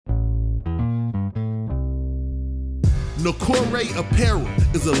Nakore Apparel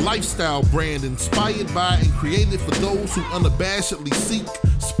is a lifestyle brand inspired by and created for those who unabashedly seek,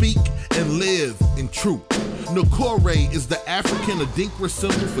 speak, and live in truth. Nakore is the African Adinkra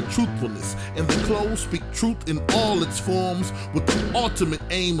symbol for truthfulness, and the clothes speak truth in all its forms with the ultimate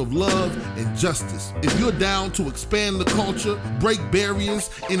aim of love and justice. If you're down to expand the culture, break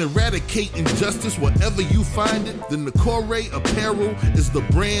barriers, and eradicate injustice wherever you find it, then Nakore Apparel is the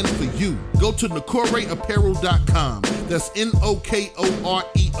brand for you. Go to NakoreApparel.com. That's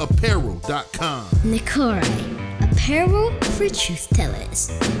N-O-K-O-R-E Apparel.com. Nakore, apparel for truth tellers.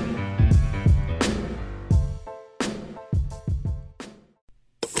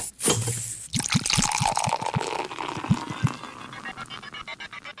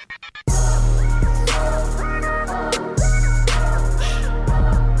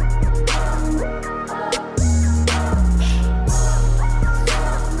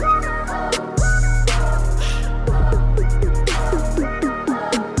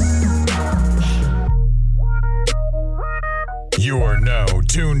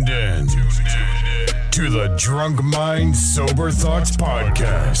 Tuned in to the Drunk Mind Sober Thoughts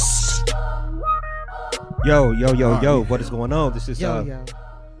Podcast. Yo, what is going on? This is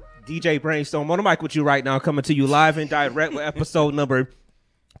DJ Brainstorm on the mic with you right now, coming to you live and direct with episode number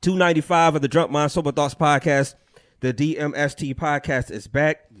 295 of the Drunk Mind Sober Thoughts Podcast. The DMST podcast is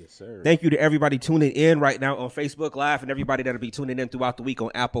back. Yes, sir. Thank you to everybody tuning in right now on Facebook Live and everybody that'll be tuning in throughout the week on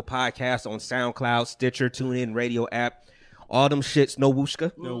Apple Podcasts, on SoundCloud, Stitcher, TuneIn, Radio app. All them shits, no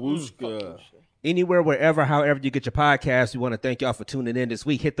wooshka. No wooshka. Anywhere, wherever, however you get your podcast, we want to thank y'all for tuning in this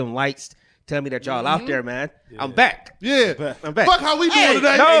week. Hit them lights. Tell me that y'all out there, man. Yeah. I'm back. Yeah. I'm back. Fuck how we doing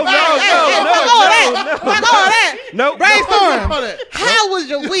today. No. No. Brainstorm. How was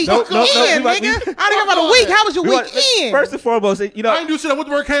your week? Nigga. I didn't have about a week. How was your weekend? First and foremost, I didn't do shit. I went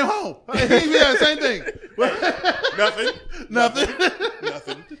to work, came home. Yeah, same thing. Nothing.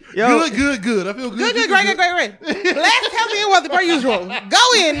 Yo, Good. I feel good. Good. Great. Last tell me it was per usual.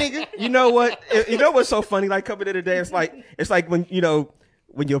 Go in, nigga. You know what? You know what's so funny? Like coming in today, it's like when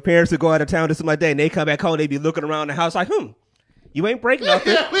when your parents would go out of town or something like that, and they come back home, they be looking around the house like, you ain't break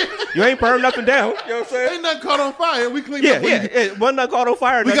nothing. You ain't burn nothing down. You know what I'm saying? Ain't nothing caught on fire. We cleaned up. Yeah. One nothing caught on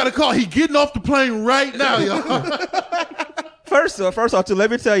fire. We got a call. He getting off the plane right now, y'all. First off, too, let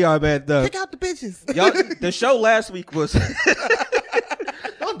me tell y'all, man. Pick out the bitches. Y'all, the show last week was...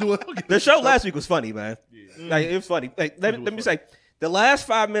 Don't do it. The show last week was funny, man. Yeah. Like, it was funny. Like, let me say, the last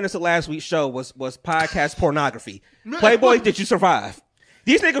 5 minutes of last week's show was podcast pornography. Playboy, did you survive?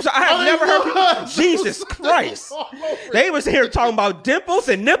 These niggas, I have never heard. Jesus Christ. They was here talking about dimples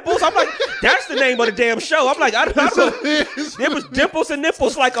and nipples. I'm like, that's the name of the damn show. I'm like, I don't know. It was dimples and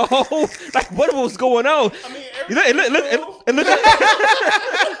nipples like a whole, like what was going on? I mean, look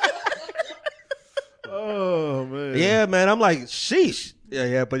oh, man. Yeah, man. I'm like, sheesh.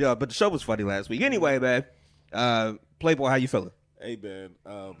 Yeah, but the show was funny last week. Anyway, man, Playboy, how you feeling? Hey, man,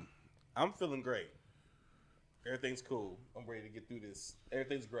 I'm feeling great. Everything's cool. I'm ready to get through this.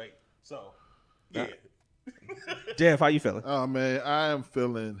 Everything's great. So, yeah. Jeff, how you feeling? Oh, man, I am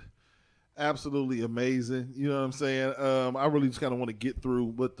feeling absolutely amazing. You know what I'm saying? I really just kind of want to get through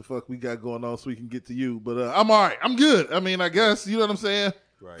what the fuck we got going on so we can get to you. But I'm all right. I'm good. I mean, I guess, you know what I'm saying?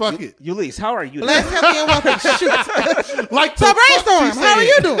 Right. Fuck it. Ulysses, how are you? Let's help you and welcome. Shoot. Like so, Brainstorm, how are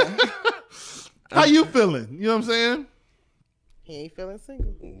you doing? How you feeling? You know what I'm saying? He ain't feeling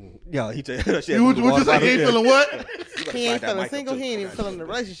single. Yo, he what you say? He ain't feeling what? He ain't feeling single. He ain't even feeling the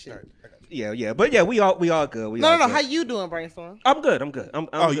relationship. Yeah, but yeah, we all good. No. How you doing, Brainstorm? I'm good. I'm good.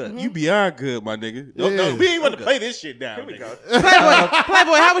 You beyond good, my nigga. Yeah. No, we ain't want to play this shit down. Here we go.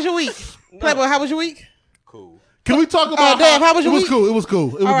 Playboy, how was your week? Playboy, how was your week? Cool. Can we talk about how was your week? It was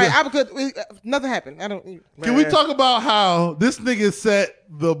cool. All right, I was good. Nothing happened. Can we talk about how this nigga set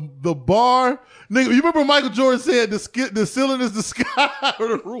the bar? Nigga, you remember Michael Jordan said the ceiling is the sky or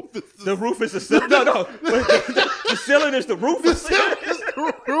the roof is the roof is the ceiling? No. The ceiling is the roof. The ceiling is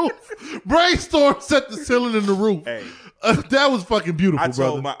the roof. Brainstorm set the ceiling and the roof. Hey. That was fucking beautiful,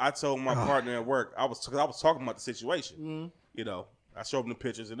 brother. I told my partner at work, I was talking about the situation. Mm-hmm. You know, I showed him the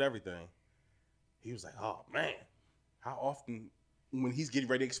pictures and everything. He was like, "Oh man, how often?" When he's getting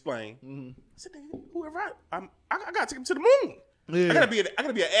ready to explain, I said, "Whoever I gotta take him to the moon. Yeah. I gotta be an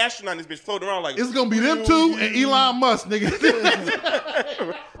astronaut. In this bitch floating around like it's gonna be them two and Elon Musk, nigga.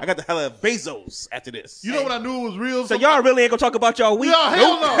 I got the hell of Bezos after this. You know what I knew it was real? So y'all really ain't gonna talk about y'all week?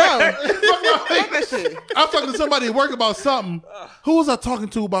 Hell no. I was talking to somebody at work about something. Who was I talking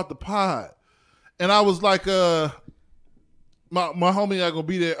to about the pod? And I was like, my homie not gonna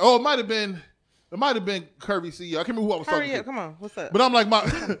be there. Oh, it might have been It might have been Kirby CEO. I can't remember who I was talking to. Come on, what's up? But I'm like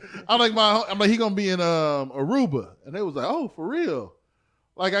he gonna be in Aruba, and they was like, oh, for real.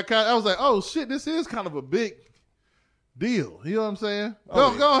 Like I was like, oh shit, this is kind of a big deal. You know what I'm saying?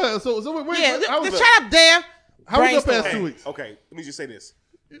 Go ahead. So shut up, Dave. How was your past 2 weeks? Okay, let me just say this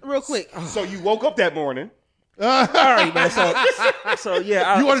real quick. So you woke up that morning. All right, man. So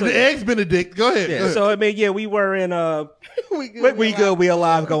yeah, you ordered the eggs Benedict. Go ahead. Yeah. Go ahead. So I mean, yeah, we were in. We good. We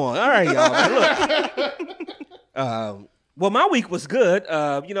alive. Go on. All right, y'all. Look. Well, my week was good.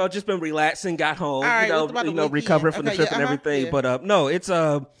 Just been relaxing. Got home. Right, recovering from the trip and everything. Yeah. But no, it's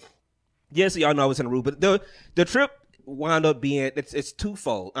yes, y'all know I was in Aruba. The trip wound up being it's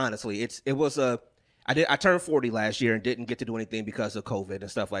twofold. Honestly, I turned 40 last year and didn't get to do anything because of COVID and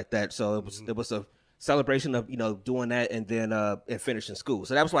stuff like that. So it was a celebration of doing that and then and finishing school.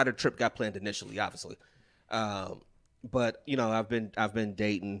 So that was why the trip got planned initially, obviously. But I've been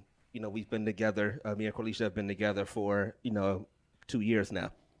dating. We've been together. Me and Corlicia have been together for 2 years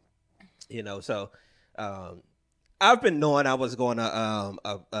now. So I've been knowing I was going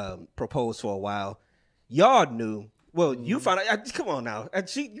to propose for a while. Y'all knew. Well, you found out. Come on now.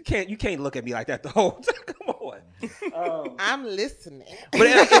 You can't look at me like that the whole time. Come on. I'm listening. But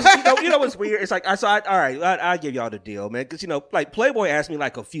it's, what's weird? It's like all right. I'll give y'all the deal, man. Because like Playboy asked me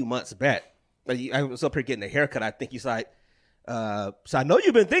like a few months back. I was up here getting a haircut. I think he's like, so I know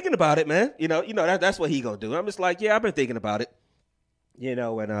you've been thinking about it, man. That's what he gonna do. I'm just like, yeah, I've been thinking about it.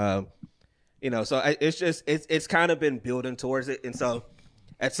 So it's kind of been building towards it, and so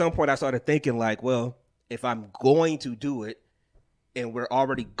at some point I started thinking like, well, if I'm going to do it, and we're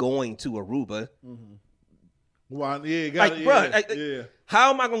already going to Aruba, well, yeah,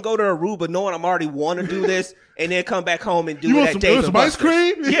 how am I gonna go to Aruba knowing I'm already want to do this, and then come back home and do you it at Dave some ice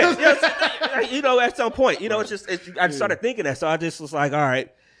cream? Yes. At some point, I started thinking that, so I just was like, all right.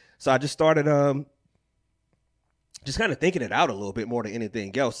 So I just started just kind of thinking it out a little bit more than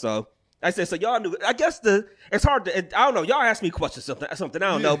anything else. So I said, so y'all knew. I guess it's hard to. I don't know. Y'all asked me questions, something I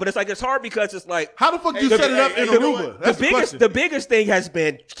don't know, but it's like it's hard because it's like, how the fuck you set it up in Aruba? The biggest thing has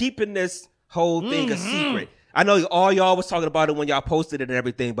been keeping this whole thing a secret. I know all y'all was talking about it when y'all posted it and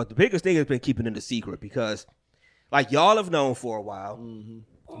everything, but the biggest thing has been keeping it a secret because, like, y'all have known for a while.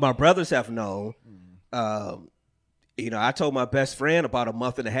 My brothers have known. I told my best friend about a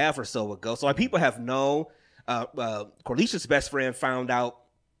month and a half or so ago. So like people have known. Corlicia's best friend found out,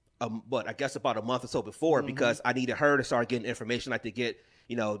 I guess about a month or so before because I needed her to start getting information, like to get,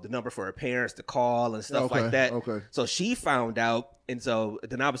 the number for her parents to call and stuff like that. Okay. So she found out, and so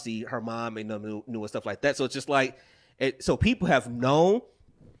then obviously her mom knew and stuff like that. So it's just like, so people have known.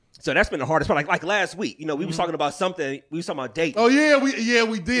 So that's been the hardest part. Like last week, we was talking about something. We was talking about dating. Oh yeah, we did.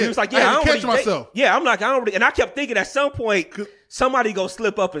 We was like, I don't catch myself. Yeah, I'm like, I don't really, and I kept thinking at some point somebody gonna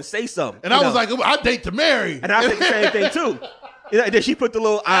slip up and say something. And I was like, I date to marry. And I think the same thing too. And then she put the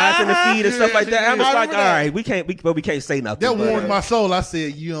little eyes in the feed and stuff like that. I'm just like, all right, we can't say nothing. That warmed my soul. I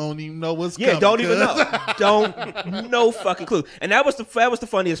said, you don't even know what's coming. Yeah, don't even know. No fucking clue. And that was the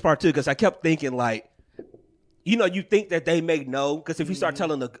funniest part too, because I kept thinking like, you think that they may know, because if you start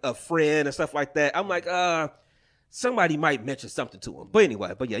telling a friend and stuff like that, I'm like, somebody might mention something to them. But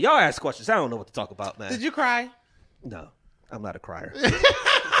anyway, yeah, y'all ask questions. I don't know what to talk about, man. Did you cry? No, I'm not a crier.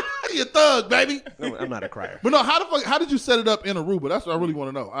 You a thug, baby. No, I'm not a crier. But no, how did you set it up in Aruba? That's what I really want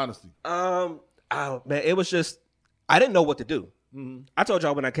to know, honestly. Man, it was just, I didn't know what to do. I told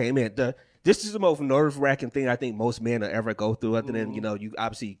y'all when I came in, this is the most nerve-wracking thing I think most men will ever go through, other than, you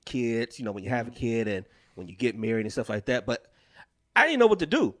obviously kids, when you have a kid and when you get married and stuff like that. But I didn't know what to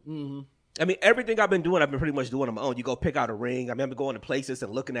do. I mean, everything I've been doing, I've been pretty much doing on my own. You go pick out a ring. I remember going to places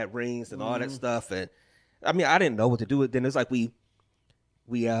and looking at rings and all that stuff. And I mean, I didn't know what to do. Then it's like we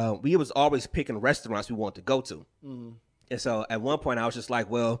was always picking restaurants we wanted to go to. And so at one point I was just like,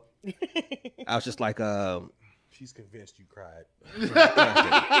 she's convinced you cried.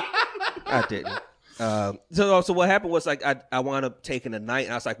 I didn't. So what happened was like I wound up taking a night,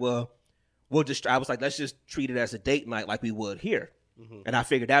 and I was like, well, let's just treat it as a date night like we would here. And I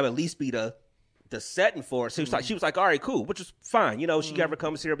figured that would at least be the setting for it. So she was like, all right, cool, which is fine. She ever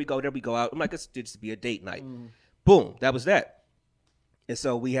comes here, we go there, we go out. I'm like, it's just be a date night. Boom, that was that. And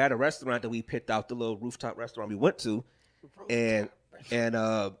so we had a restaurant that we picked out, the little rooftop restaurant we went to, and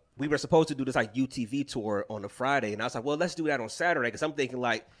we were supposed to do this like UTV tour on a Friday, and I was like, well, let's do that on Saturday, because I'm thinking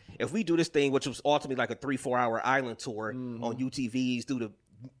like, if we do this thing, which was ultimately like a 3-4 hour island tour on UTVs through the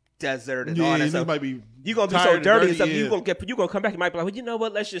desert and all that stuff, you're gonna be so dirty and stuff. You're gonna come back, you might be like, well, you know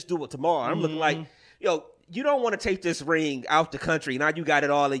what, let's just do it tomorrow. I'm looking like, you don't want to take this ring out the country. Now you got it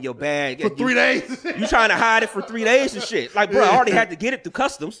all in your bag. For 3 days. You trying to hide it for 3 days and shit. Like, bro, I already had to get it through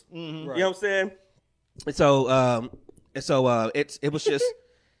customs. You know what I'm saying? And so it was just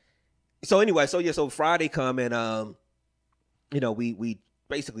so anyway. So Friday come and we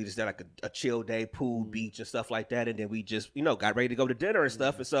basically just did like a chill day, pool, beach, and stuff like that, and then we just got ready to go to dinner and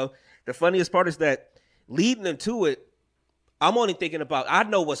stuff. And so the funniest part is that leading into it, I'm only thinking about I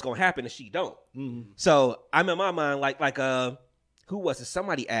know what's gonna happen if she don't. So I'm in my mind like who was it?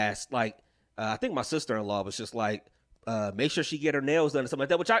 Somebody asked I think my sister-in-law was just like. Make sure she get her nails done or something like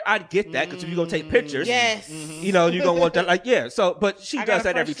that, which I get that because if you're going to take pictures, yes, you're going to want that. So, but she does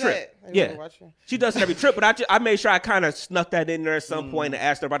that every trip. Yeah, she does it every trip, but I made sure I kind of snuck that in there at some point and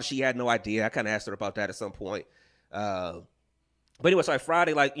asked her about it. She had no idea. I kind of asked her about that at some point. But anyway, so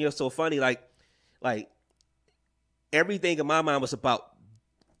Friday, so funny, like everything in my mind was about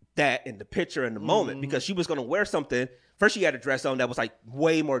that in the picture in the moment because she was going to wear something. First, she had a dress on that was like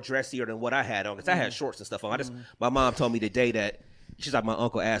way more dressier than what I had on because I had shorts and stuff on. My mom told me today that she's like, my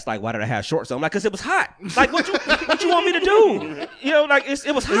uncle asked like, why did I have shorts on? I'm like, because it was hot. Like, what you want me to do?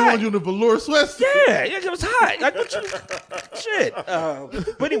 It was hot. They want you in a velour sweatsuit. Yeah, it was hot. Like, what you shit.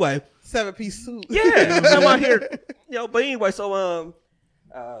 But anyway, 7-piece suit. Yeah, I'm out here. But anyway, so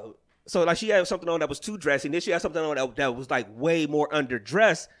like she had something on that was too dressy, and then she had something on that was like way more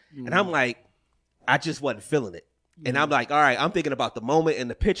underdressed, and I'm like, I just wasn't feeling it. And I'm like, all right, I'm thinking about the moment in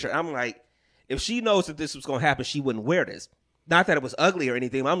the picture. I'm like, if she knows that this was going to happen, she wouldn't wear this. Not that it was ugly or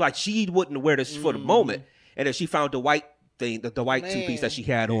anything. I'm like, she wouldn't wear this for the moment. And then she found the white thing, the white two-piece that she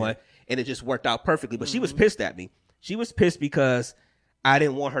had on, and it just worked out perfectly. But she was pissed at me. She was pissed because I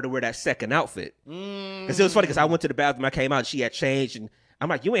didn't want her to wear that second outfit. Because it was funny because I went to the bathroom, I came out, and she had changed, and I'm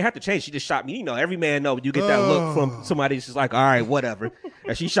like, you ain't have to change. She just shot me. Every man knows you get that look from somebody that's just like, all right, whatever.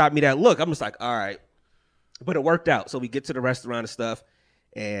 And she shot me that look. I'm just like, all right. But it worked out. So we get to the restaurant and stuff,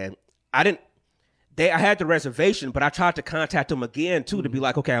 and I had the reservation, but I tried to contact them again too to be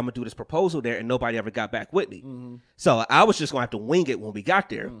like, okay, I'm gonna do this proposal there, and nobody ever got back with me. So I was just gonna have to wing it when we got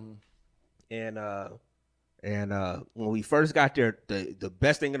there. And when we first got there, the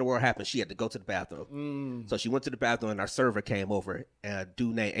best thing in the world happened. She had to go to the bathroom. So she went to the bathroom, and our server came over, a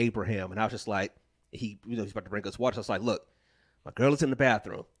dude named Abraham, and I was just like, he's about to bring us water. So I was like, look, my girl is in the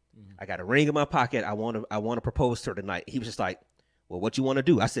bathroom. I got a ring in my pocket. I want to propose to her tonight. He was just like, well, what you want to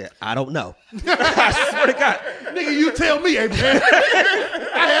do? I said, I don't know. I swear to God. Nigga, you tell me, Abraham.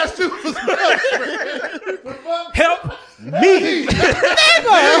 I asked you for some help me.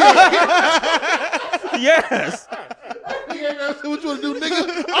 Yes. Nigga, what you want to do,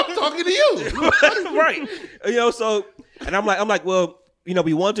 nigga? I'm talking to you. Right. So, and I'm like, well, I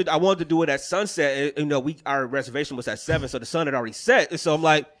wanted to do it at sunset. Our reservation was at 7, so the sun had already set. And so I'm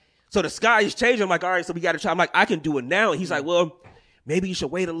like, so the sky is changing. I'm like, all right, so we got to try. I'm like, I can do it now. And he's like, well, maybe you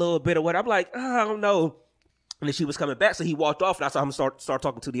should wait a little bit or what. I'm like, I don't know. And then she was coming back, so he walked off, and I saw him start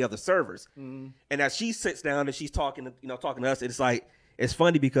talking to the other servers. And as she sits down and she's talking to us, it's like, it's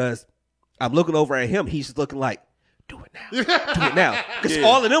funny because I'm looking over at him. He's looking like, do it now. Do it now. Because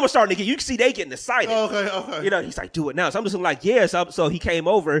all of them are starting to get, you can see they getting excited. Okay. He's like, do it now. So I'm just like, yeah. So he came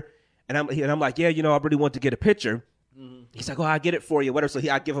over, and I'm like, yeah, I really want to get a picture. He's like, oh, I'll get it for you, whatever. So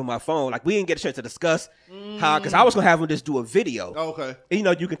I give him my phone. Like, we didn't get a chance to discuss how, because I was going to have him just do a video. Okay.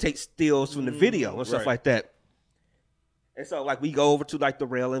 And, you can take stills from the video and stuff like that. And so, like, we go over to, like, the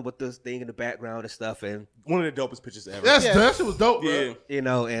railing with this thing in the background and stuff. And one of the dopest pictures ever. That shit was dope, bro.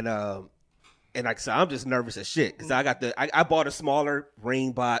 Yeah. And like I said, I'm just nervous as shit because I bought a smaller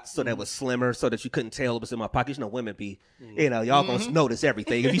ring box so that was slimmer so that you couldn't tell it was in my pocket. Women be, y'all gonna notice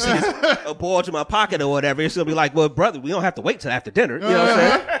everything. If you see a bulge in my pocket or whatever, it's gonna be like, well, brother, we don't have to wait till after dinner. You know what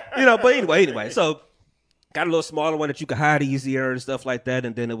I'm saying? But anyway, so got a little smaller one that you could hide easier and stuff like that.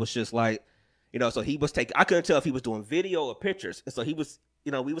 And then it was just like, so he was taking, I couldn't tell if he was doing video or pictures. And so he was,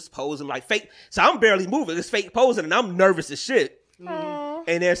 we was posing like fake. So I'm barely moving. It's fake posing and I'm nervous as shit.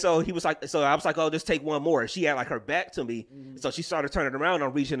 And then so he was like, so I was like, oh, just take one more. And she had like her back to me. So she started turning around and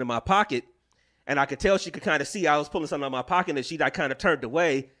I'm reaching in my pocket. And I could tell she could kind of see I was pulling something out of my pocket and she like kind of turned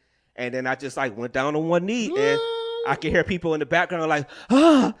away. And then I just like went down on one knee and I could hear people in the background like,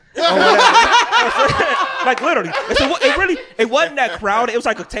 like literally. So it wasn't that crowded. It was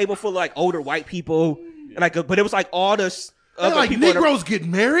like a table full of like older white people. And like, but it was like all this other like people. Negroes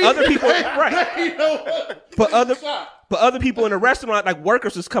getting married? Other people, right. But other people in the restaurant, like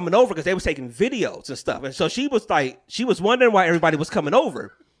workers, was coming over because they was taking videos and stuff. And so she was wondering why everybody was coming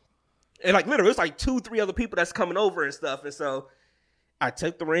over. And like literally, it was like 2-3 other people that's coming over and stuff. And so I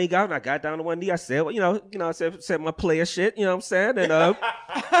took the ring out and I got down on one knee. I said, well, I said my player shit, you know what I'm saying? And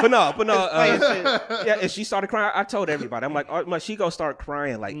but no, yeah. And she started crying. I told everybody, I'm like, she gonna start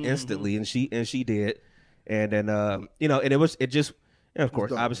crying like instantly, and she did. And then and And of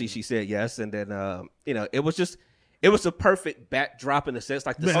course, obviously she said yes, and then it was a perfect backdrop in the sense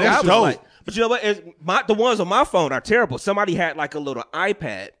like the sky was like. But you know what? The ones on my phone are terrible. Somebody had like a little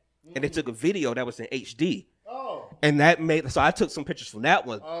iPad and they took a video that was in HD. Oh. And that made I took some pictures from that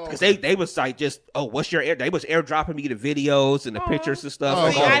one because they was like just what's your air? They was airdropping me the videos and the pictures and stuff,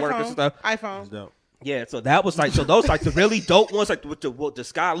 and all the work and stuff. iPhone. Yeah, so that was like those like the really dope ones, like with the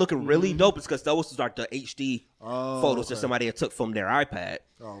sky looking really dope, is because those was like the HD photos that somebody had took from their iPad.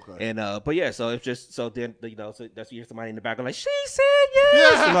 Oh, okay. And but yeah, so it's just so then so that's you hear somebody in the background like she said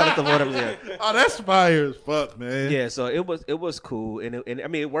yes. Oh, that's fire as fuck, man. Yeah, so it was cool, and I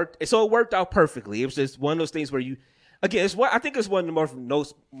mean it worked. So it worked out perfectly. It was just one of those things where I think it's one of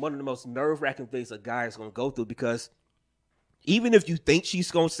the most nerve-wracking things a guy is going to go through, because even if you think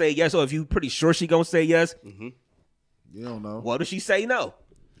she's going to say yes, or if you're pretty sure she's going to say yes, you don't know. What if she say no?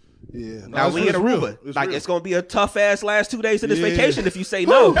 Yeah. Now we in Aruba. It's going to be a tough ass last 2 days of this vacation if you say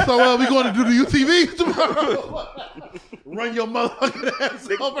no. So we going to do the UTV tomorrow? Run your motherfucking ass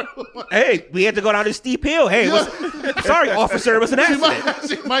over. Hey, we had to go down this steep hill. Hey, sorry, officer, it was an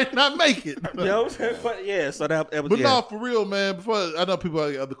accident. She might not make it. You know what I'm saying? But yeah, so that was. But no, for real, man. Before I know people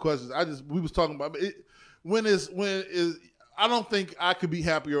have other questions. We was talking about it. When is I don't think I could be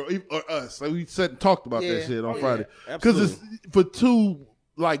happier or us. Like we said and talked about that shit on Friday. Because it's for two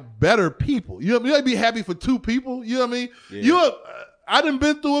like better people. You know what I mean? I'd be happy for two people. You know what I mean? Yeah. I done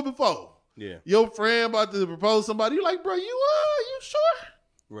been through it before. Yeah. Your friend about to propose somebody, you like, bro, you sure?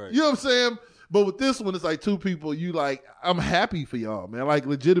 Right. You know what I'm saying? But with this one, it's like two people, you like, I'm happy for y'all, man. Like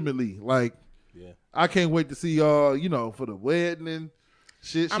legitimately. Like I can't wait to see y'all, for the wedding and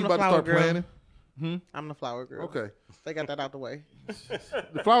shit. She about to start planning. I'm the flower girl. Okay. They got that out the way.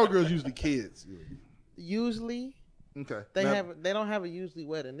 The flower girls usually kids. Usually. Okay. They don't have a usually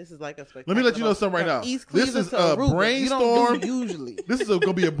wedding. This is like a spectacular. Let me let you know something right now. This is a brainstorm. Usually. This is going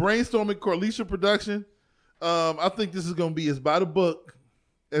to be a brainstorming Corlisha production. I think this is going to be as by the book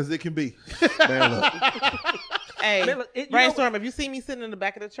as it can be. Hey, brainstorm. If you see me sitting in the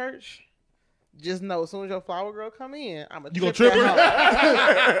back of the church, just know as soon as your flower girl come in, I'm going to trip that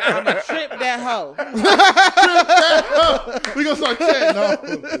hoe. I'm going to trip that hoe. We're going to start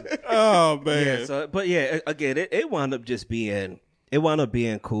chatting. Oh, man. Yeah, so, but yeah, again, it wound up just being,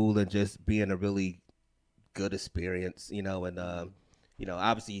 cool and just being a really good experience, and,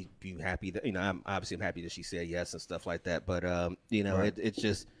 obviously be happy that, I'm happy that she said yes and stuff like that. But, it's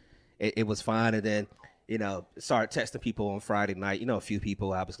just, it was fine. And then, started texting people on Friday night, a few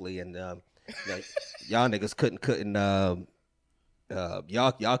people obviously. And, y'all niggas couldn't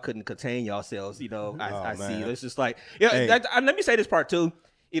y'all couldn't contain yourselves. I see. It's just like, let me say this part too.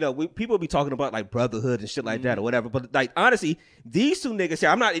 People be talking about like brotherhood and shit like that or whatever. But like honestly, these two niggas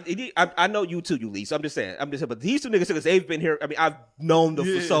here, I know you too, Lee. So I'm just saying. But these two niggas, because they've been here. I mean, I've known them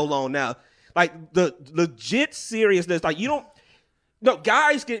for so long now. Like the legit seriousness. Like you don't. No,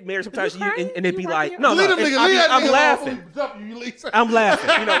 guys get married sometimes, and it'd be like, I'm laughing. I'm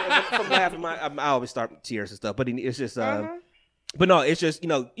laughing. From laughing, I always start with tears and stuff. But it's just, but no, it's just,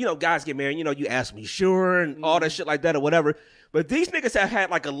 guys get married. You ask me, sure, and all that shit like that or whatever. But these niggas have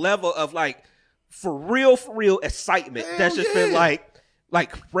had like a level of like, for real excitement that's just been like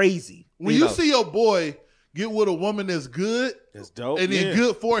crazy. When you see your boy get with a woman that's good, that's dope, and then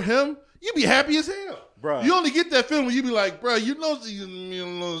good for him, you be happy as hell. Bruh. You only get that feeling when you be like, bro, she's a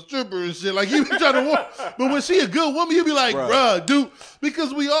little stripper and shit. Like, you be trying to want. But when she a good woman, you be like, bruh, dude.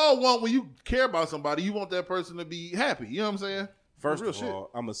 Because we all want, when you care about somebody, you want that person to be happy. You know what I'm saying? First of all,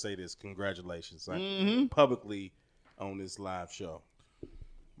 I'm going to say this. Congratulations. Publicly on this live show.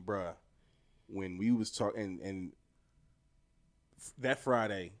 Bruh, when we was talking, and that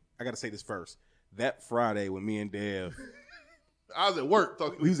Friday, I got to say this first. That Friday when me and Dev... I was at work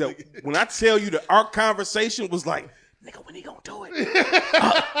talking. When I tell you our conversation was like, nigga, when he gonna do it? Man,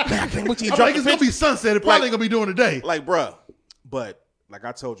 I can't wait till you drop it's gonna be sunset. It probably ain't gonna be doing today. Like, bruh. But like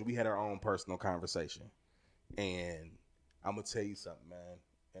I told you, we had our own personal conversation, and I'm gonna tell you something, man.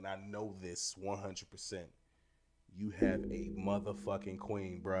 And I know this 100%. You have a motherfucking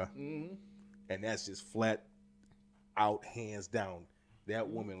queen, bruh, and that's just flat out, hands down. That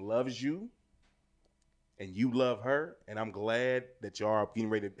woman loves you. And you love her, and I'm glad that y'all are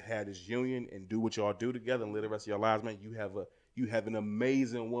getting ready to have this union and do what y'all do together and live the rest of your lives, man. You have an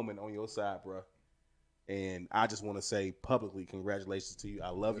amazing woman on your side, bro. And I just want to say publicly, congratulations to you. I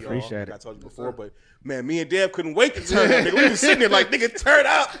love y'all. Appreciate it. I told you before, but man, me and Deb couldn't wait to turn up. Nigga. We was sitting there like, nigga, turn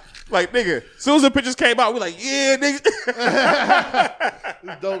up. Like, nigga, as soon as the pictures came out, we like, yeah, nigga.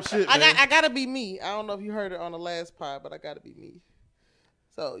 Dope shit, man. I gotta be me. I don't know if you heard it on the last pod, but I gotta be me.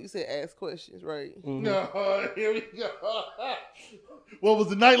 So you said ask questions, right? No, here we go. What was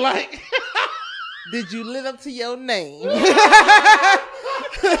the night like? Did you live up to your name?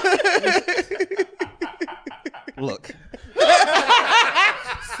 Look,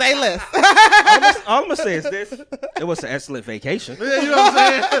 Say less. all I'm gonna say is this: it was an excellent vacation. Yeah, you know what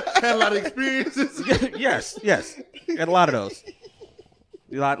I'm saying? Had a lot of experiences. yes, had a lot of those.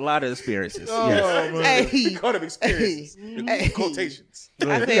 A lot of experiences. Yes. man. Hey, Call them experiences. Hey. Quotations. I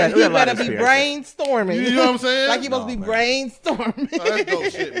We said had he a lot better of be experiences. brainstorming. You know what I'm saying? Like he supposed to be man. brainstorming. Oh, that's dope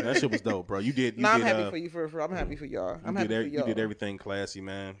shit, man. That shit was dope, bro. You did. You No, I'm did, happy for you. For I'm happy for y'all. I'm happy for you y'all. did everything classy,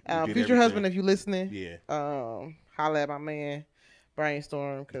 man. You did Future everything. husband, if you listening, Yeah. holla at my man.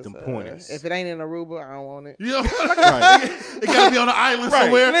 Brainstorm, because Them pointers. if it ain't in Aruba, I don't want it. You know, Right. it gotta be on an island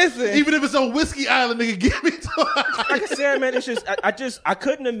somewhere. Listen. Even if it's on Whiskey Island, nigga, give me to Like I said, man, it's just I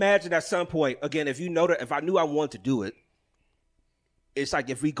couldn't imagine at some point. Again, if I knew I wanted to do it, it's like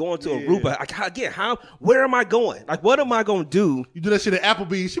if we go into Aruba, like where am I going? Like, what am I going to do? You do that shit at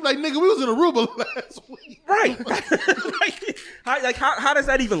Applebee's. She be like, nigga, we was in Aruba last week. Right? how does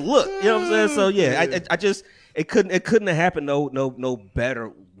that even look? You know what I'm saying? So yeah, I just it couldn't have happened no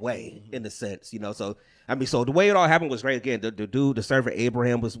better way in the sense, you know. So I mean, so the way it all happened was great. Again, the dude, the server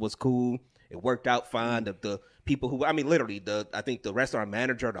Abraham was cool. It worked out fine. The people who, I mean, literally I think the restaurant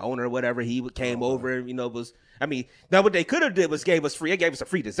manager, the owner, or whatever, he came over. You know, now what they could have did was gave us a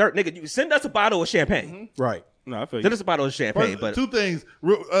free dessert, nigga. You send us a bottle of champagne. Right. No, I feel you. Send us a bottle of champagne. First, But two things.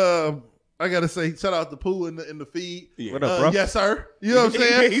 I gotta say, shout out to Pooh in the feed. Yeah. What up, bro? Yes, sir. You know what I'm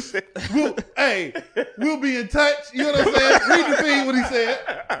saying? He said- We'll be in touch. You know what I'm saying? Read the feed what he said.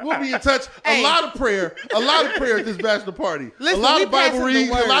 We'll be in touch. A lot of prayer at this bachelor party. Listen, a lot we of Bible passing the reading,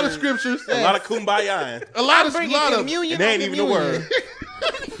 a lot of word. scriptures, a lot of kumbaya. a lot of Bringing communion. And they ain't even a word.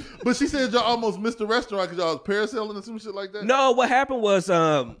 But she said y'all almost missed the restaurant because y'all was parasailing and some shit like that. no, what happened was,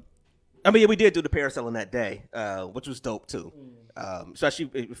 we did do the parasailing that day, which was dope too.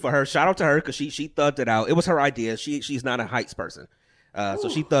 Especially for her, shout out to her because she thugged it out. It was her idea. She's not a heights person, so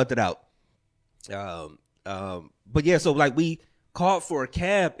she thugged it out. But yeah, so like we called for a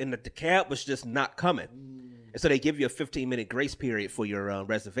cab and the cab was just not coming, and so they give you a 15-minute grace period for your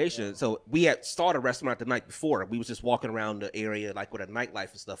reservation. So we had started a restaurant the night before. We was just walking around the area like where the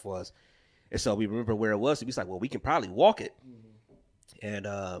nightlife and stuff was, and so we remember where it was. And we was like, well, we can probably walk it, and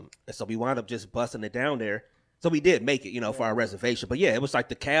so we wound up just busting it down there. So we did make it, you know, for our reservation. But yeah, it was like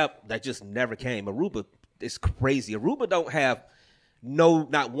the cab that just never came. Aruba is crazy. Aruba don't have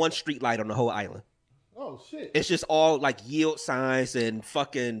not one street light on the whole island. Oh shit. It's just all like yield signs and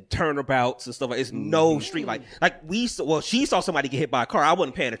fucking turnabouts and stuff like. It's no street light. Like she saw somebody get hit by a car. I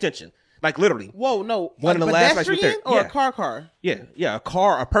wasn't paying attention. Like literally. Whoa, no. One of the last nights we were there. Or Yeah. a car? Yeah,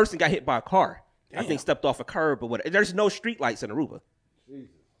 a person got hit by a car. I think stepped off a curb or whatever. There's no street lights in Aruba.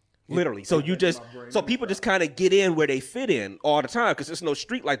 Literally. So people just kind of get in where they fit in all the time because there's no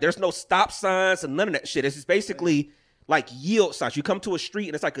street light. There's no stop signs and none of that shit. It's just basically like yield signs. You come to a street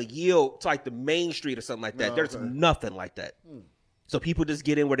and it's like a yield to like the main street or something like that. There's nothing like that. So people just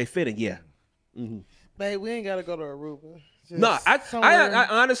get in where they fit in. Yeah. Babe, we ain't got to go to Aruba. Just No, I somewhere.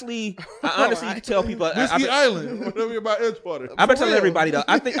 honestly tell people. Whiskey Island. Whatever about Edgewater. I've been telling everybody though.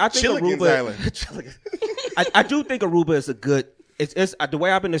 I think Chilligan's Aruba. Island. I do think Aruba is a good. It's the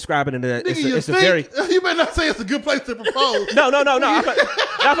way I've been describing it. Nigga, It's a very. You better not say it's a good place to propose. No.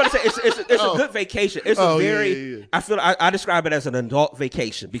 I'm going to say it's a good vacation. It's a very. Yeah. I feel I describe it as an adult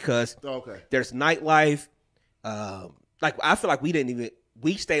vacation because Okay. there's nightlife. Like I feel like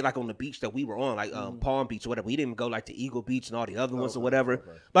we stayed like on the beach that we were on, like Palm Beach or whatever. We didn't even go like to Eagle Beach and all the other ones or whatever.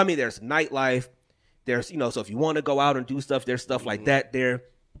 Okay. But I mean, there's nightlife. There's so if you want to go out and do stuff, there's stuff like that there.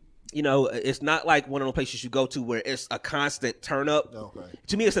 You know, it's not like one of those places you go to where it's a constant turn up. Okay.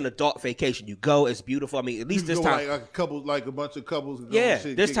 To me, it's an adult vacation. You go, it's beautiful. I mean, at least this time, like a bunch of couples. Yeah,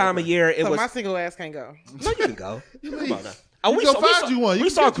 this time of year it So was. my single ass can't go. No, you can go. Come on now. We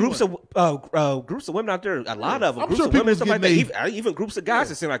saw groups of women out there. A lot of them. I'm Groups sure of women, people stuff like that. getting Even groups of guys.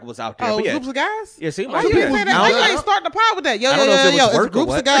 It seemed like it was out there. Oh, But yeah. groups of guys? Yeah, it seemed Why like you yeah. ain't say that? Why you ain't starting the pod with that? I don't know if it was It's work or groups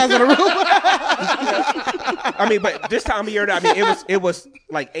what. of guys in a room. I mean, but this time of year, I mean, it was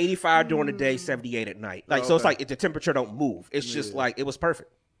like 85 during the day, 78 at night. Like so, it's like the temperature don't move. It's just like it was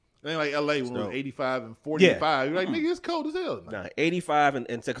perfect. It ain't like LA when it was 85 and 45. You're like, nigga, it's cold as hell. Nah, 85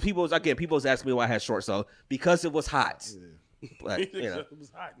 and so people was asking me why I had shorts. So because it was hot. But, you know. It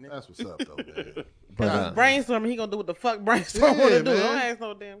was hot, nigga. That's what's up, though, man. But, Brainstorming, he gonna do what the fuck brainstorm want to do. Don't ask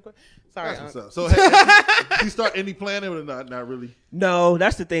no damn question. Sorry. That's what's up. So, you start any planning or not really? No,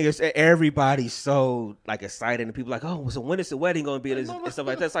 that's the thing. Is everybody's so like excited and people like, oh, so when is the wedding going to be and stuff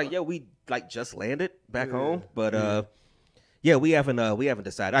like that. It's like, yeah, we like just landed back home, but Yeah, we haven't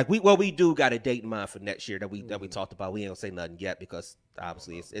decided. Like we do got a date in mind for next year that we talked about. We ain't gonna say nothing yet because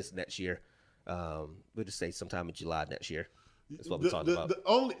obviously it's next year. We'll just say sometime in July next year. That's what we talked about. The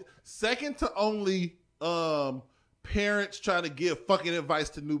only second to only parents trying to give fucking advice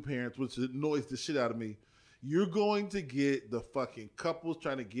to new parents, which annoys the shit out of me. You're going to get the fucking couples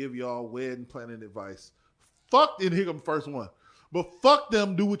trying to give y'all wedding planning advice. Fuck, and here comes the first one. But fuck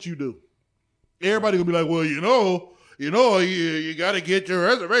them, do what you do. Everybody gonna be like, well, you got to get your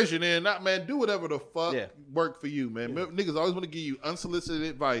reservation in. Not, man, do whatever the fuck work for you, man. Yeah. Niggas always want to give you unsolicited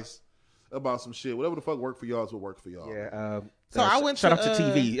advice about some shit. Whatever the fuck work for y'all is what work for y'all. Yeah. So I went shout out to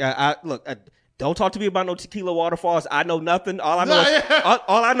TV. Look, don't talk to me about no tequila waterfalls. I know nothing. All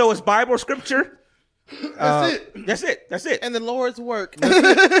I know is Bible scripture. That's it. And the Lord's work.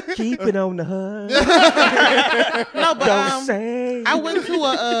 Keep it on the hood. No, but I went to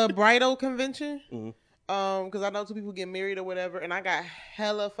a bridal convention. Because I know two people get married or whatever, and I got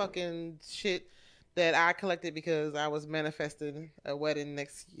hella fucking shit that I collected because I was manifesting a wedding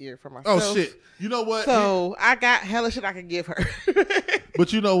next year for myself. Oh shit! You know what? So I got hella shit I could give her.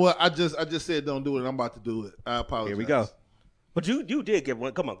 But you know what? I just said don't do it. I'm about to do it. I apologize. Here we go. But you did give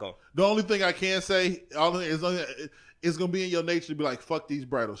one. Come on, go. The only thing I can say, it's gonna be in your nature to be like, fuck these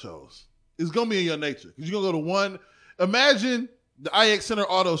bridal shows. It's gonna be in your nature because you're gonna go to one. Imagine the IX Center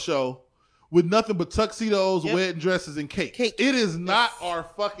Auto Show with nothing but tuxedos, wedding dresses, and cake. It is not our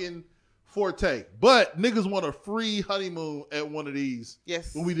fucking forte. But niggas want a free honeymoon at one of these.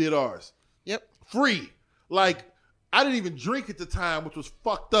 Yes. When we did ours. Yep. Free. Like, I didn't even drink at the time, which was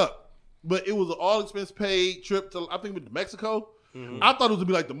fucked up. But it was an all expense paid trip to, I think, to Mexico. Mm-hmm. I thought it was gonna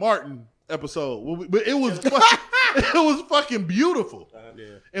be like the Martin episode, but it was it was fucking beautiful.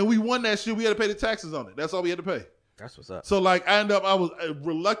 And we won that shit. We had to pay the taxes on it. That's all we had to pay. That's what's up. So like, I was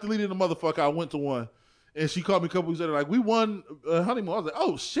reluctantly to the motherfucker. I went to one, and she called me a couple weeks later, like, we won a honeymoon. I was like,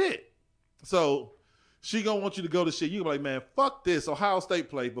 oh shit. So she gonna want you to go to shit. You gonna be like, man, fuck this. Ohio State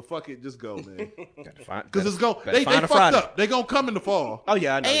play, but fuck it, just go, man. Because it's going. They fucked up. They gonna come in the fall. Oh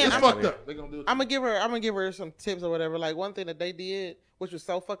yeah, I know. It's fucked up. They gonna do it. I'm gonna give her some tips or whatever. Like one thing that they did, which was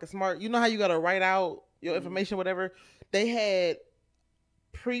so fucking smart. You know how you gotta write out your information, whatever. They had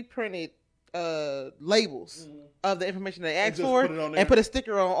pre-printed labels of the information they asked for, and put a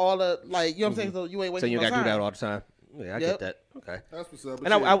sticker on all the, like, you know what I'm saying. So you ain't wasting so you no gotta time. do that all the time. Yeah, I get that. Okay. That's what's up.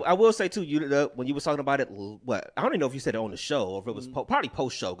 And I will say too, when you was talking about it, what I don't even know if you said it on the show or if it was probably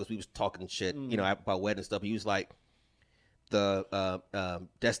post show because we was talking shit, about wedding stuff. He was like the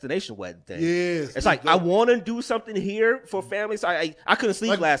destination wedding thing. Yes, it's like I want to do something here for families. I couldn't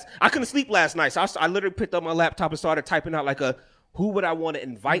sleep last night. So I literally picked up my laptop and started typing out like a who would I want to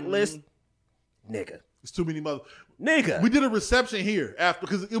invite list. Nigga, it's too many Nigga, we did a reception here after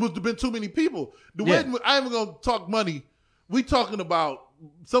because it was been too many people. The wedding, I ain't even gonna talk money. We talking about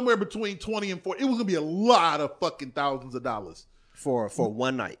somewhere between 20 and 40. It was gonna be a lot of fucking thousands of dollars for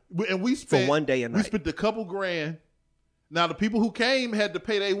one night, and we spent for one day and night. We spent a couple grand. Now the people who came had to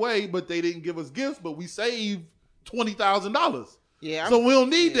pay their way, but they didn't give us gifts. But we saved $20,000. Yeah, so we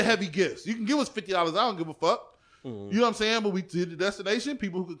don't need the heavy gifts. You can give us $50. I don't give a fuck. You know what I'm saying? But we did the destination.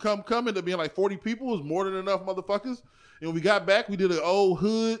 People who could come ended up being like 40 people. It was more than enough motherfuckers. And when we got back, we did an old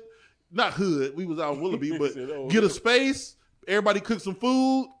hood. Not hood. We was out in Willoughby, but get a space. Everybody cook some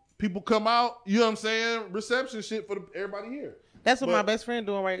food. People come out. You know what I'm saying? Reception shit for everybody here. That's what my best friend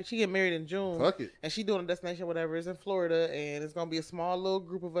doing right. She get married in June. Fuck it. And she doing a destination, whatever. It's in Florida, and it's gonna be a small little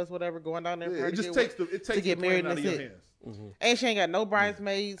group of us, whatever, going down there. Yeah, it just takes to get married. And that's it. And she ain't got no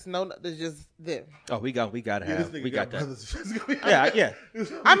bridesmaids. No, it's just them. Oh, we got to have. We got that. Yeah.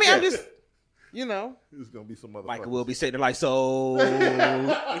 I mean, I'm just, it's gonna be some motherfuckers. Michael will be sitting there like, so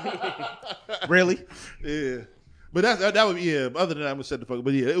really? Yeah. But that would be, other than that, I'm gonna shut the fuck up.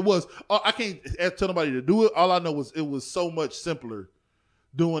 But yeah, it was, I can't tell nobody to do it. All I know was it was so much simpler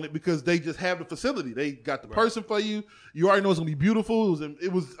doing it because they just have the facility. They got the person for you. You already know it's gonna be beautiful.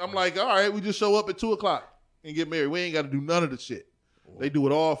 I'm like, all right, we just show up at 2:00 and get married. We ain't got to do none of the shit. They do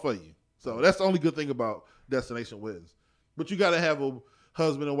it all for you. So that's the only good thing about destination weddings. But you got to have a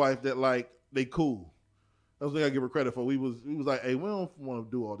husband and wife that like, they cool. That's what I give her credit for. We was like, hey, we don't want to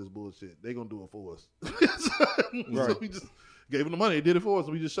do all this bullshit. They gonna do it for us. So we just gave them the money. They did it for us.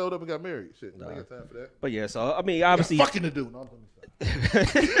 And we just showed up and got married. Shit, we ain't got time for that. But yeah, so I mean, obviously, fucking to do. No,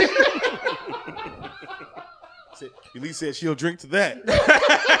 Elise said she'll drink to that.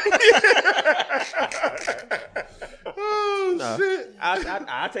 Oh shit!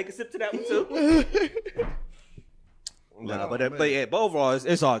 I'll take a sip to that one too. No, but overall,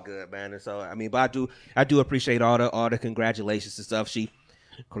 it's all good, man. And so I mean, but I do appreciate all the congratulations and stuff. She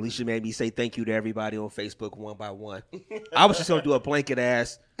Carlisha made me say thank you to everybody on Facebook one by one. I was just gonna do a blanket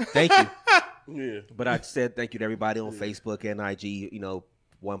ass thank you. Yeah. But I said thank you to everybody on Facebook and IG, you know,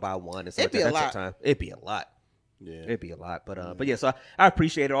 one by one and stuff. It'd be a lot. Time. It'd be a lot. Yeah. It'd be a lot. But yeah, so I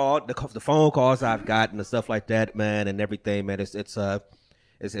appreciate all the phone calls I've gotten and stuff like that, man, and everything, man. It's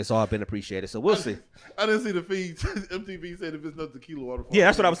all been appreciated. So we'll see. I didn't see the feed. MTV said if it's no tequila waterfalls. Yeah,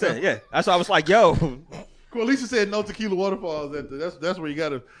 that's what I was saying. Yeah, that's why I was like, yo. Alicia said no tequila waterfalls. That's where you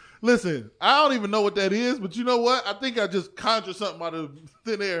gotta listen. I don't even know what that is, but you know what? I think I just conjured something out of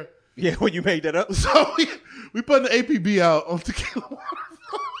thin air. Yeah, when you made that up. So we putting the APB out on tequila waterfalls.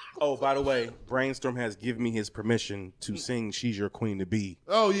 Oh, by the way, Brainstorm has given me his permission to sing "She's Your Queen to Be."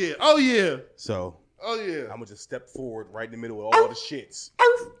 Oh yeah. Oh yeah. So Oh yeah. I'm gonna just step forward right in the middle of all the shits.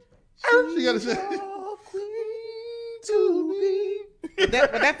 She gotta say. With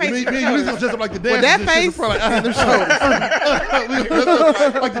that face, Me and you gonna dress up like the dancers. With that and shit in face front, like, and them shoulders. we gonna dress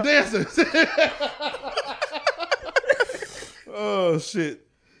up like the dancers. Oh shit.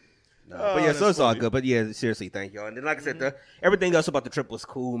 But yeah, so it's all good. But yeah, seriously, thank y'all. And then, like I said, everything else about the trip was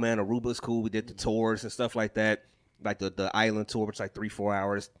cool, man. Aruba's cool. We did the tours and stuff like that, like the island tour, which is like 3-4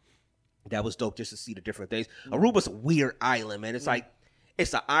 hours. That was dope just to see the different things. Aruba's a weird island, man. It's like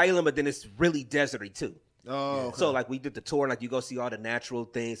it's an island, but then it's really deserty too. Oh, okay. So like we did the tour, like you go see all the natural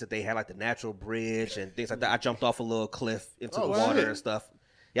things that they had, like the natural bridge and things like that. I jumped off a little cliff into the water shit. and stuff.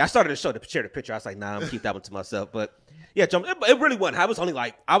 Yeah, I started to share the picture. I was like, nah, I'm gonna keep that one to myself. But yeah, it really wasn't. I was only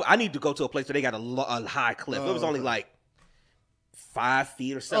like, I need to go to a place where they got a high cliff. It was only like 5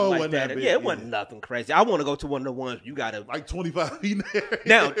 feet or something like wasn't that. that big, Yeah, it wasn't nothing crazy. I want to go to one of the ones you gotta like 25 feet in there.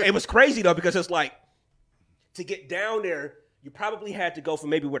 Now it was crazy though because it's like to get down there, you probably had to go from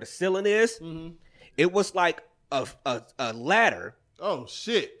maybe where the ceiling is. Mm-hmm. It was like a ladder. Oh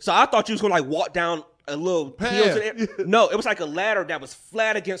shit! So I thought you was gonna like walk down a little hill to the Yeah. No, it was like a ladder that was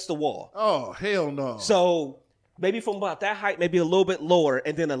flat against the wall. Oh hell no! So maybe from about that height, maybe a little bit lower,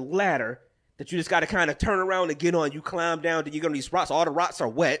 and then a ladder that you just got to kind of turn around and get on. You climb down, then you go to these rocks. All the rocks are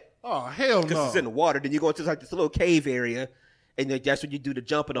wet oh hell because no! it's in the water. Then you go into like this little cave area, and then that's when you do the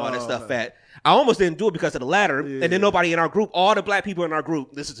jump and all that stuff at. I almost didn't do it because of the ladder, and then nobody in our group, all the black people in our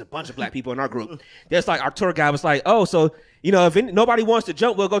group, this is a bunch of black people in our group. There's like our tour guide was like, oh, so you know, if nobody wants to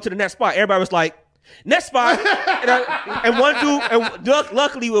jump, we'll go to the next spot. Everybody was like, next spot. and one dude, and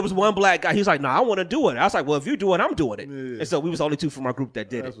luckily it was one black guy. He was like, no, I want to do it. I was like, well, if you do it, I'm doing it. Yeah. And so we was the only 2 from our group that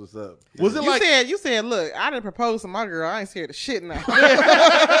did That's it. what's up. Was it You said, look, I didn't propose to my girl. I ain't scared of shit now.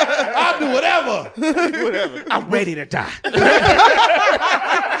 I'll do whatever. I'm ready to die.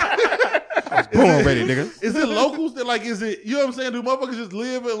 Born ready, nigga. Is it locals that like? Is it you know what I'm saying? Do motherfuckers just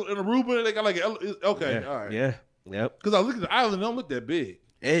live in Aruba and they got like okay, all right, Yeah. Yep. Because I was looking at the island, it don't look that big.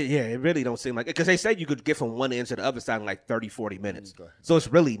 It really don't seem like it because they said you could get from one end to the other side in like 30-40 minutes. Okay. So it's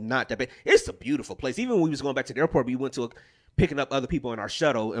really not that big. It's a beautiful place. Even when we was going back to the airport, we went to picking up other people in our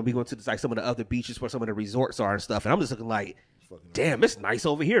shuttle, and we went to like some of the other beaches where some of the resorts are and stuff. And I'm just looking like, damn, it's nice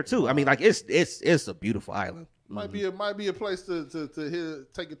over here too. I mean, like it's a beautiful island. Might be a place to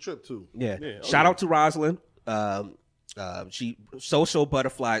take a trip to. Yeah. Shout out to Rosalind. She Social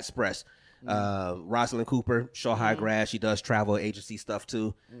Butterfly Express. Rosalind Cooper, Shaw High grad. She does travel agency stuff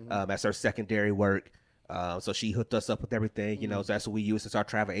too. That's her secondary work. So she hooked us up with everything. You know, so that's what we use as our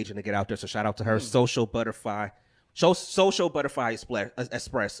travel agent to get out there. So shout out to her. Social Butterfly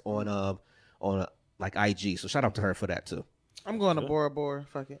Express on like IG. So shout out to her for that too. I'm going to Bora Bora.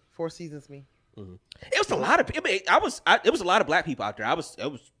 Fuck it. 4 Seasons me. It was a lot of people. It was a lot of black people out there.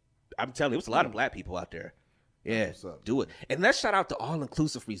 I'm telling you, it was a lot of black people out there. Yeah, do it. And let's shout out to all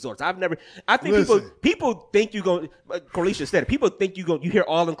inclusive resorts. I think people think you go. Carlisha said it. People think you hear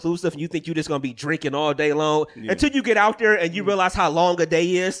all inclusive and you think you're just gonna be drinking all day long until you get out there and you realize how long a day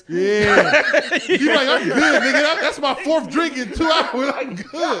is. Yeah, you're like, I'm good, nigga. That's my 4th drink in 2 hours. I'm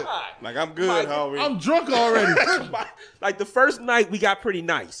good. Like I'm good, Howie. I'm drunk already. Like the first night we got pretty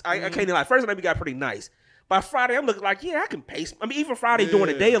nice. I can't lie. First night we got pretty nice. By Friday I'm looking like I can pace. I mean even Friday during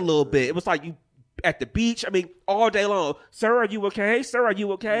the day a little bit. It was like you. At the beach, I mean, all day long. Sir, are you okay? Sir, are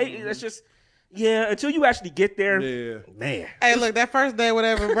you okay? It's just, until you actually get there, man. Hey, look, that first day,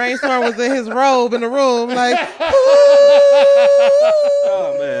 whatever, Brainstorm was in his robe in the room, like,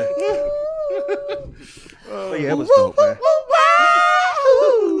 oh, man. But yeah, it was dope, man.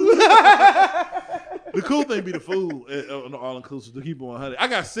 The cool thing be the food on the all-inclusive, to keep it 100. I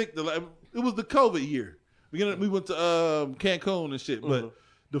got sick. It was the COVID year. We went to Cancun and shit, but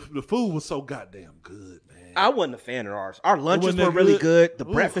the food was so goddamn good, man. I wasn't a fan of ours. Our lunches were really good. The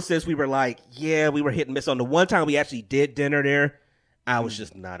breakfasts, we were like, we were hit and miss. On the one time we actually did dinner there, I was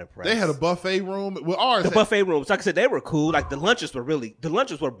just not impressed. They had a buffet room. Well, ours the buffet rooms. Like I said, they were cool. Like the lunches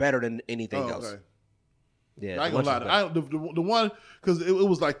were better than anything else. Okay. Yeah, I ain't gonna lie. The one because it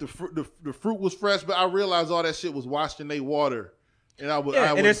was like the fruit was fresh, but I realized all that shit was washed in their water, and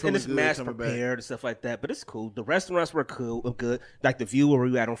and it's mass prepared and stuff like that. But it's cool. The restaurants were cool, good. Like the View where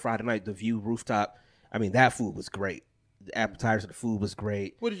we were at on Friday night, the View rooftop. I mean, that food was great. The appetizer, the food was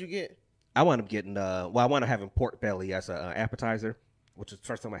great. What did you get? I wound up getting I wound up having pork belly as an appetizer, which is the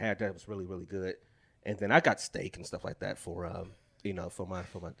first time I had that. It was really, really good. And then I got steak and stuff like that for for my.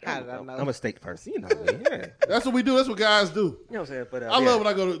 How did I know? I'm a steak person, you know me. Yeah. That's what we do. That's what guys do. You know what I'm saying? But I love when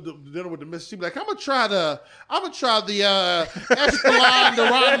I go to dinner with the missus. She be like, I'm gonna try the Espelon, the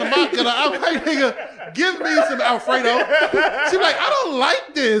Ron, the Maca. I'm like, nigga, give me some Alfredo. She be like, I don't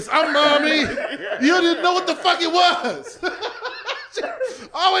like this. I'm mommy. You didn't know what the fuck it was.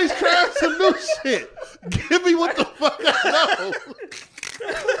 Always trying some new shit. Give me what the fuck I know.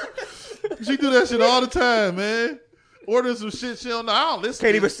 She do that shit all the time, man. Order some shit she don't know. I don't listen.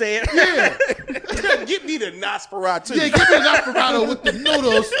 Can't even say it. Yeah. Get me the Nosferatu. Yeah, give me an Alfredo with the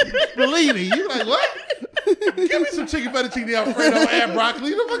noodles, Bellini. You like, what? Give me some chicken fettuccine Alfredo and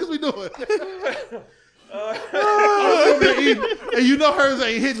broccoli. What the fuck is we doing? And you know hers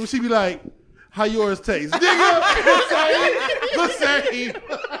ain't hitting when she be like, how yours taste? Nigga, the same.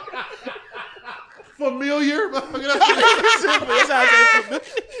 Familiar? He said familiar.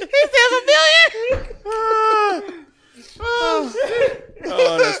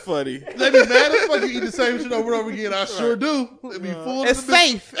 Oh, that's funny. They be mad as fuck you eat the same shit over and over again. I sure do. They be full. It's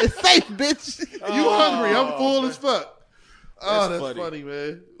safe. It's safe, bitch. You hungry? I'm full as fuck. Oh, that's funny. funny,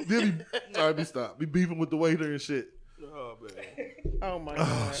 man. Then all right, stop. Be beefing with the waiter and shit. Oh man. Oh my Oh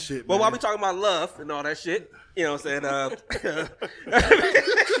god. shit. Well, man. while we talking about love and all that shit, you know what I'm saying?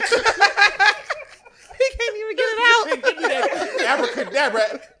 He can't even get it Give me that abracadabra.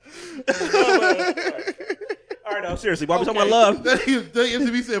 All right, no, seriously. While we talking about love, the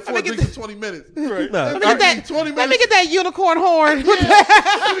MTV said 4 drinks in 20 minutes. no, Let me get that. 20 Let me minutes. get that unicorn horn. Let me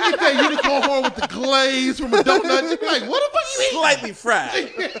get that unicorn horn with the glaze from a donut. You be like, what the fuck you eat? Slightly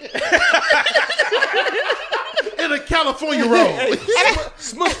fried. In a California roll.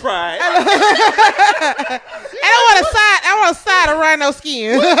 Smooth fried. I want a side of rhino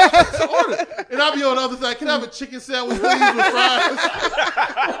skin. Order. And I'll be on the other side. Can I have a chicken sandwich, please, with fries?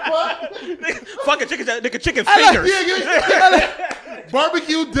 What? fucking chicken fingers. Yeah.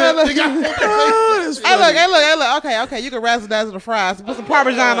 Barbecue dip. They got Hey, look. Okay. You can razzle dazzle the fries. Put some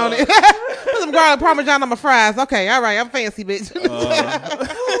Parmesan on it. Put some garlic Parmesan on my fries. Okay, all right. I'm fancy, bitch.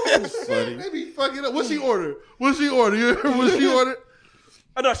 That's funny. They be fucking up. What she order? You heard what she ordered?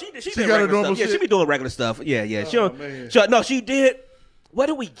 Oh no, she did got her regular normal stuff. Yeah, shit? she be doing regular stuff. Yeah. Man. She did. What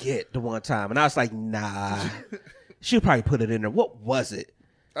did we get the one time? And I was like, nah. She'll probably put it in there. What was it?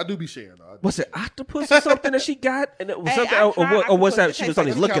 I do be sharing, though. Was it octopus or something that she got? And it was Hey, something, I tried or was that octopus. she It was tastes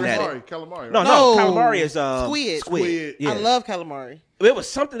only like looking at it? Calamari. No, No. calamari is Squid. Squid. Yeah. I love calamari. It was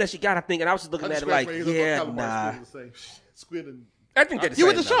something that she got, I think, and I was just I looking just at it like, scratched my yeah, head. nah. Squid is the same. Squid and I think they're the You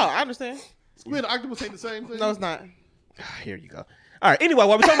same. with the now. shaw? I understand. squid and octopus ain't the same thing. No, it's not. Here you go. All right. Anyway,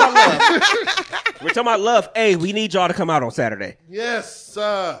 while we're talking about love, we're talking about love. Hey, we need y'all to come out on Saturday. Yes,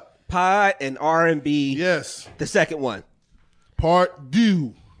 Pod and R&B. yes. The second one. Part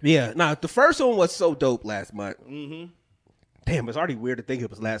due. Yeah. Now the first one was so dope last month. Mm-hmm. Damn, it's already weird to think it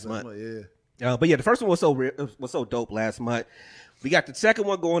was last month. Yeah. But yeah, the first one was so dope last month. We got the second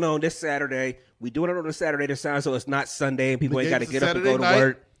one going on this Saturday. We doing it on a Saturday this time, so it's not Sunday, and people ain't got to It's a get up and go Saturday to night.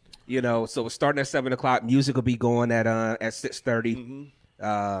 work. You know, so it's starting at 7:00. Music will be going at 6:30.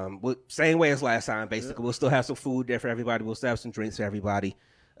 Same way as last time. Basically, we'll still have some food there for everybody. We'll still have some drinks for everybody.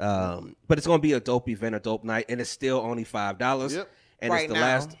 But it's gonna be a dope event, a dope night, and it's still only $5. Yep. And Right it's the now.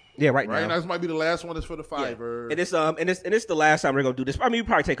 last. Yeah, right Right now. now, this might be the last one. It's for the fiver. And it's the last time we're gonna do this. I mean, we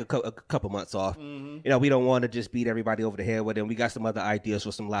probably take a couple months off. You know, we don't want to just beat everybody over the head with it. We got some other ideas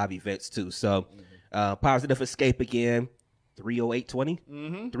for some live events too. So, Positive Escape again,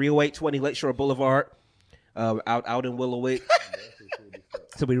 30820, 30820 Lakeshore Boulevard, out in Willowwick.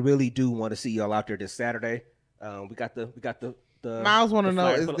 So we really do want to see y'all out there this Saturday. We got the. Miles want to the know: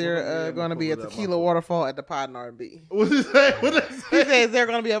 flyer. is Pull up, there going to be a tequila waterfall at the Pod and R&B? What did he say? What did he He say? said, "Is there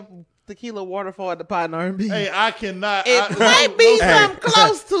going to be a tequila waterfall at the Pod and R&B?" Hey, I cannot. It might be something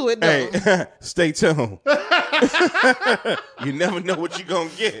close to it, though. Hey, stay tuned. You never know what you're going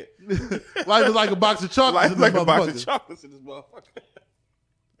to get. Life is like a box of chocolates. Like in a this box of motherfucker. chocolates in this motherfucker.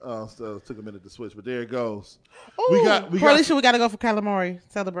 Oh, so it took a minute to switch, but there it goes. Ooh, we got Alicia, we got to go for calamari.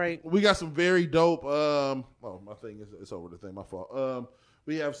 Celebrate. we got some very dope. My thing is it's over the thing. My fault.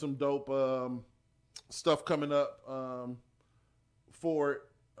 We have some dope stuff coming up for it.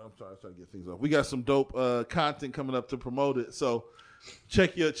 I'm trying to get things off. We got some dope content coming up to promote it. So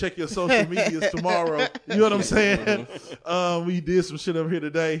check your social medias tomorrow. You know what I'm saying? We did some shit over here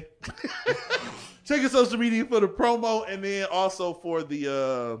today. Check your social media for the promo, and then also for the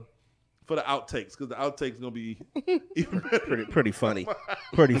outtakes, because the outtakes gonna be even better. Pretty funny.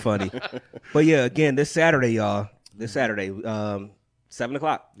 Pretty funny. But yeah, again, this Saturday, y'all. This Saturday, 7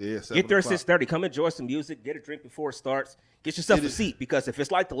 o'clock. Yeah, 7 Get there at o'clock. 6:30. Come enjoy some music. Get a drink before it starts. Get yourself a seat, because if it's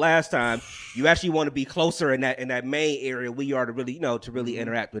like the last time, you actually want to be closer in that main area where you are to really, to really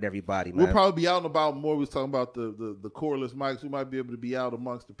interact with everybody, man. We'll probably be out and about more. We was talking about the cordless mics. We might be able to be out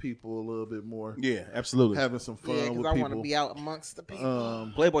amongst the people a little bit more. Yeah, absolutely. Having some fun Yeah, with because I people. want to be out amongst the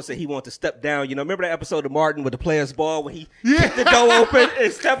people. Playboy said he wanted to step down. Remember that episode of Martin with the player's ball when he kicked the door open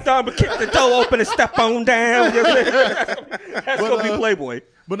and stepped on, but kicked the door open and stepped on down? That's going to be Playboy.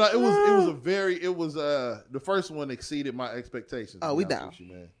 But no, it was the first one exceeded my expectations. Oh, to we be honest down.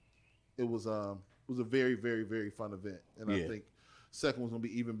 with you, man. It was a very, very, very fun event, and I think second one's gonna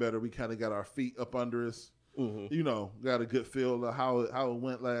be even better. We kind of got our feet up under us, got a good feel of how it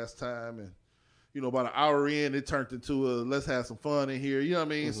went last time, and about an hour in, it turned into a let's have some fun in here. You know what I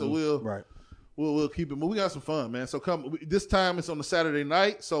mean? So we'll keep it. But we got some fun, man. So come this time. It's on a Saturday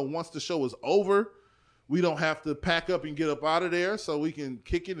night. So once the show is over, we don't have to pack up and get up out of there, so we can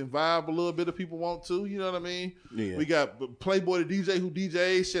kick it and vibe a little bit if people want to. You know what I mean? Yeah. We got Playboy the DJ who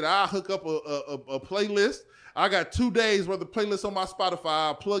DJs. Shit, I'll hook up a playlist. I got 2 days worth of playlists on my Spotify.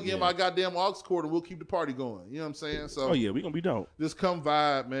 I'll plug in my goddamn aux cord and we'll keep the party going. You know what I'm saying? So Oh yeah, we gonna be dope. just come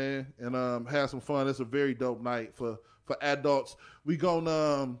vibe, man, and have some fun. It's a very dope night for adults. We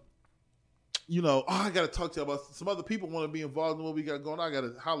gonna I gotta talk to you about some other people want to be involved in what we got going on. I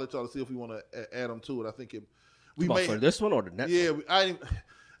gotta holler at y'all to see if we want to add them to it. I think For this one or the next one?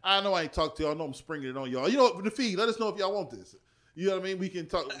 I know I ain't talked to y'all. I know I'm springing it on y'all. The feed, let us know if y'all want this. You know what I mean? We can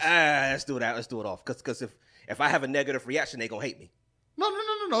talk. Let's do it out. Let's do it off. Because if I have a negative reaction, they gonna hate me. No.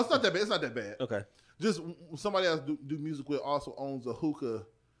 It's not that bad. It's not that bad. Okay. Just somebody else do music with also owns a hookah.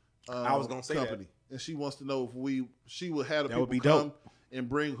 I was gonna say company, and she wants to know if she would have the That people would be come dope. and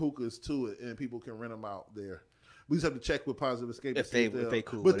bring hookahs to it, and people can rent them out there. We just have to check with Positive Escape If to see they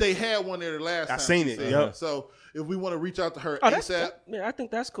cool But with they it. had one there the last time. seen she it, said. yep. So if we want to reach out to her That's, ASAP, I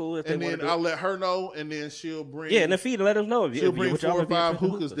think that's cool. If and they then I'll let her know, and then she'll bring. in the feed, let us know if She'll bring what 4 y'all or would be 5 interested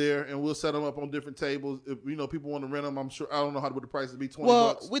in hookahs there, and we'll set them up on different tables. If people want to rent them, I'm sure. I don't know what the prices be.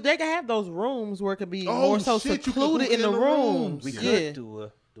 $20. Well, they can have those rooms where it could be Oh, more so shit, you can secluded hookah in the in the rooms. rooms. We Yeah. could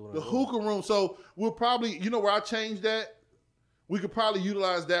do The hookah room. So we'll probably, where I changed that, we could probably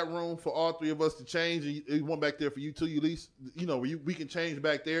utilize that room for all 3 of us to change. And one back there for you too, Ulysses. Where we can change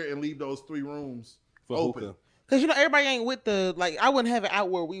back there and leave those 3 rooms For open. hookah. Because everybody ain't with the I wouldn't have it out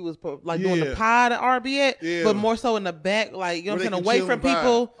where we was doing the Yeah. pod at RB at, Yeah. but more so in the back, you know Where what I'm they saying, can away chill from and vibe.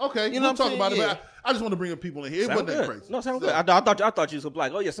 people. Okay, you know we'll what talk I'm about saying? it. Yeah. But I just want to bring up people in here. It Sound wasn't that good. crazy. No, sound So- good. I thought you was gonna be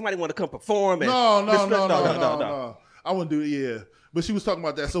like, oh yeah, somebody want to come perform. And No. I wouldn't do it. Yeah, but she was talking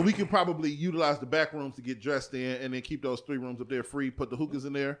about that, so we can probably utilize the back rooms to get dressed in, and then keep those 3 rooms up there free. Put the hookahs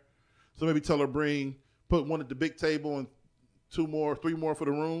in there. So maybe tell her put one at the big table and 3 more for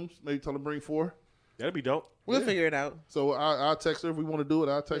the rooms. Maybe tell her bring 4. That'd be dope. We'll figure it out. So I'll text her if we want to do it.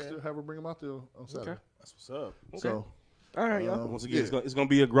 I'll text her, have her bring them out there on Saturday. That's what's up. So all right, y'all. Once again, it's gonna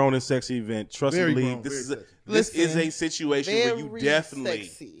be a grown and sexy event. Trust Very me, grown, this very is sexy. this is Listen, a situation where you Very definitely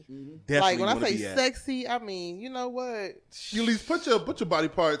sexy. definitely When I wanna say be at. sexy, I mean, you know what? you at least put your body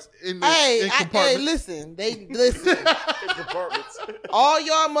parts in the Hey, compartments. listen. Listen. All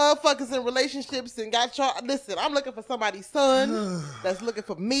y'all motherfuckers in relationships and got y'all. Listen, I'm looking for somebody's son that's looking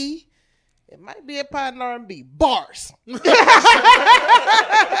for me. It might be a pot in R&B. Bars. Well,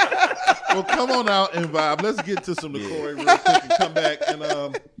 come on out and vibe. Let's get to some Corey real quick and come back and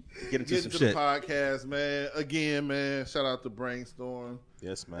Get into get some into shit. the podcast, man. Again, man. Shout out to Brainstorm.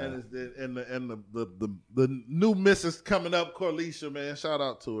 Yes, man. And the new missus coming up, Corlisha, man. Shout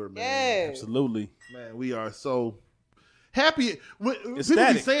out to her, man. Yeah. Absolutely. Man, we are so happy. When people be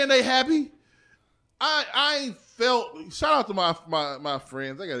Ecstatic. saying they happy, I ain't felt. Shout out to my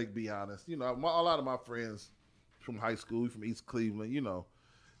friends. I gotta be honest. A lot of my friends from high school, from East Cleveland.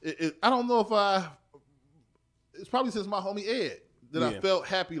 I don't know if it's probably since my homie Ed that I Yeah. felt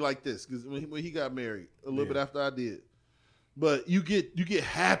happy like this, because when he got married a little bit after I did. But you get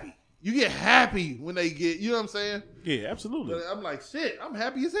happy. You get happy when they get. You know what I'm saying? Yeah, absolutely. But I'm like, shit. I'm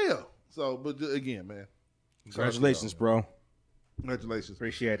happy as hell. So, but again, man. Congratulations, bro. Congratulations.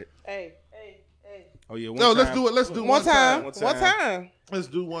 Appreciate it. Hey. Oh yeah. No, let's do it. Let's do One time. One One time. time. Let's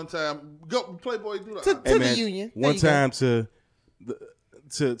do one time. Go, Playboy. Do To that. Hey, the man, union. One There you go. time to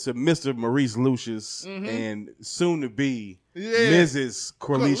to Mr. Maurice Lucius and soon to be Yeah. Mrs.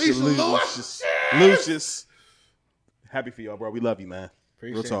 Corlicia Lucius. Happy for y'all, bro. We love you, man.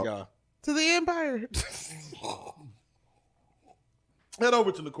 Real Appreciate talk. y'all. To the Empire. Head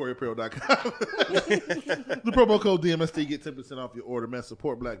over to NocoreyApparel.com. The promo code DMST, get 10% off your order, man.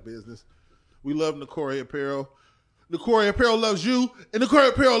 Support black business. We love Nocorey Apparel. Nocorey Apparel loves you, and Nocorey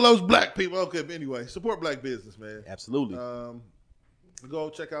Apparel loves black people. Okay, but anyway, support black business, man. Absolutely. Go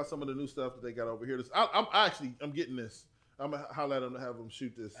check out some of the new stuff that they got over here. I'm getting this. I'm gonna highlight them to have them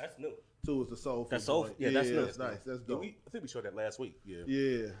shoot this. That's new. Too is the soul. That's soul. Yeah, that's new. That's nice. That's dope. I think we showed that last week. Yeah.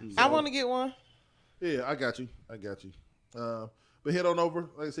 Yeah. I want to get one. Yeah, I got you. But head on over.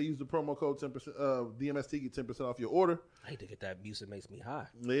 Like I say, use the promo code 10%. DMST, get 10% off your order. I hate to get that music makes me high.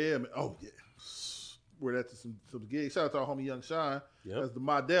 Yeah, man. Oh yeah. We're at some gigs. Shout out to our homie Young Shine. Yep. That's the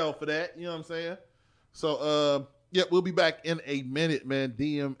model for that. You know what I'm saying? So we'll be back in a minute, man.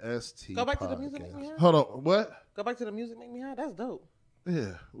 DMST. Go back to the music make me high. Hold on. What? Go back to the music make me high. That's dope.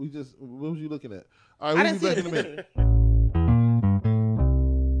 Yeah. What was you looking at? All I right, we'll didn't be see back in a it. minute.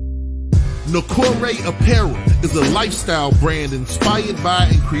 Nocorey Apparel is a lifestyle brand inspired by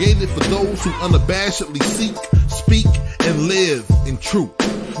and created for those who unabashedly seek, speak, and live in truth.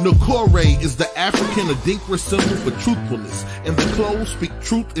 Nocorey is the African Adinkra symbol for truthfulness, and the clothes speak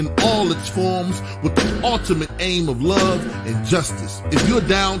truth in all its forms with the ultimate aim of love and justice. If you're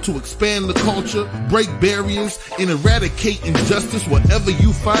down to expand the culture, break barriers, and eradicate injustice wherever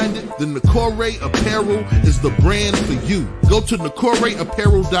you find it, then Nocorey Apparel is the brand for you. Go to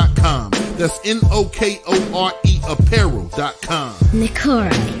NocoreyApparel.com. That's NOKORE Apparel.com.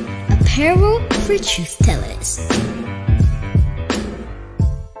 Nocorey, apparel for truth tellers.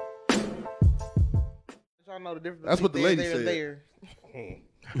 Y'all know the difference. That's what the between lady there and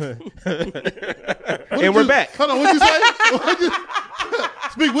said. there. And we're back. Hold on, what'd you say?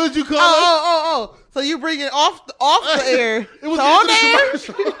 Speak, what did you call us? Oh. So you bring it off the air. It was So on the air.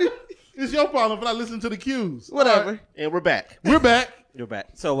 commercial. It's your problem if I listen to the cues. Whatever. And we're back. We're back. You're back.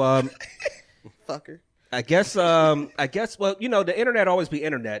 So Fucker. I guess well, you know, the internet always be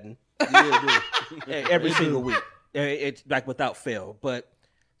interneting every single week. It's like without fail. But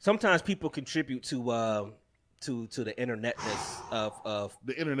sometimes people contribute to the internetness of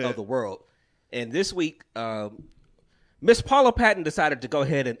The internet. of the world. And this week, Miss Paula Patton decided to go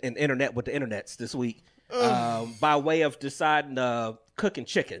ahead and internet with the internets this week by way of deciding cooking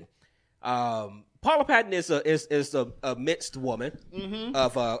chicken. Paula Patton is a mixed woman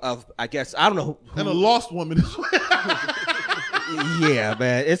of I guess I don't know And a lost woman as well. yeah,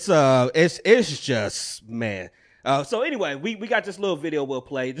 man. It's just man. So anyway, we got this little video we'll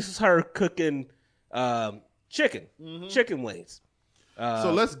play. This is her cooking chicken wings.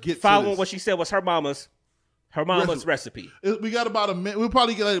 So let's get following to this. what she said was her mama's recipe. We got about a minute. We'll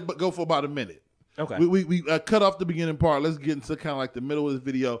probably let it go for about a minute. Okay. We cut off the beginning part. Let's get into kind of like the middle of this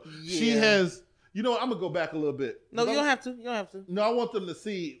video. She has, you know what, I'm going to go back a little bit. No, you don't have to. You don't have to. No, I want them to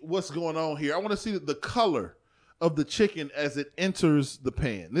see what's going on here. I want to see the color of the chicken as it enters the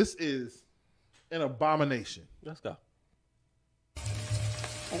pan. This is an abomination. Let's go. I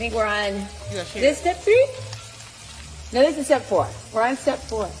think we're on, You gotta is share. this step 3? No, this is step 4. We're on step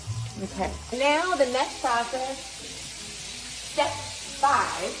 4. Okay. Now the next process, step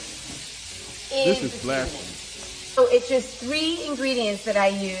 5, This is is the blasphemy. seasoning. So it's just 3 ingredients that I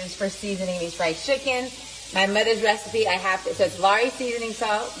use for seasoning these fried chicken. My mother's recipe, so it's Lari seasoning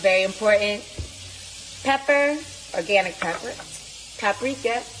salt, very important. Pepper, organic pepper.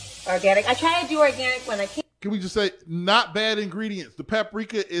 Paprika, organic. I try to do organic when I can. Can we just say, not bad ingredients. The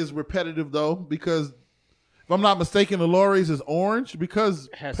paprika is repetitive, though, because if I'm not mistaken, the Lori's is orange because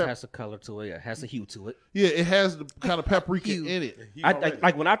Has a color to it. Yeah, has a hue to it. yeah, it has the kind of paprika in it. I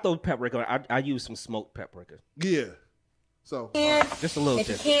like when I throw paprika, I use some smoked paprika. Yeah. So, Just a little If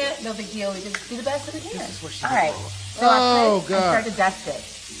you bit. can't, no big deal. We just do the best that we can. she All right. So Oh, I God. start to dust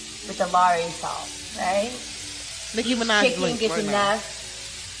it with the Lari salt, right? Nicki Minaj Chicken blink gets right now. enough.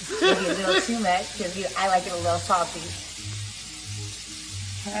 Maybe a little too much because I like it a little salty.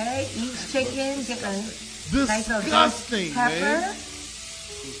 Okay, each chicken get a nice little disgusting, pepper. man.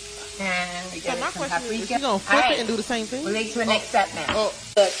 And we So get my some question is, paprika. you gonna flip All right, it and do the same thing? We'll make to a next step now. Oh.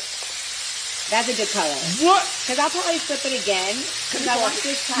 Look, that's a good color. What? Because I'll probably flip it again. Because I want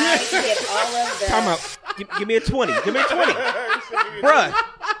this time to get all of the... Time out. Give me a 20. Give me a 20. Bruh.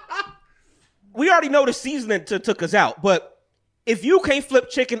 We already know the seasoning took us out, but if you can't flip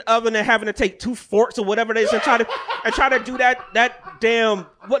chicken other than having to take 2 forks or whatever it is and try to do that damn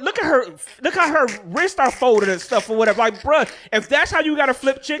look at her, look how her wrists are folded and stuff or whatever. Like, bruh, if that's how you gotta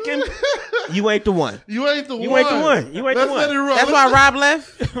flip chicken, you ain't the one. You ain't the one. You ain't the one. You ain't the Let's let it one. run. That's why Rob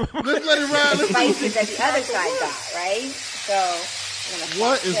left. Let's let it ride. The spices that the other side got, right? So I'm gonna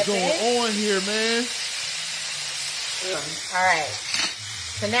What is flip going it. on here, man? All right.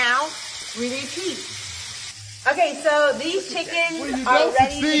 So now we repeat. Okay, so these chickens Well, you are don't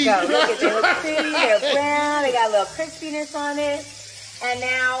ready succeed. to go. Look at, they look pretty, they're brown, they got a little crispiness on it. And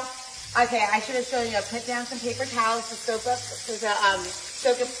now, okay, I should have shown you. I put down some paper towels to soak up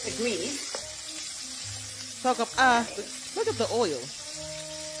the grease. Soak up. Look at the oil.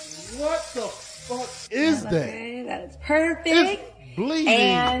 What the fuck is that? Okay, that is perfect. It's bleeding.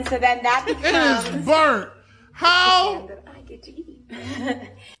 And so then that It becomes is burnt. How? and that I get to eat.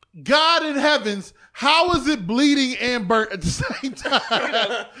 God in heavens, how is it bleeding and burnt at the same time?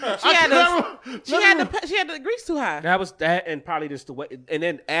 She had the grease too high. That was that, and probably just the way, and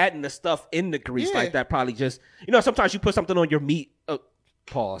then adding the stuff in the grease Yeah. like that probably just, sometimes you put something on your meat.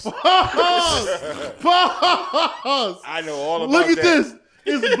 Pause. Pause. I know all about Look at that. this.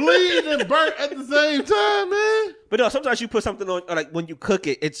 It's bleeding and burnt at the same time, man. But no, sometimes you put something on, or like when you cook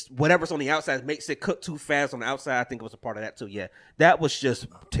it, it's whatever's on the outside makes it cook too fast on the outside. I think it was a part of that too. Yeah, that was just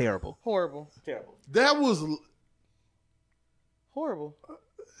terrible. Horrible. Terrible. That was Horrible.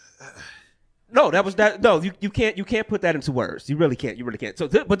 No, that was that. No, you can't put that into words. You really can't. You really can't. So,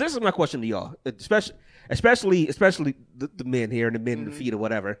 but this is my question to y'all, especially the men here and the men in the feed or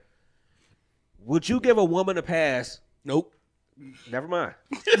whatever. Would you give a woman a pass? Nope. Never mind.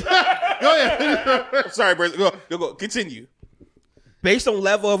 go ahead. I'm sorry, bro. Go. Continue. Based on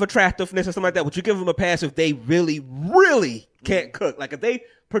level of attractiveness or something like that, would you give them a pass if they really, really can't cook? Like if they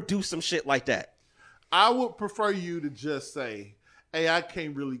produce some shit like that? I would prefer you to just say, "Hey, I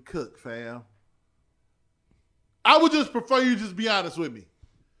can't really cook, fam." I would just prefer you just be honest with me.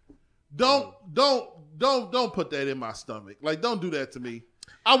 Don't put that in my stomach. Like, don't do that to me.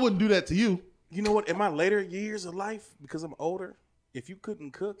 I wouldn't do that to you. You know what? In my later years of life, because I'm older, if you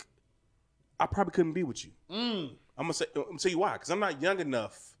couldn't cook, I probably couldn't be with you. I'm gonna tell you why. Because I'm not young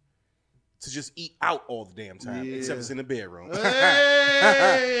enough to just eat out all the damn time, Yeah. except it's in the bedroom.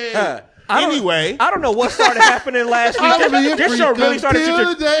 Hey! Anyway, I don't know what started happening last week. I'm being This show really started.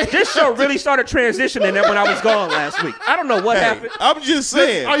 freaking today. This show really started transitioning when I was gone last week. I don't know what happened. I'm just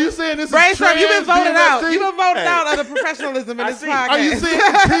saying. Are you saying this Brain is Storm, you've been voted out. DMST? You've been voted Hey. out of the professionalism in this see. podcast. Are you saying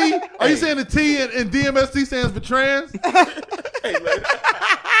the T? Are you saying the T and DMST stands for trans? Hey, man.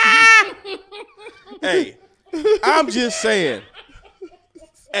 Hey, I'm just saying.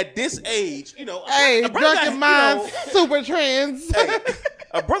 At this age, Hey, a brother drunken got, minds, super trans. hey,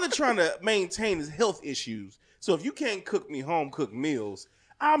 a brother trying to maintain his health issues. So if you can't cook me home cooked meals,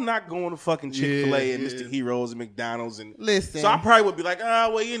 I'm not going to fucking Chick-fil-A and Yeah. Mr. Heroes and McDonald's and Listen. So I probably would be like,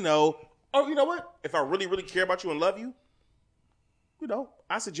 or you know what? If I really, really care about you and love you,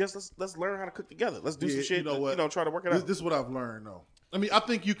 I suggest let's learn how to cook together. Let's do some shit. You know what? Try to work it This, out. this is what I've learned, though. I mean, I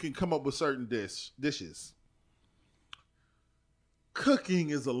think you can come up with certain dishes.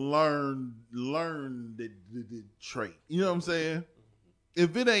 Cooking is a learned trait. You know what I'm saying?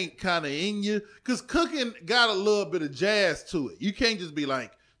 If it ain't kind of in you, because cooking got a little bit of jazz to it. You can't just be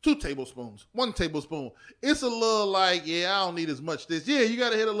like 2 tablespoons, 1 tablespoon. It's a little like, I don't need as much this. Yeah, you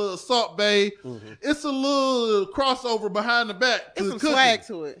got to hit a little Salt Bay. Mm-hmm. It's a little crossover behind the back. It's some cooking. swag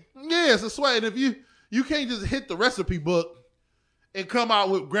to it. Yeah, it's a swag. And if you can't just hit the recipe book and come out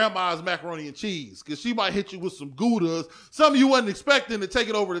with grandma's macaroni and cheese, because she might hit you with some Goudas, something you wasn't expecting to take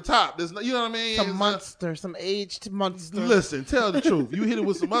it over the top. There's no, you know what I mean? Some monster, some aged monster. Listen, tell the truth. You hit it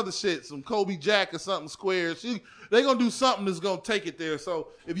with some other shit, some Kobe Jack or something square. They gonna do something that's gonna take it there. So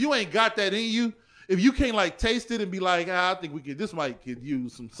if you ain't got that in you, if you can't like taste it and be like, I think this might could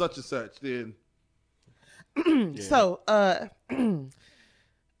use some such and such, then yeah. So I've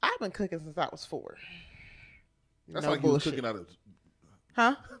been cooking since I was 4. That's no like bullshit. you was cooking out of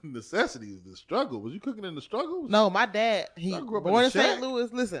necessity. The struggle. Was you cooking in the struggle? No, my dad, he I grew up born in in a shack. St.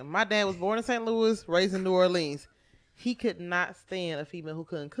 Louis. Listen, my dad was born in St. Louis, raised in New Orleans. He could not stand a female who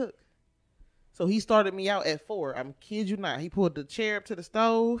couldn't cook. So he started me out at 4. I'm kid you not. He pulled the chair up to the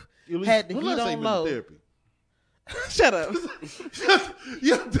stove, had the heat on low. Therapy. Shut up.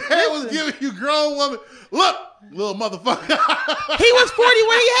 Your dad was giving you grown woman. Look, little motherfucker. He was 40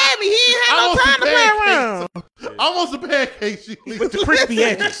 when he had me. He ain't had no time to play around. I want some pancakes. With the crispy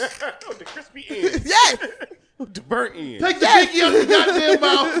edges. The crispy ends. Yes. The burnt ends. Take the pinky out your goddamn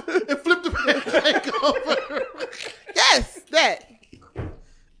mouth and flip the pancake over. Yes, that.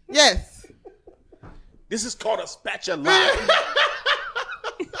 Yes. This is called a spatula.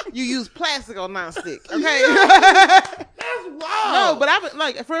 you use plastic on nonstick. Okay. That's wild. No, but I've been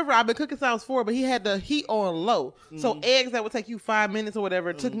like forever. I've been cooking since I was 4, but he had the heat on low. So eggs that would take you 5 minutes or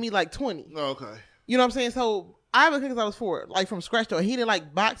whatever took me like 20. Oh, okay. You know what I'm saying? So I've been cooking since I was 4, like from scratch though. He didn't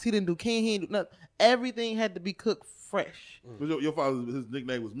like box. He didn't do can. He didn't do nothing. Everything had to be cooked fresh. Your father, his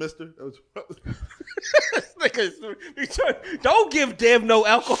nickname was Mister. Don't give Dev no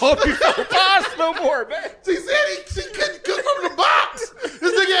alcohol before pause no more, man. She said she couldn't cook from the box. This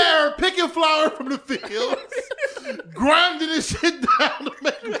nigga had her picking flour from the fields, grinding this shit down to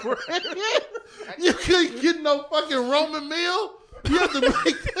make bread. You couldn't get no fucking Roman meal. You have to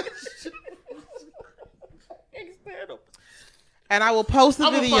make that shit. And I will post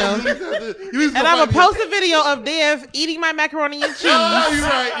a video. And I will post a video of Dev eating my macaroni and cheese. Oh,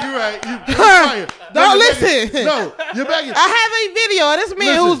 you're right. Don't listen. No, you're back. I have a video of this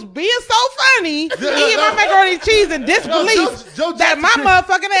man who's being so funny, eating my macaroni and cheese in disbelief Joe that my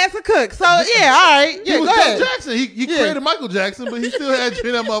motherfucking ass could cook. So yeah, all right. Yeah, He was go ahead. Joe Jackson. He created Michael Jackson, but he still had you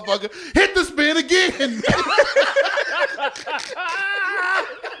in that motherfucker. Hit the spin again.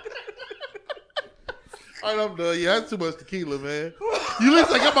 All right, I'm done. Yeah, that's too much tequila, man. You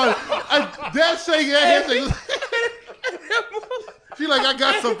look like I'm about Dad shaking that head. Shaking. She like, I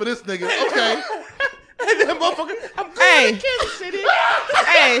got something for this nigga. Okay. And that motherfucker, I'm going Hey. to Kansas City.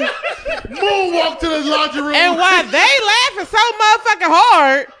 Hey, Moonwalk to the laundry room. and why they laughing so motherfucking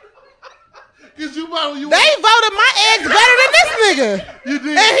hard, Cause you they voted my eggs better than this nigga You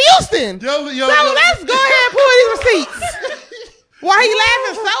did. in Houston. Yo, So let's go ahead and pull these receipts. Why he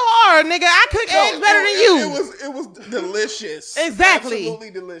laughing so hard, nigga? I cook eggs better than you. It was delicious. Exactly. Absolutely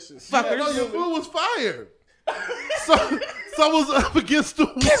delicious. Fuckers. No, your food was fire. So was up against the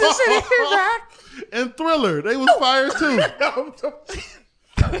wall. And Thriller, they was fire too.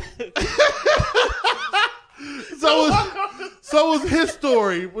 So was His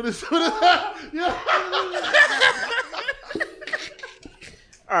Story.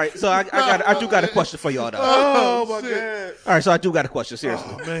 All right, so I do got a question for y'all though. Oh my shit. god. All right, so I do got a question,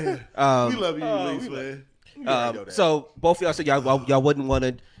 seriously. Oh, man. We love you, Elise, man. So both of y'all said y'all wouldn't want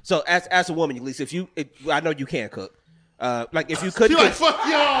to. So as a woman, Elise, I know you can't cook. Like if you couldn't, She like, fuck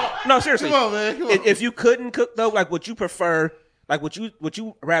y'all. no, seriously. Come on, man. Come on. If you couldn't cook though, like would you prefer? Like would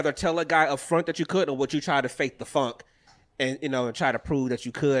you rather tell a guy up front that you could, or would you try to fake the funk, and and try to prove that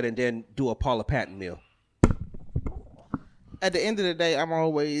you could, and then do a Paula Patton meal? At the end of the day, I'm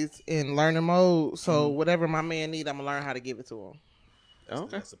always in learning mode. So whatever my man need, I'm gonna learn how to give it to him. Okay.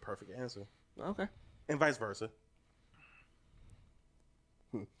 That's the perfect answer. Okay. And vice versa.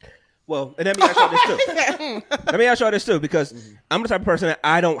 Well, and let me ask y'all this too. Let me ask y'all this too, because I'm the type of person that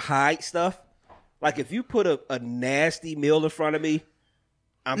I don't hide stuff. Like if you put a nasty meal in front of me,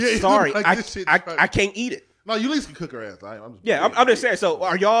 I'm Yeah, you sorry, like, this shit's funny. I can't eat it. No, you at least can cook her ass. I'm just, I'm just saying. So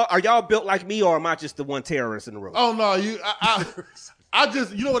are y'all built like me, or am I just the one terrorist in the room? Oh no, I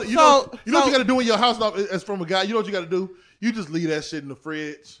just you know what you know what you got to do in your house now, as from a guy. You know what you got to do? You just leave that shit in the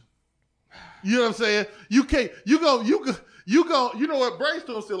fridge. You know what I'm saying? You can't. You go. You know what?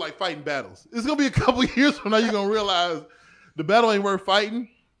 Brainstorm still like fighting battles. It's gonna be a couple years from now. You're gonna realize the battle ain't worth fighting.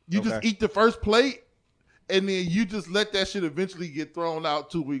 You just eat the first plate, and then you just let that shit eventually get thrown out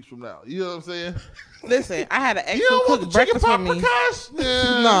 2 weeks from now. You know what I'm saying? Listen, I had an ex You who don't want cooked the chicken breakfast for pot me. Prakash?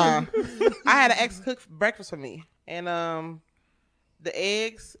 Nah, I had an ex cook breakfast for me, and the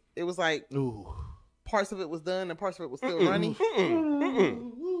eggs. It was like Ooh. parts of it was done and parts of it was still runny.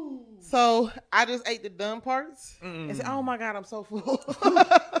 So I just ate the done parts and said, "Oh my god, I'm so full."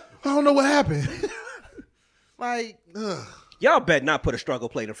 I don't know what happened. Like, Ugh. Y'all better not put a struggle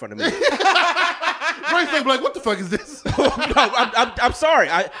plate in front of me. Brainstorm be like, what the fuck is this? No, I'm sorry.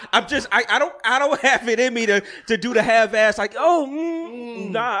 I don't have it in me to do the half-ass like,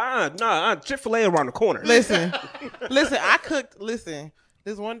 nah, Chick-fil-A around the corner. listen, I cooked. Listen,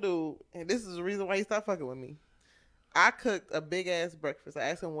 this one dude, and this is the reason why he stopped fucking with me. I cooked a big ass breakfast. I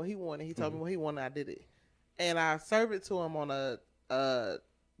asked him what he wanted. He told me what he wanted. I did it, and I served it to him on the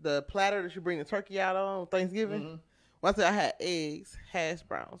platter that you bring the turkey out on Thanksgiving. Once I had eggs, hash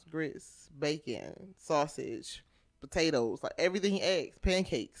browns, grits, bacon, sausage, potatoes, like everything he asked,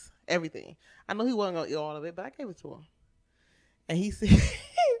 pancakes, everything. I know he wasn't gonna eat all of it, but I gave it to him, and he said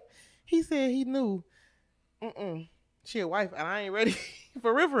he knew. She a wife, and I ain't ready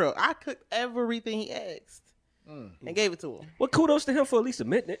for real. I cooked everything he asked and gave it to him. Well, kudos to him for at least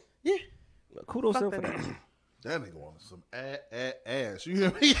admitting it. Yeah. Kudos to him Fuck for that. that. That nigga wanted some ass. You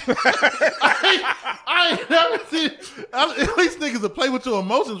hear me? I ain't never seen. At least niggas will play with your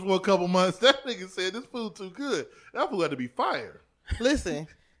emotions for a couple months. That nigga said this food too good. That food had to be fire. Listen,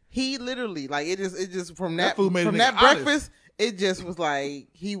 he literally like it just from That that food made a from nigga that honest. breakfast. it just was like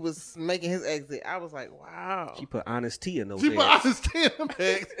he was making his exit. I was like, wow. She put honest tea in those She put eggs. honesty in them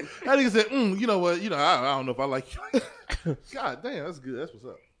eggs. That nigga said, you know what? I don't know if I like you. God damn, that's good. That's what's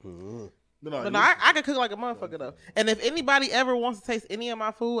up. But no, I can cook like a motherfucker though. And if anybody ever wants to taste any of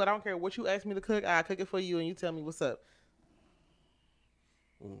my food, I don't care what you ask me to cook. I'll cook it for you, and you tell me what's up.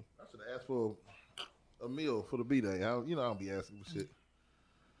 I should have asked for a meal for the B-Day. I don't be asking for shit.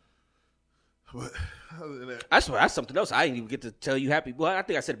 But other than that, I swear that's something else. I didn't even get to tell you happy. Well, I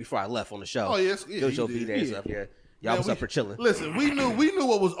think I said it before I left on the show. Oh, yes. Yeah, It was you your did. B-Day and Yeah. stuff. Yeah. Y'all was up for chilling. Listen, we knew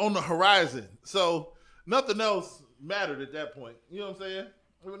what was on the horizon, so nothing else mattered at that point. You know what I'm saying?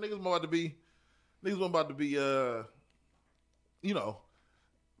 Niggas weren't about to be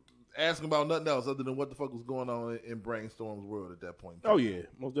asking about nothing else other than what the fuck was going on in Brainstorm's world at that point. Oh yeah,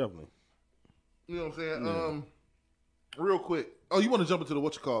 most definitely. You know what I'm saying? Real quick. Oh, you want to jump into the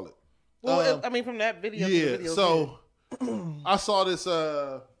what you call it? Well, from that video. to the Yeah. video So I saw this.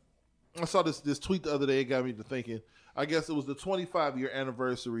 This tweet the other day. It got me to thinking. I guess it was the 25-year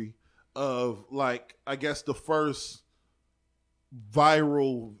anniversary of I guess the first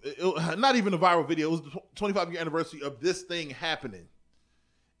viral. Not even a viral video. It was the 25-year anniversary of this thing happening.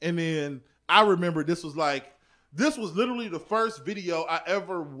 And then I remember this was literally the first video I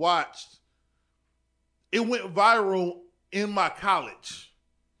ever watched. It went viral in my college.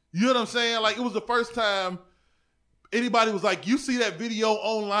 You know what I'm saying? It was the first time anybody was like, you see that video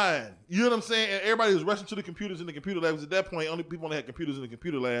online. You know what I'm saying? And everybody was rushing to the computers in the computer labs. At that point, people only had computers in the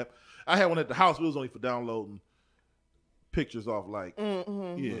computer lab. I had one at the house, but it was only for downloading pictures off But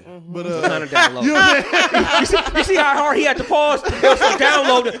Trying to download. you know what I'm saying? You see how hard he had to pause? It was to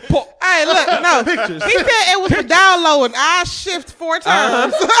download it. Hey, look, no. Pictures. He said it was for downloading. I shift 4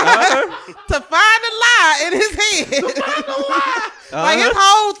 times to find the lie in his head. Like his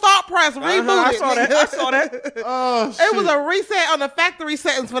whole thought process rebooted. I saw that. I saw that. Oh, shit. It was a reset on the factory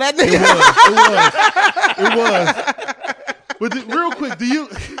settings for that nigga. It was. But real quick,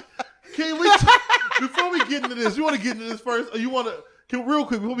 before we get into this, you want to get into this first? Or you want to, real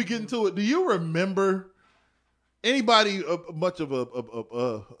quick, before we get into it, do you remember anybody much of a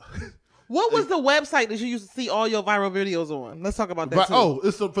What was the website that you used to see all your viral videos on? Let's talk about that too. Oh,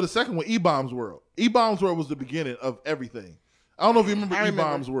 it's for the second one, E-Bombs World. E-Bombs World was the beginning of everything. I don't know if you remember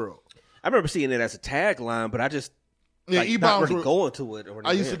E-Bombs World. I remember seeing it as a tagline, but I just not E-Bombs really World. going to it. Or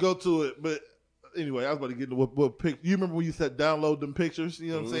I used to go to it, but anyway, I was about to get into what pic. You remember when you said download them pictures?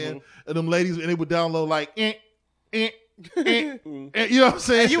 You know what I'm saying? And them ladies, and they would download you know what I'm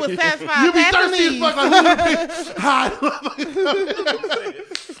saying? You would satisfy You be half thirsty as the fuck. Hi.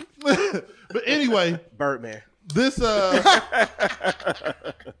 But anyway, Birdman. this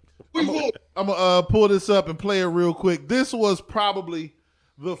I'm gonna pull this up and play it real quick. This was probably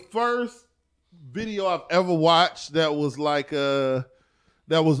the first video I've ever watched that was a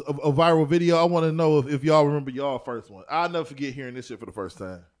viral video. I want to know if y'all remember y'all first one. I'll never forget hearing this shit for the first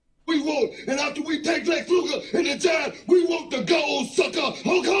time. We won't, and after we take Lex Luger in the time, we want the gold, sucker.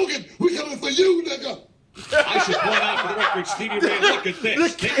 Hulk Hogan, we coming for you, nigga. I should point out for the record, Stevie Ray, look at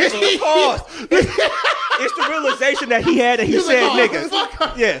this. Pause. It's the realization that he had that he said nigga.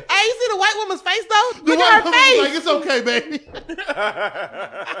 Yeah. Hey, you see the white woman's face though? The Look white at her woman was face. it's okay, baby.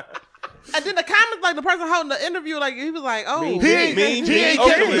 And then the comments, the person holding the interview, he was like, "Oh, Mean He ain't Mean get Gene it.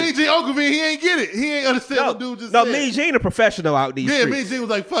 Okerlund. Mean Gene Okerlund, he ain't get it. He ain't understand what dude just No, said. Mean Gene a professional out these Yeah, streets. Mean Gene was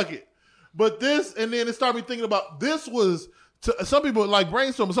like, fuck it. But this, and then it started me thinking about, this was, to some people, like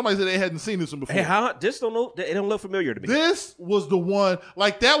Brainstorm, somebody said they hadn't seen this one before. Hey, how this don't know? It don't look familiar to me. This was the one,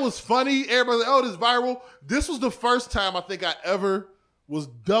 that was funny. Everybody was like, oh, this is viral. This was the first time I think I ever was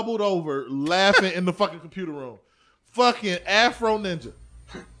doubled over laughing in the fucking computer room. Fucking Afro Ninja.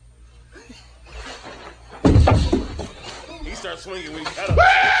 He starts swinging when he got up.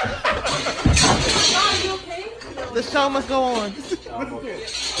 the show must go on." Sit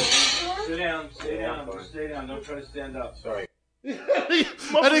down, stay down. Don't try to stand up. Sorry. I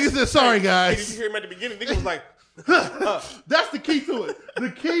think it said, sorry, Did you guys. hear him at the beginning? Nigga was like, That's the key to it. The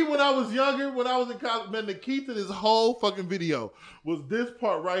key when I was younger, when I was in college, man, the key to this whole fucking video was this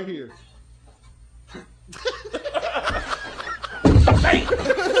part right here.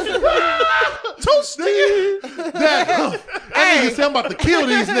 Too sticky. That nigga said I'm about to kill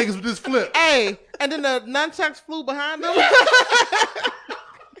these niggas with this flip. Hey, and then the nunchucks flew behind them.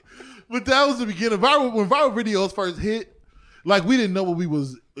 But that was the beginning. When viral videos first hit, we didn't know what we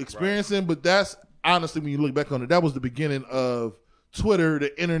was experiencing, but that's honestly, when you look back on it, that was the beginning of Twitter,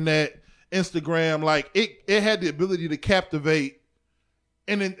 the internet, Instagram. It had the ability to captivate.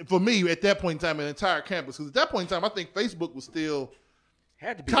 And then for me, at that point in time, an entire campus. Because at that point in time, I think Facebook was still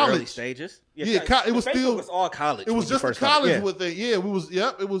Had to be College. early stages. Yeah, it was Facebook still was all college. It was when you just a first started. college Yeah. with it.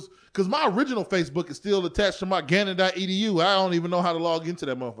 Yeah, it was because my original Facebook is still attached to my Gannon.edu. I don't even know how to log into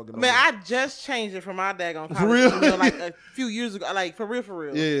that motherfucker. Man, I just changed it from my daggone college. For real? email, like a few years ago. Like for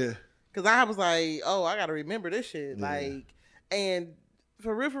real. Yeah. Cause I was like, oh, I gotta remember this shit. Yeah. Like, and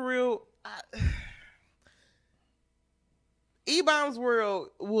for real, E-Bombs World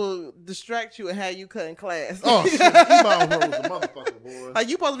will distract you and have you cut in class. Oh shit, E-Bombs World was a motherfucker, boy. Like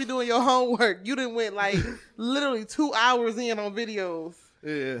you supposed to be doing your homework. You didn't went like literally 2 hours in on videos.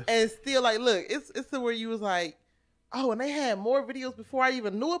 Yeah. And still like, look, it's to where you was like, oh, and they had more videos before I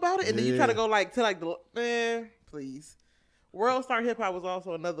even knew about it. And then you try to go like to like the man, please. World Star Hip Hop was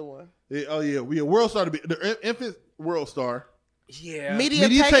also another one. Yeah, oh yeah, World Star to be the infant World Star. Yeah. Media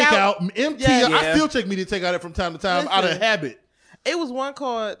Takeout. MT. Yeah. I still check Media Takeout from time to time out of Listen. habit. It was one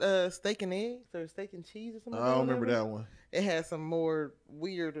called Steak and Eggs or Steak and Cheese or something. I don't remember that one. It had some more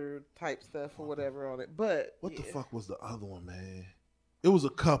weirder type stuff or whatever on it. But What the fuck was the other one, man? It was a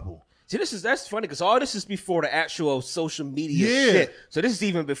couple. See, that's funny because all this is before the actual social media Yeah. shit. So this is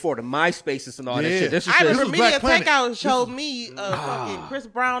even before the MySpaces and all that Yeah. shit. This is I just, remember was Media Black Planet. Takeout showed me fucking Chris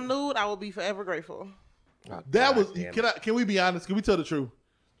Brown nude. I will be forever grateful. That was. damn Can we be honest? Can we tell the truth?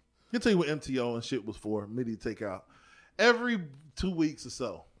 Can tell you what MTO and shit was for. Media Takeout. Every 2 weeks or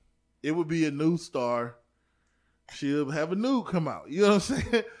so, it would be a new star. She'll have a nude come out. You know what I'm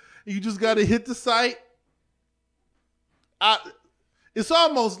saying? You just got to hit the site. It's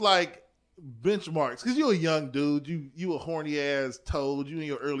almost like benchmarks because you're a young dude. You a horny ass toad. You in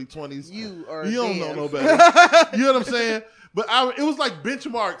your early 20s. You are. You don't know damn. no better. You know what I'm saying? But it was like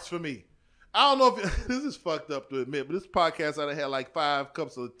benchmarks for me. I don't know if this is fucked up to admit, but this podcast I done had like 5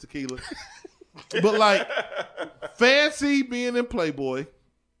 cups of tequila. But like Fancy being in Playboy,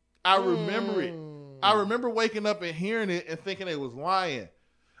 I remember it. I remember waking up and hearing it and thinking it was lying.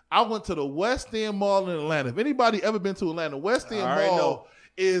 I went to the West End Mall in Atlanta. If anybody ever been to Atlanta, West End Mall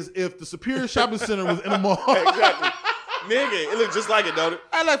is if the Superior Shopping Center was in a mall. Exactly. Nigga, it looks just like it, don't it?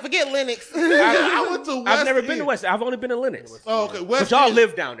 I like forget Lennox. I went to West I've never End. been to West. I've only been to Lennox. Oh, okay. West But y'all End.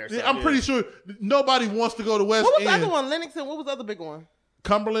 live down there. So. Yeah, I'm pretty sure nobody wants to go to West What was the End. other one? Lennox and what was the other big one?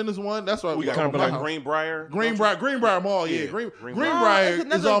 Cumberland is one. That's right. We got Cumberland. Greenbrier. Greenbrier Mall. Yeah, Yeah, Greenbrier it's is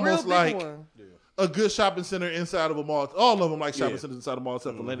another almost real big like one. a good shopping center inside of a mall. All of them like shopping Yeah. centers inside of a mall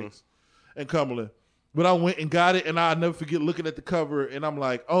except for Lennox and Cumberland. But I went and got it, and I'll never forget looking at the cover, and I'm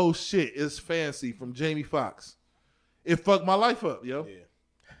like, oh shit, it's Fancy from Jamie Foxx. It fucked my life up, yo.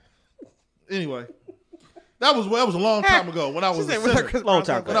 Yeah. Anyway, that was a long time ago when I was She a said, sinner. Chris Long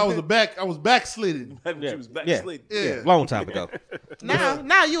Brown time When I was backslidden. She was back Yeah. asleep. Yeah. Long time ago.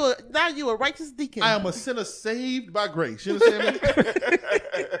 Now you a righteous deacon. I am a sinner saved by grace. You understand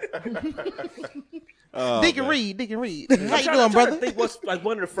me? Deacon Reed. How you I'm trying doing, to brother? think what's like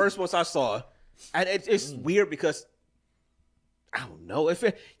one of the first ones I saw, and it's weird because I don't know if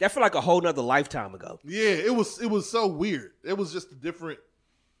that felt like a whole nother lifetime ago. Yeah, it was so weird. It was just a different.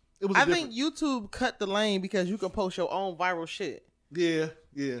 It was. I think YouTube cut the lane because you can post your own viral shit. Yeah.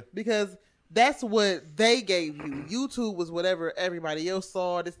 Because that's what they gave you. YouTube was whatever everybody else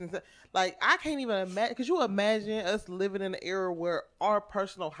saw. This and that. Like I can't even imagine. Could you imagine us living in an era where our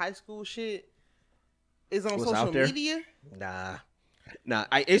personal high school shit is on Was social out there? media? Nah.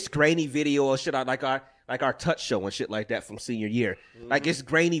 It's grainy video or shit like our touch show and shit like that from senior year. Like it's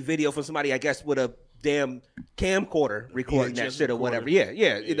grainy video from somebody I guess with a damn camcorder recording that VHS shit or whatever. Yeah.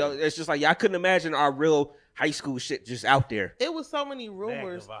 You know, it's just like I couldn't imagine our real high school shit just out there. It was so many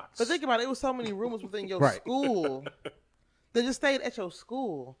rumors. But think about it. It was so many rumors within your Right. school that just stayed at your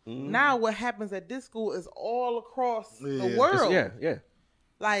school. Now what happens at this school is all across the world. Yeah.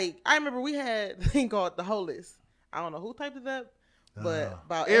 Like I remember we had a thing called the Holiest. I don't know who typed it up, but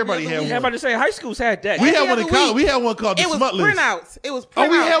about Everybody every had other one. week- I'm about to say high schools had that. We Every had one in other college. week. We had one called the It was Smut List. printouts. It was Oh,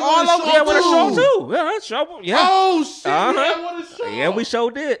 we printouts had one all in over. show We had one to show too. too. Yeah, show. Yeah. Oh shit! We Uh-huh. had one to show. Yeah, we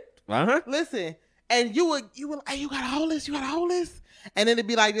showed it. Listen, and you would, hey, you got a whole list. You got a whole list. And then it'd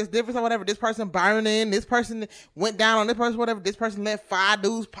be like this difference or whatever. This person burning. This person went down on this person. Whatever. This person let 5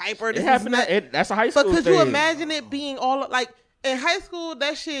 dudes piper. It This happened. and that. That's a high school But could thing. you imagine it being all like in high school?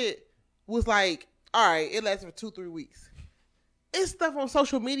 That shit was like, all right, it lasted for 2-3 weeks. It's stuff on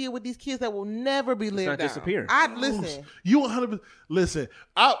social media with these kids that will never be lived not down. disappear. I listen. You 100%. Listen,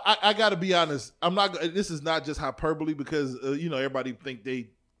 I got to be honest. I'm not. This is not just hyperbole because everybody think they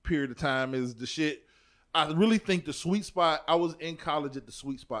period of time is the shit. I really think the sweet spot. I was in college at the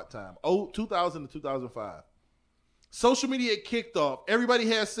sweet spot time. 2000 to 2005. Social media had kicked off. Everybody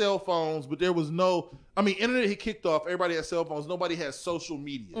had cell phones, but there was no. Internet had kicked off. Everybody had cell phones. Nobody had social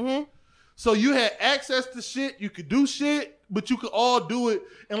media. So you had access to shit. You could do shit, but you could all do it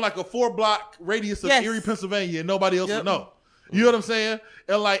in like a 4-block radius of Yes. Erie, Pennsylvania, and nobody else Yep. would know. You know what I'm saying?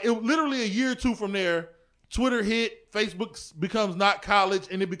 And like, it literally a year or two from there, Twitter hit, Facebook becomes not college,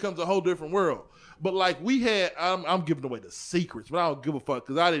 and it becomes a whole different world. But like we had, I'm giving away the secrets, but I don't give a fuck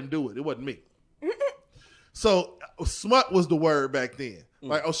because I didn't do it. It wasn't me. So smut was the word back then.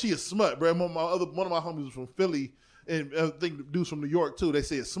 Like, oh, she a smut, bro. One of my homies was from Philly, and I think dudes from New York too. They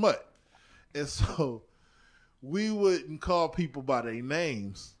said smut, and so we wouldn't call people by their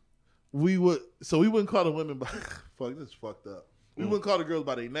names. We wouldn't call the women by fuck. This is fucked up. We wouldn't call the girls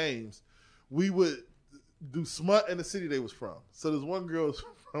by their names. We would do smut in the city they was from. So there's one girl was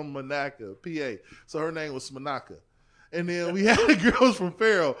from Monaca, PA. So her name was Smanaka. And then we had a girl from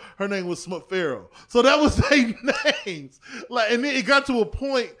Farrell. Her name was Smut Farrell. So that was their names. Like, and then it got to a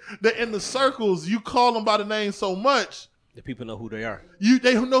point that in the circles you call them by the name so much, The people know who they are.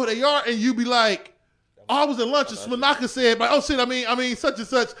 they know who they are, and you be like, oh, I was at lunch and Smanaka said, like, oh shit, I mean such and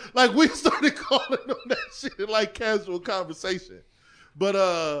such. Like, we started calling them that shit in like casual conversation. But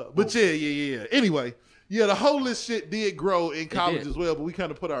yeah. Anyway, yeah, the whole list shit did grow in college as well, but we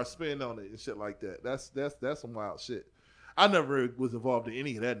kind of put our spin on it and shit like that. That's some wild shit. I never was involved in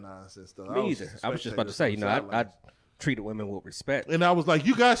any of that nonsense stuff. Me either. I was just about to say, I treated women with respect. And I was like,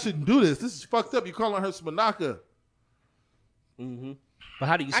 you guys shouldn't do this. This is fucked up. You're calling her Smanaka. Mm-hmm. But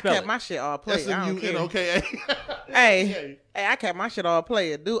how do you I spell kept it? my shit all played. I don't care. S-M-U-N-O-K-A. Hey, I kept my shit all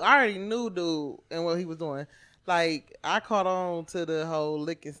played. Dude, I already knew dude and what he was doing. Like, I caught on to the whole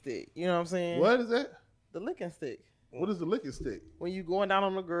licking stick. You know what I'm saying? What is that? The licking stick. What is the licking stick? When you going down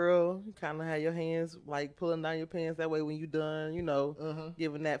on a girl, you kind of have your hands like pulling down your pants. That way, when you done,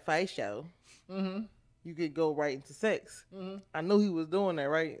 giving that face show, you could go right into sex. I knew he was doing that,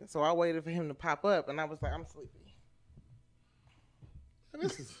 right? So I waited for him to pop up, and I was like, I'm sleepy. And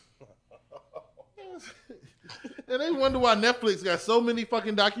this is. And they wonder why Netflix got so many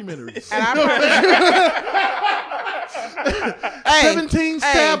fucking documentaries. And 17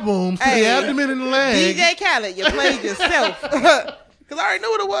 stab wounds to the abdomen and the leg. DJ Khaled, you played yourself. Because I already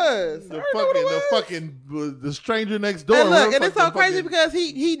knew what it was. The stranger next door. And look, and it's so crazy because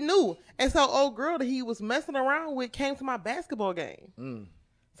he knew. And so old girl that he was messing around with came to my basketball game.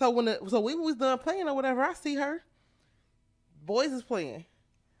 So when we was done playing or whatever, I see her. Boys is playing.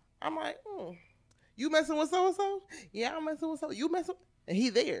 I'm like, you messing with so-and-so? Yeah, I'm messing with so. You messing? And he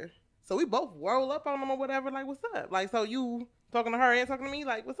there. So we both roll up on him or whatever, like, what's up? Like, so you talking to her and talking to me,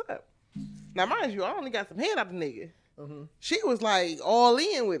 like, what's up? Now, mind you, I only got some head out the nigga. She was, like, all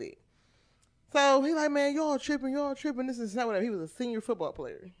in with it. So he like, man, y'all tripping, this is not whatever. He was a senior football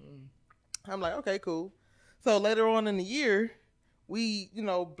player. I'm like, okay, cool. So later on in the year, we,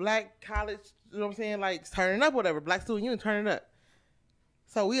 black college, you know what I'm saying, like, turning up, whatever, black student union turning up.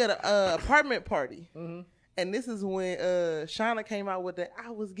 So we had an apartment party. And this is when Shauna came out with that, I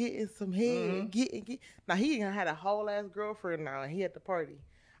was getting some head, getting. Now, he had a whole ass girlfriend now, and he at the party.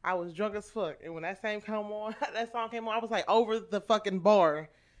 I was drunk as fuck. And when that song came on, I was like over the fucking bar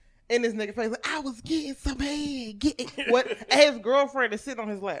in this nigga face. Like, I was getting some head, what? And his girlfriend is sitting on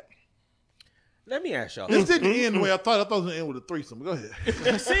his lap. Let me ask y'all. This didn't end the way I thought. I thought it was going to end with a threesome. Go ahead.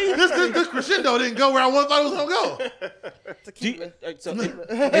 See? This crescendo didn't go where I thought it was going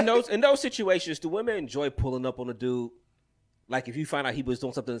to go. In those situations, do women enjoy pulling up on a dude? Like, if you find out he was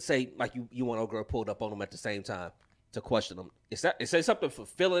doing something, say, like you want a girl pulled up on him at the same time to question him. Is there something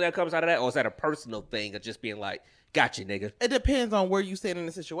fulfilling that comes out of that? Or is that a personal thing of just being like, gotcha, nigga? It depends on where you stand in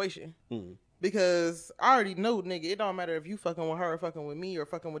the situation. Because I already know, nigga, it don't matter if you fucking with her or fucking with me or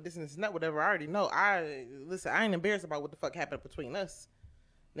fucking with this and that, whatever. I already know. I ain't embarrassed about what the fuck happened between us.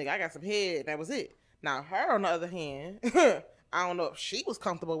 Nigga, I got some head. That was it. Now, her, on the other hand, I don't know if she was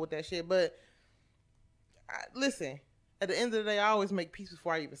comfortable with that shit, but listen, at the end of the day, I always make peace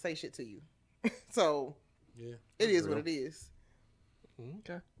before I even say shit to you. So, yeah, it is what it is.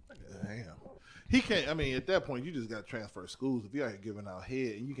 Okay. Damn. He can't, at that point, you just got to transfer schools. If you ain't giving out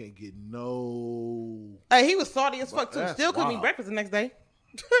head and you can't get no... Hey, he was salty as fuck, too. Still cooked me breakfast the next day.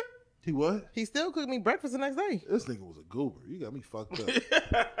 He what? He still cooked me breakfast the next day. This nigga was a goober. You got me fucked up.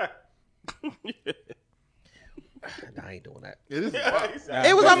 I ain't doing that. It is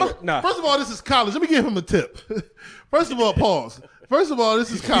it was almost... No. First of all, this is college. Let me give him a tip. First of all, pause. First of all, this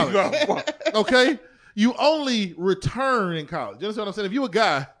is college. Okay? You only return in college. You understand what I'm saying? If you a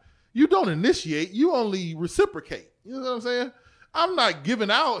guy... You don't initiate. You only reciprocate. You know what I'm saying? I'm not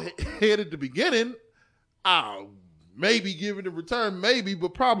giving out head at the beginning. I'll maybe give it in return, maybe,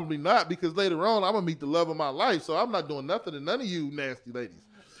 but probably not, because later on I'm going to meet the love of my life, so I'm not doing nothing to none of you nasty ladies.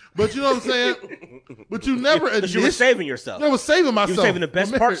 But you know what I'm saying? But you never... You were saving yourself. I was saving myself. You were saving the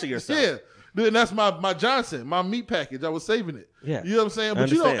best parts of yourself. Yeah. Then that's my Johnson, my meat package. I was saving it. Yeah. You know what I'm saying?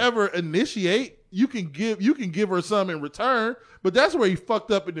 But you don't ever initiate. You can give her some in return, but that's where he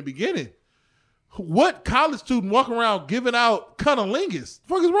fucked up in the beginning. What college student walking around giving out cunnilingus? The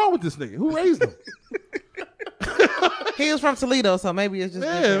fuck is wrong with this nigga? Who raised him? He was from Toledo, so maybe it's just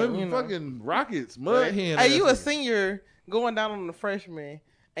different, you know. Fucking Rockets, mud hand. Hey, you a senior going down on the freshman,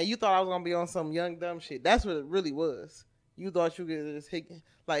 and you thought I was gonna be on some young dumb shit. That's what it really was. You thought you could just hit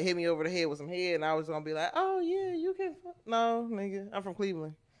me over the head with some head, and I was gonna be like, oh yeah, you can. No, nigga, I'm from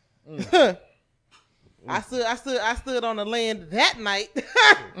Cleveland. I stood on the land that night.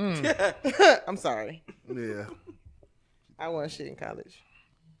 I'm sorry. Yeah. I wasn't shit in college.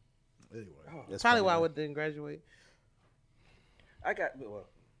 Anyway, that's probably why I didn't graduate. I got.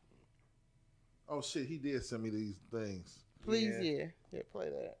 Oh shit, he did send me these things. Please, yeah, play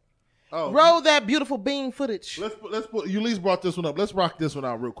that. Oh, roll that beautiful bean footage. Let's put. Ulysses brought this one up. Let's rock this one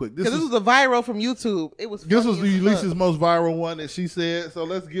out real quick. This was a viral from YouTube. It was. This was Ulysses' most viral one that she said. So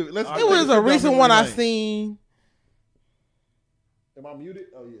let's give it. It was a recent one I seen. Am I muted?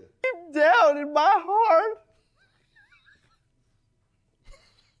 Oh yeah. Deep down in my heart,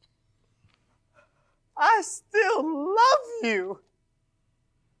 I still love you.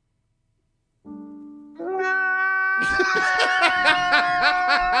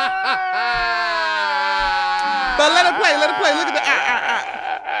 But let it play. Look at the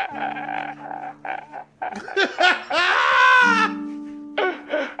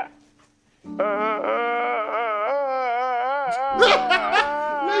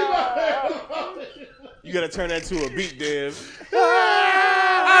You gotta turn that to a beat, Dev.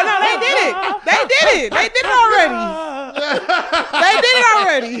 Oh no, they did it. They did it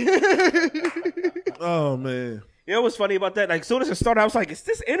already. Oh man. You know what's funny about that? Like, as soon as it started, I was like, "Is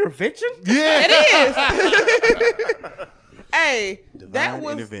this intervention?" Yeah, it is. Hey, that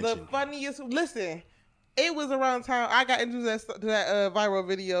was the funniest. Listen, it was around time I got introduced to that viral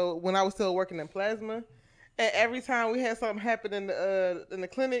video when I was still working in plasma, and every time we had something happen in the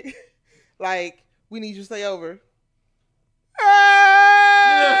clinic, like we need you to stay over.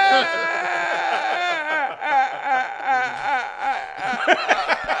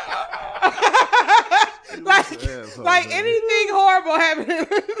 Like anything horrible happening,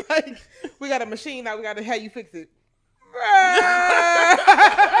 like we got a machine now, we got to have you fix it.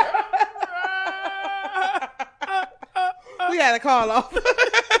 We had to call off.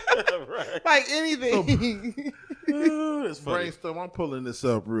 Right. Like anything. Brainstorm. I'm pulling this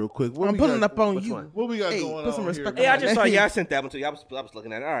up real quick. I'm pulling up on you. What we got going on here? Yeah, I just saw. Yeah, I sent that one to you. I was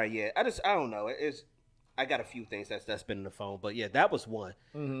looking at it. All right, yeah. I don't know. I got a few things that's been in the phone, but yeah, that was one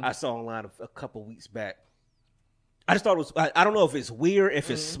I saw online a couple weeks back. I just thought it was. I don't know if it's weird,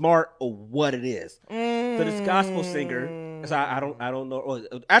 if it's smart, or what it is. So this gospel singer, so I don't know.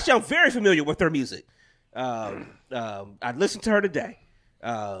 Actually, I'm very familiar with her music. I listened to her today,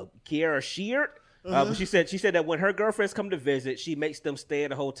 Kiara Sheard. But she said that when her girlfriends come to visit, she makes them stay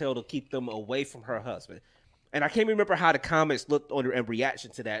at a hotel to keep them away from her husband. And I can't remember how the comments looked on her in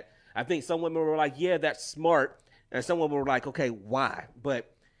reaction to that. I think some women were like, "Yeah, that's smart," and some women were like, "Okay, why?"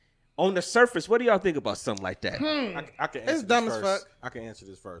 But on the surface, what do y'all think about something like that? I can answer it's dumb this as first. fuck. I can answer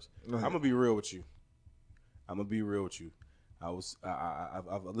this first. I'm gonna be real with you. I've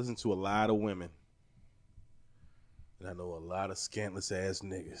listened to a lot of women, and I know a lot of scantless ass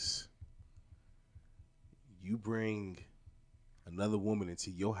niggas. You bring another woman into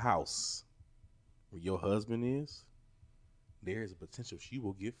your house where your husband is, there is a potential she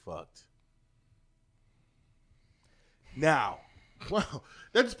will get fucked. Now, wow,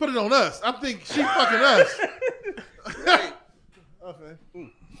 that just put it on us. I think she fucking us.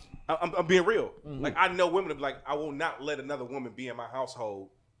 Okay. I'm being real. Like, I know women be like, I will not let another woman be in my household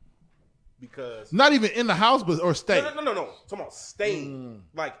because not even in the house, but or stay. No. Talking about staying.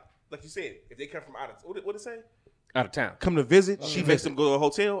 Like you said, if they come from out of what it say? Out of town. Come to visit. She makes them go to a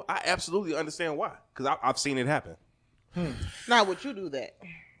hotel. I absolutely understand why, because I've seen it happen. Now, would you do that?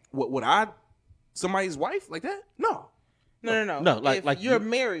 Would I? Somebody's wife like that? No. No. Like you're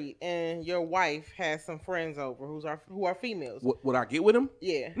married and your wife has some friends over who are females. Would I get with them?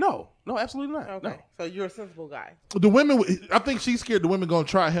 Yeah. No, absolutely not. Okay. No. So you're a sensible guy. The women, I think she's scared the women gonna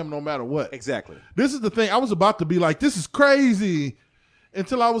try him no matter what. Exactly. This is the thing. I was about to be like, this is crazy,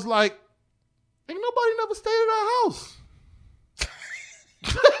 until I was like, ain't nobody never stayed at our house.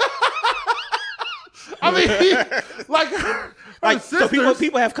 I mean, like her sisters. So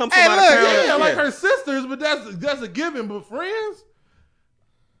people have come from out of town. Yeah, like her sisters, but that's a given. But friends,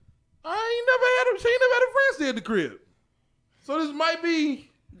 she ain't never had a friend stay at the crib. So this might be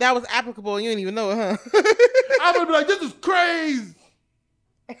that was applicable. And you didn't even know it, huh? I would be like, this is crazy.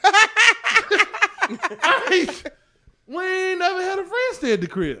 We ain't never had a friend stay at the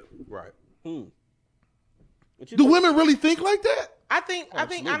crib. Right. Do women really think like that? I think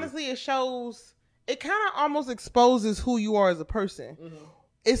honestly it shows, it kind of almost exposes who you are as a person.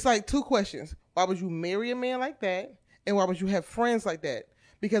 It's like two questions. Why would you marry a man like that? And why would you have friends like that?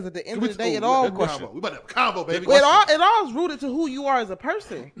 Because at the end of the day, it all we about to have a combo, baby. It all is rooted to who you are as a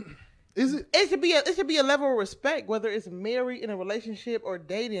person. Is it? It should be a level of respect, whether it's married, in a relationship, or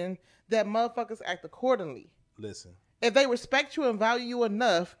dating, that motherfuckers act accordingly. Listen. If they respect you and value you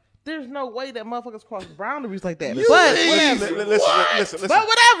enough, there's no way that motherfuckers cross boundaries like that. Listen, Listen. But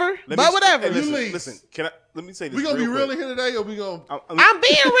whatever. Listen. Let me say this. We gonna be real real quick. in here today, or we gonna? I'm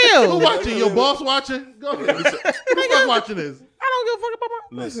being real. Who watching? Your boss watching? Go ahead. Who the fuck watching this? I don't give a fuck about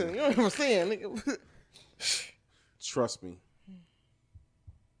my. Listen. You know what I'm saying? Nigga. Trust me.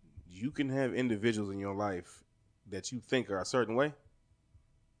 You can have individuals in your life that you think are a certain way,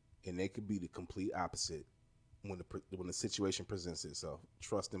 and they could be the complete opposite when the situation presents itself.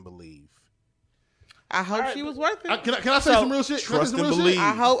 Trust and believe. I hope she was worth it. Can I say some real shit? Trust and believe.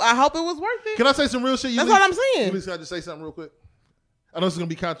 I hope it was worth it. Can I say some real shit? That's what I'm saying. Can I just say something real quick? I know this is gonna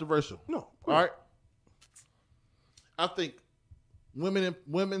be controversial. No. All right. I think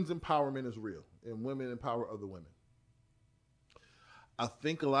women's empowerment is real, and women empower other women. I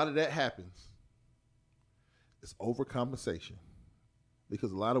think a lot of that happens. It's overcompensation,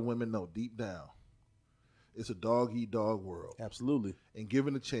 because a lot of women know deep down it's a dog-eat-dog world. Absolutely. And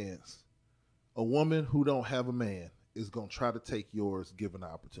given a chance, a woman who don't have a man is going to try to take yours given the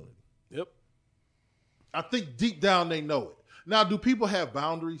opportunity. Yep. I think deep down they know it. Now, do people have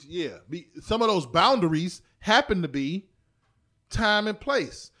boundaries? Yeah. Some of those boundaries happen to be time and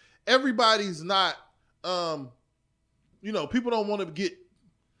place. Everybody's not, people don't want to get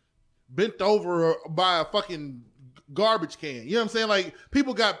bent over by a fucking garbage can. You know what I'm saying? Like,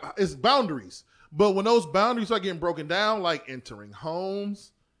 people it's boundaries. But when those boundaries are getting broken down, like entering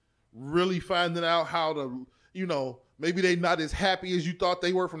homes, really finding out how to, maybe they're not as happy as you thought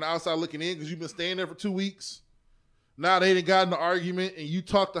they were from the outside looking in because you've been staying there for 2 weeks. Now they done got in an argument and you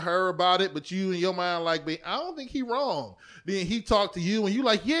talk to her about it, but you in your mind like, I don't think he wrong. Then he talked to you and you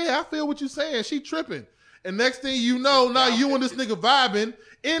like, yeah, I feel what you're saying. She tripping. And next thing you know, now you and this nigga vibing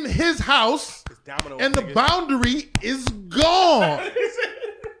in his house and the boundary is gone.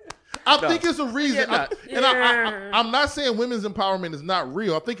 I think it's a reason. I'm not saying women's empowerment is not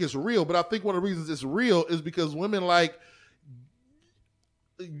real. I think it's real, but I think one of the reasons it's real is because women like,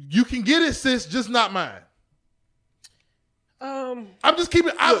 you can get it, sis, just not mine. I'm just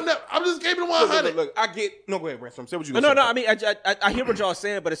keeping. I'm just keeping it 100. Look, I get. No, go ahead, Branson. Say what you. No. I mean, I hear what y'all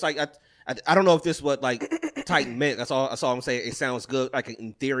saying, but it's like I don't know if this is what like Titan meant. That's all I'm saying. It sounds good, like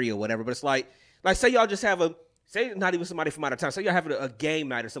in theory or whatever. But it's like say y'all just have say not even somebody from out of town. Say y'all having a game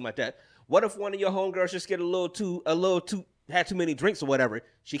night or something like that. What if one of your homegirls just get a little too had too many drinks or whatever?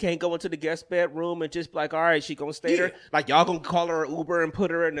 She can't go into the guest bedroom and just be like, all right, she gonna stay there. Like y'all gonna call her an Uber and put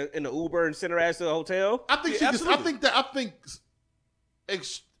her in the Uber and send her ass to the hotel. I think I think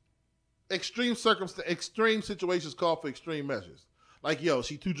extreme situations call for extreme measures. Like,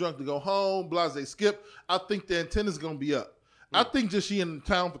 she too drunk to go home, blase skip. I think the antenna's gonna be up. I think just she in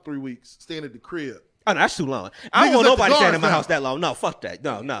town for 3 weeks, staying at the crib. Oh, no, that's too long. I don't want nobody staying in my house that long. No, fuck that.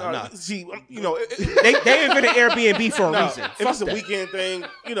 No. See, they invented Airbnb for a reason. If it's a weekend thing,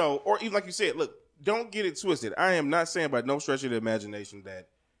 or even like you said, look, don't get it twisted. I am not saying by no stretch of the imagination that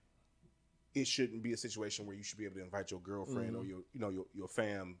it shouldn't be a situation where you should be able to invite your girlfriend or your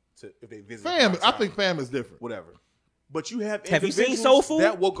fam to if they visit. Fam, I think fam is different. Whatever. But you have you seen Soul Food?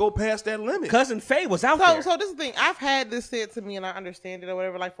 That will go past that limit. Cousin Faye was out there. So this is the thing. I've had this said to me and I understand it or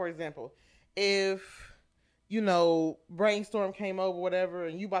whatever. Like, for example, if, Brainstorm came over, whatever,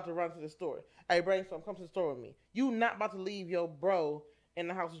 and you about to run to the store. Hey, Brainstorm, come to the store with me. You not about to leave your bro in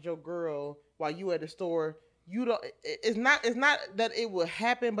the house with your girl while you at the store. You don't. It's not that it will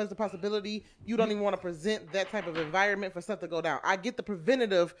happen, but it's a possibility. You don't even want to present that type of environment for stuff to go down. I get the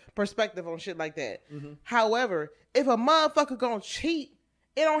preventative perspective on shit like that. Mm-hmm. However, if a motherfucker gonna cheat,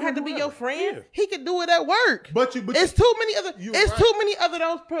 it don't have to be your friend. Yeah. He can do it at work. But it's too many other. It's too many other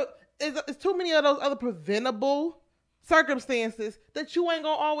those. It's too many of those other preventable circumstances that you ain't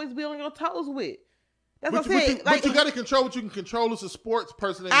gonna always be on your toes with. That's what I'm saying. But you got to control what you can control as a sports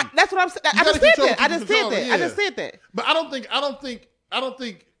person. That's what I'm saying. I just said that. But I don't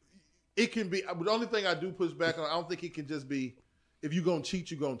think it can be. The only thing I do push back on, I don't think it can just be, if you're gonna cheat,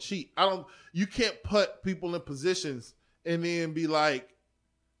 you're gonna cheat. You can't put people in positions and then be like,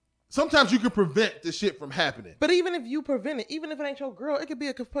 Sometimes you can prevent this shit from happening. But even if you prevent it, even if it ain't your girl, it could be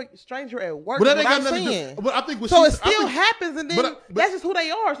a complete stranger at work. But that ain't got I'm nothing to saying. do. But I think so it still happens, and then but that's just who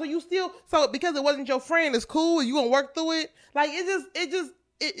they are. So you still because it wasn't your friend, it's cool, and you gonna work through it. Like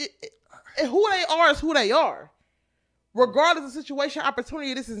who they are is who they are. Regardless of situation,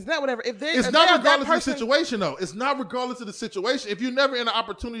 opportunity, this is that, whatever. It's not regardless of the situation, though. It's not regardless of the situation. If you're never in an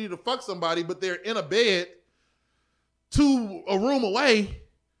opportunity to fuck somebody, but they're in a bed 2 a room away,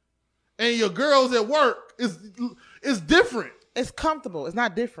 and your girl's at work, it's different. It's comfortable. It's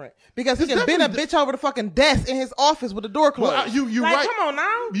not different because he can bend a bitch over the fucking desk in his office with the door closed. Well, you like, right. Come on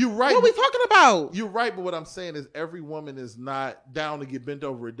now. You right. What are we talking about? You're right, but what I'm saying is every woman is not down to get bent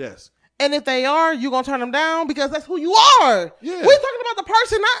over a desk. And if they are, you gonna turn them down because that's who you are. Yeah. We're talking about the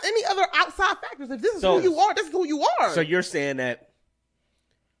person, not any other outside factors. If this is who you are, this is who you are. So you're saying that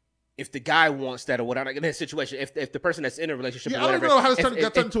if the guy wants that or whatever, in that situation, if the person that's in a relationship or whatever, I don't know how this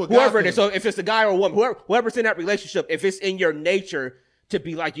got turned into a guy whoever it thing. is, so if it's a guy or a woman, whoever's in that relationship, if it's in your nature to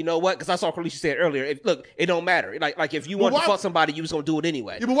be like, you know what? Because I saw Carlisha said earlier, look, it don't matter. Like if you want to fuck somebody, you was gonna do it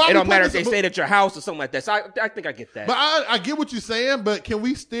anyway. Yeah, it don't matter if they stayed at your house or something like that. So I think I get that. But I get what you're saying. But can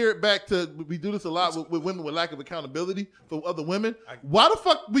we steer it back to we do this a lot with women with lack of accountability for other women? Why the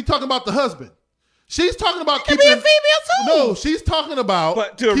fuck we talking about the husband? She's talking about keeping be a female too. No, she's talking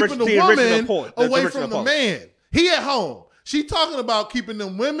about keeping the woman away from the man. He at home. She talking about keeping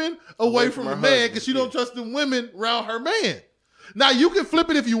them women away from the man because she don't trust them women around her man. Now you can flip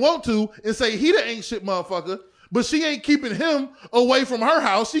it if you want to and say he the ain't shit motherfucker, but she ain't keeping him away from her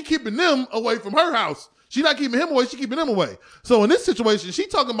house. She keeping them away from her house. She not keeping him away. She keeping them away. So in this situation, she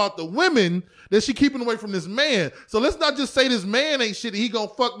talking about the women that she keeping away from this man. So let's not just say this man ain't shit. He gonna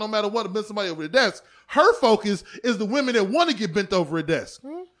fuck no matter what and bend somebody over the desk. Her focus is the women that want to get bent over a desk.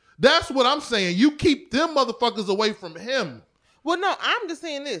 That's what I'm saying. You keep them motherfuckers away from him. Well, no, I'm just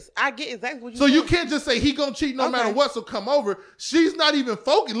saying this. I get exactly what you're saying. So you saying. can't just say he gonna cheat no matter what, so come over. She's not even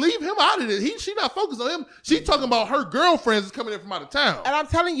focused. Leave him out of it. She not focused on him. She talking about her girlfriends is coming in from out of town. And I'm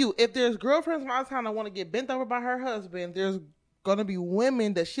telling you, if there's girlfriends from out of town that want to get bent over by her husband, there's gonna be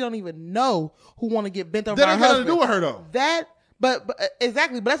women that she don't even know who want to get bent over by her husband. That ain't got to do with her though. But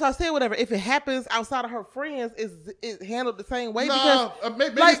exactly. But that's why I said whatever. If it happens outside of her friends, is handled the same way? No,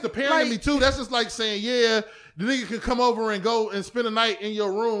 maybe it's the parent in me too. That's just like saying, yeah, the nigga can come over and go and spend a night in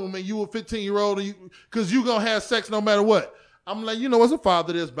your room, and you a 15-year-old, because you gonna have sex no matter what. I'm like, as a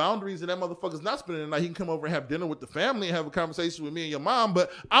father, there's boundaries, and that motherfucker's not spending the night. He can come over and have dinner with the family and have a conversation with me and your mom.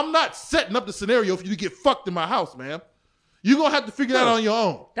 But I'm not setting up the scenario for you to get fucked in my house, man. You're gonna have to figure that out on your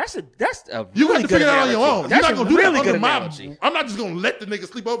own. That's a you got to figure that out on your own. That's you're not gonna do really that under good my. analogy. I'm not just gonna let the nigga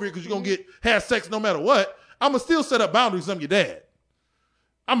sleep over here because you're gonna have sex no matter what. I'm gonna still set up boundaries. I'm your dad.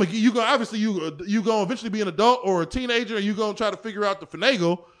 You gonna eventually be an adult or a teenager, and you gonna try to figure out the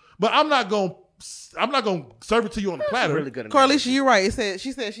finagle. But I'm not gonna serve it to you on the platter. Really good. Carlisha, you're right.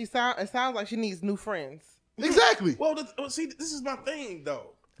 She said it sounds like she needs new friends. Exactly. Well, see, this is my thing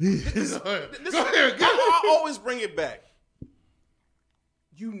though. I always bring it back.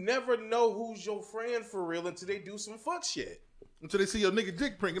 You never know who's your friend for real until they do some fuck shit. Until they see your nigga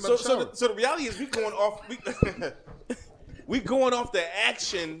dick print. So the reality is we going off the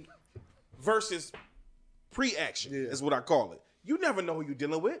action versus pre-action is what I call it. You never know who you're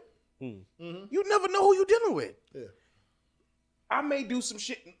dealing with. Mm-hmm. You never know who you're dealing with. Yeah. I may do some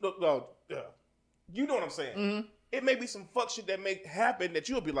shit. You know what I'm saying? Mm-hmm. It may be some fuck shit that may happen that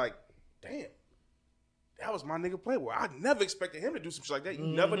you'll be like, damn. That was my nigga Playboy. I never expected him to do some shit like that. You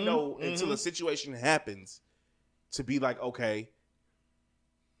never know until a situation happens to be like, okay.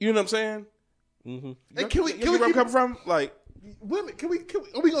 You know what I'm saying? Mm-hmm. Hey, can we where I'm coming from? Like, women, are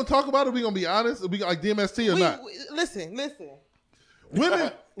we gonna talk about it? Are we gonna be honest? Are we like DMST or not? Listen.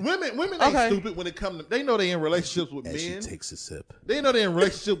 Women ain't stupid when it comes to. They know they in relationships with men. She takes a sip. They know they in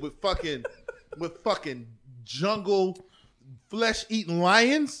relationship with fucking jungle flesh eating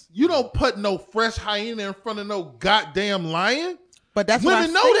lions. You don't put no fresh hyena in front of no goddamn lion. But that's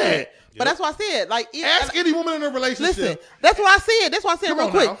women know that. But that's why I said, like, ask any woman in a relationship. Listen, that's what I said. That's why I said Come real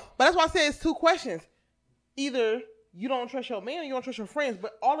on quick. now. But that's why I said it's two questions. Either you don't trust your man or you don't trust your friends.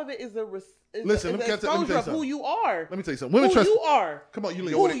 But all of it is Listen, let me tell you of who you are. Let me tell you something. Women trust you are. Come on, you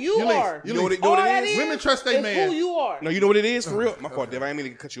leave. Who you are. You know what it is? Women trust their man. Who you are. No, you know what it is for real? My fault, Dev. I ain't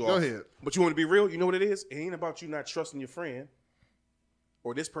mean to cut you off. Go ahead. But you want to be real? You know what it is? It ain't about you not trusting your friend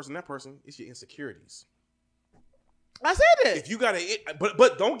or this person, that person. It's your insecurities. I said it. If you got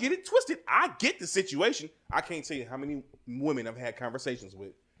but don't get it twisted. I get the situation. I can't tell you how many women I've had conversations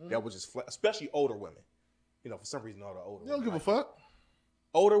with that was just especially older women. For some reason, all the older You don't women, give a fuck.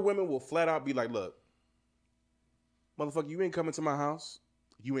 Older women will flat out be like, look, motherfucker, you ain't coming to my house.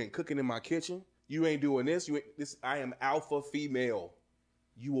 You ain't cooking in my kitchen. You ain't doing this. You ain't this. I am alpha female.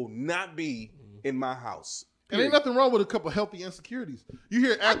 You will not be in my house. And ain't nothing wrong with a couple healthy insecurities. You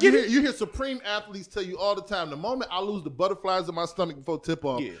hear supreme athletes tell you all the time, the moment I lose the butterflies in my stomach before tip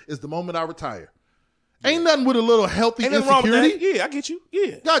off is the moment I retire. Ain't nothing with a little healthy insecurity. Yeah, I get you.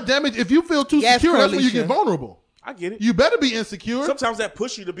 Yeah. God damn it. If you feel too secure, that's when you get vulnerable. I get it. You better be insecure. Sometimes that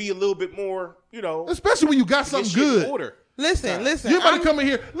push you to be a little bit more, especially when you got something good. Order. Listen. You about to come in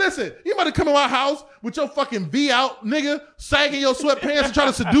here. Listen, you about to come in my house with your fucking V out, nigga, sagging your sweatpants and trying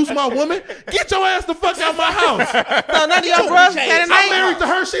to seduce my woman. Get your ass the fuck out my house. So none of your bros had a name. I'm married to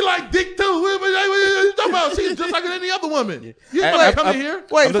her. She like dick too. What you talking about? She's just like any other woman. You about to come in here.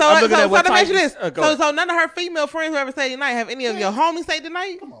 Wait, so let me mention this. So none of her female friends who ever stayed the night have any of your homies stayed the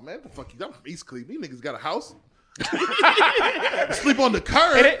night? Come on, man. What the fuck you? I'm from East Cleveland. These niggas got a house. Sleep on the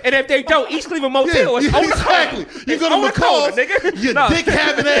curb. And if they don't, East Cleveland Motel is on the exactly. corner. You go to McCall's, nigga. You dick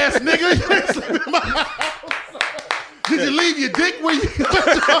having ass nigga. You ain't sleep in my house. Did you leave your dick where you got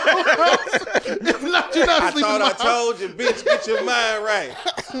your house? If not, you're not sleeping in my house. I told you, bitch, get your mind right.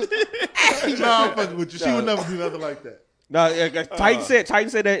 Nah, I'm fucking with you. She would never do nothing like that. No, Titan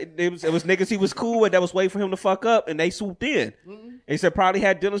said that it was niggas he was cool with that was waiting for him to fuck up, and they swooped in. And he said probably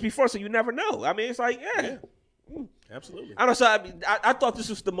had dinners before, so you never know. I mean, it's like, yeah. Absolutely. I don't know. So I thought this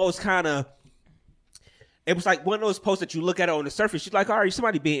was the most kind of. It was like one of those posts that you look at it on the surface. You're like, all right,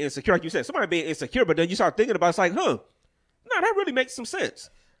 somebody being insecure, like you said, somebody being insecure. But then you start thinking about, it's like, no, that really makes some sense.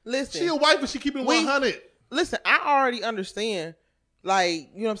 Listen, she a wife, but she keeping 100. Listen, I already understand, like,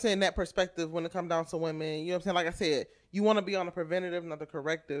 you know what I'm saying, that perspective when it comes down to women. You know what I'm saying? Like I said, you want to be on the preventative, not the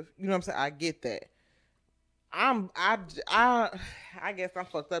corrective. You know what I'm saying? I get that. I guess I'm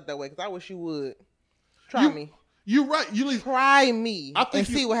fucked up that way because I wish you would try me. You're right. Try me and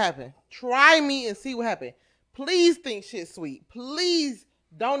see what happens. Try me and see what happens. Please think shit sweet. Please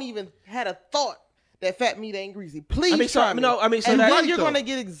don't even had a thought that fat meat ain't greasy. Please try me. And then you're going to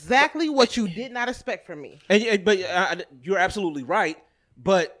get exactly what you did not expect from me. But you're absolutely right.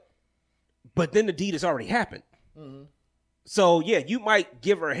 But then the deed has already happened. Mm-hmm. So, yeah, you might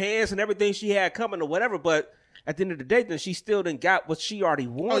give her hands and everything she had coming or whatever, but at the end of the day, then she still done got what she already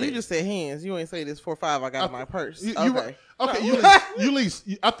wanted. Oh, you just said hands. You ain't say this 4-5 I got in my purse. Okay,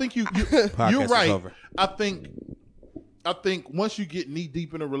 Ulysses, I think you're right. I think once you get knee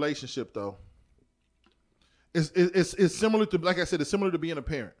deep in a relationship, though, it's similar to, like I said, it's similar to being a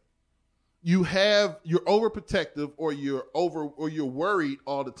parent. You're overprotective or you're worried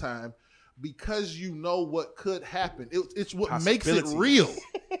all the time because you know what could happen. It's what makes it real.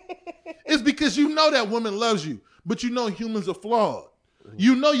 It's because you know that woman loves you, but you know humans are flawed.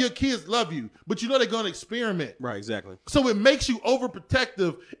 You know your kids love you, but you know they're going to experiment. Right, exactly. So it makes you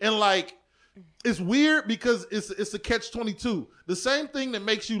overprotective, and like it's weird because it's a catch-22. The same thing that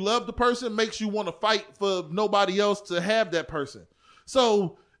makes you love the person makes you want to fight for nobody else to have that person.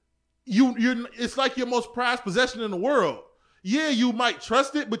 So it's like your most prized possession in the world. Yeah, you might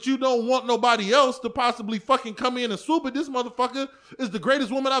trust it, but you don't want nobody else to possibly fucking come in and swoop it. This motherfucker is the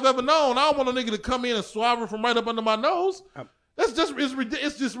greatest woman I've ever known. I don't want a nigga to come in and swab her from right up under my nose. It's just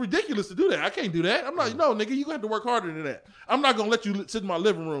ridiculous to do that. I can't do that. I'm not, no, nigga, you're going to have to work harder than that. I'm not going to let you sit in my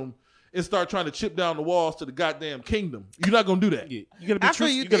living room and start trying to chip down the walls to the goddamn kingdom. You're not going to do that. Yeah. You got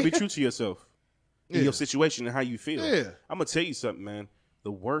to be true to yourself in your situation and how you feel. Yeah. I'm going to tell you something, man.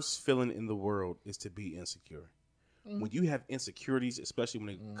 The worst feeling in the world is to be insecure. When you have insecurities, especially when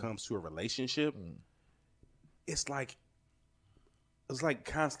it comes to a relationship, it's like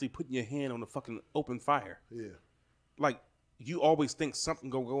constantly putting your hand on the fucking open fire. Yeah. Like you always think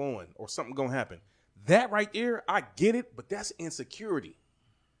something gonna go on or something gonna happen. That right there, I get it, but that's insecurity.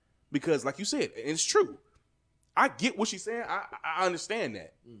 Because like you said, and it's true. I get what she's saying. I understand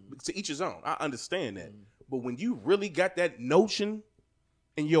that. To each his own. I understand that. But when you really got that notion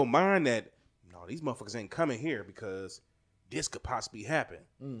in your mind that these motherfuckers ain't coming here because this could possibly happen.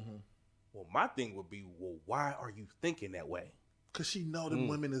 Mm-hmm. Well, my thing would be, well, why are you thinking that way? Because she know them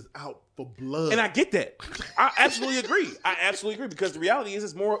women is out for blood. And I get that. I absolutely agree. Because the reality is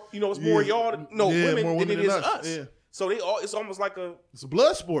it's more, it's more y'all, women than it is us. Yeah. So it's almost like it's a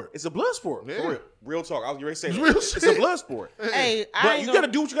blood sport. It's a blood sport. Yeah. For real. Real talk. I was ready to say it's a blood sport. Hey, but you got to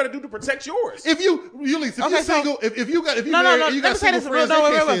do what you got to do to protect yours. If you're single, if you married, you got single friends, they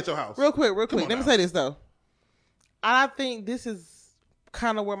can't stay at your house. Real quick. Let me say this though. I think this is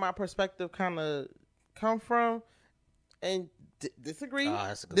kind of where my perspective kind of come from, and disagree.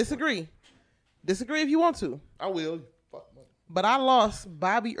 Disagree if you want to. I will. But I lost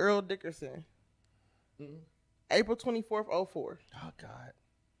Bobby Earl Dickerson. April 24th, 04. Oh, God.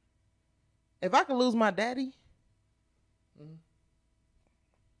 If I could lose my daddy,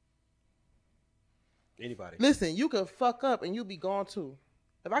 Anybody. Listen, you can fuck up and you be gone too.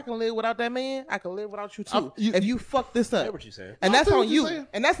 If I can live without that man, I can live without you too. If you fuck this up, I hear what you're saying. and that's on you,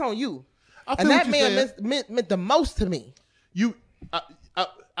 and that's on you. And that man meant the most to me.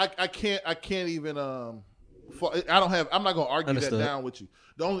 I can't even I'm not gonna argue that down with you.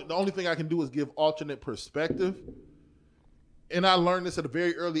 The only thing I can do is give alternate perspective. And I learned this at a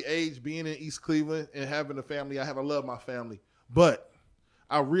very early age, being in East Cleveland and having a family. I love my family, but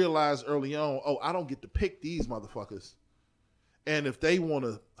I realized early on, I don't get to pick these motherfuckers. And if they want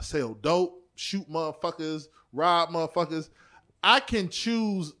to sell dope, shoot motherfuckers, rob motherfuckers, I can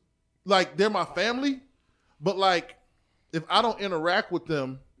choose. Like, they're my family, but like, if I don't interact with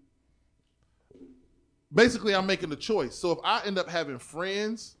them, basically I'm making a choice. So if I end up having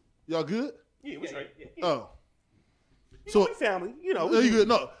friends, y'all good? Yeah, we're straight. Yeah. Oh. So family, you know. You good?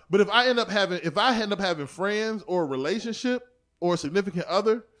 No, but if I end up having friends or a relationship or a significant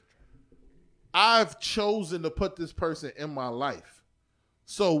other, I've chosen to put this person in my life.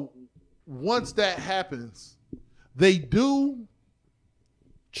 So once that happens, they do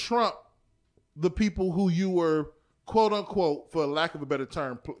trump the people who you were, quote unquote, for lack of a better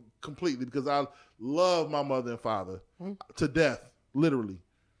term, completely, because I love my mother and father to death, literally.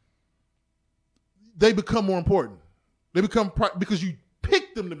 They become more important. They become because you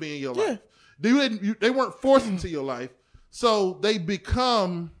picked them to be in your life. They weren't forced into your life, so they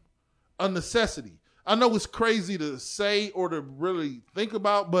become a necessity. I know it's crazy to say or to really think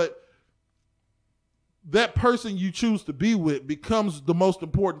about, but that person you choose to be with becomes the most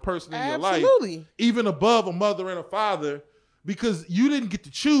important person in your life, even above a mother and a father, because you didn't get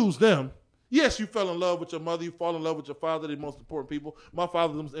to choose them. Yes, you fell in love with your mother, you fall in love with your father, they're the most important people. My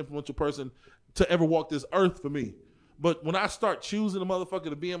father's the most influential person to ever walk this earth for me. But when I start choosing a motherfucker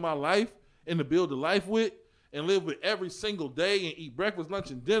to be in my life and to build a life with and live with every single day and eat breakfast,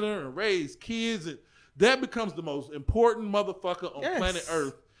 lunch, and dinner and raise kids, and that becomes the most important motherfucker on planet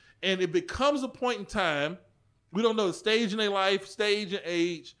Earth. And it becomes a point in time, we don't know the stage in their life, stage and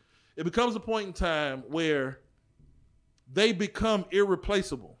age. It becomes a point in time where they become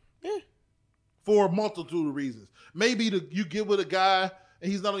irreplaceable for a multitude of reasons. Maybe you get with a guy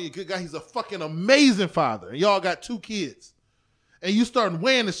and he's not only a good guy, he's a fucking amazing father. And y'all got 2 kids. And you start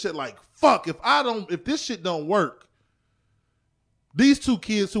weighing this shit like, fuck, if this shit don't work, these 2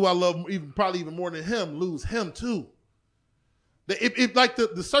 kids who I love probably even more than him lose him too. It like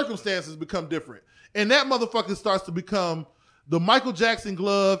the circumstances become different. And that motherfucker starts to become the Michael Jackson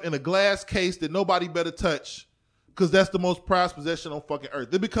glove in a glass case that nobody better touch, because that's the most prized possession on fucking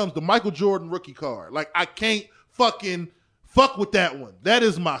earth. It becomes the Michael Jordan rookie card. Like, I can't fucking fuck with that one. That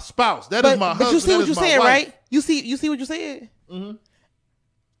is my spouse. That is my husband. But you see what you're saying, wife. right? You see what you said? Mm-hmm.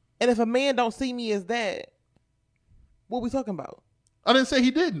 And if a man don't see me as that, what we talking about? I didn't say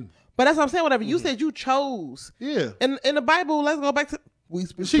he didn't. But that's what I'm saying. Whatever you said, you chose. Yeah. And in the Bible, let's go back to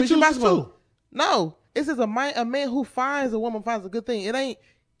she chooses too. No, it says a man who finds a woman finds a good thing. It ain't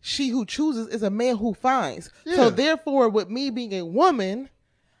she who chooses. It's a man who finds. Yeah. So therefore, with me being a woman,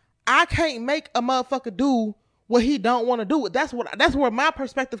 I can't make a motherfucker do what he don't want to do. That's where my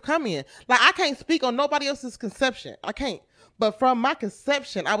perspective come in. Like, I can't speak on nobody else's conception. I can't. But from my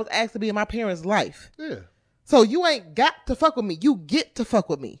conception, I was asked to be in my parents' life. Yeah. So you ain't got to fuck with me. You get to fuck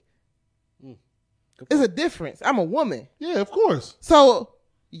with me. It's a difference. I'm a woman. Yeah, of course. So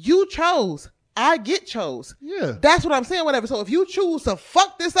you chose. I get chose. Yeah. That's what I'm saying, whatever. So if you choose to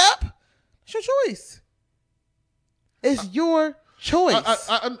fuck this up, it's your choice. It's your choice.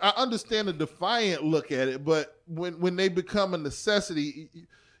 I understand the defiant look at it, but when they become a necessity,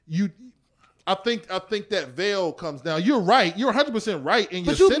 I think that veil comes down. You're right. You're 100% right in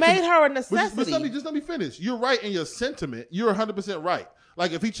your sentiment. But you made her a necessity. Just let me finish. You're right in your sentiment. You're 100% right.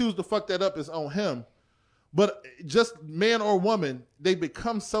 Like, if he chooses to fuck that up, it's on him. But just man or woman, they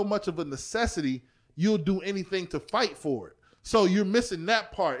become so much of a necessity, you'll do anything to fight for it. So you're missing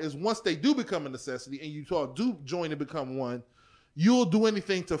that part, is once they do become a necessity and you all do join and become one, you'll do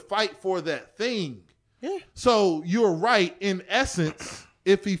anything to fight for that thing. Yeah. So you're right in essence.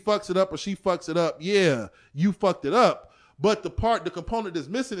 If he fucks it up or she fucks it up, yeah, you fucked it up. But the component that's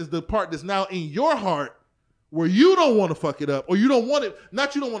missing is the part that's now in your heart where you don't want to fuck it up, or you don't want it,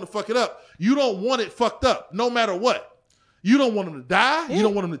 not you don't want to fuck it up, you don't want it fucked up no matter what. You don't want him to die. Yeah. You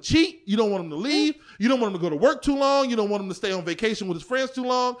don't want him to cheat. You don't want him to leave. You don't want him to go to work too long. You don't want him to stay on vacation with his friends too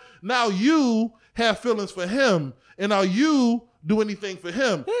long. Now you have feelings for him, and now you do anything for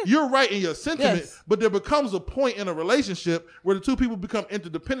him. Yeah. You're right in your sentiment, but there becomes a point in a relationship where the two people become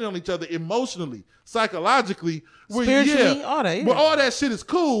interdependent on each other emotionally, psychologically, spiritually, all that. Yeah. But all that shit is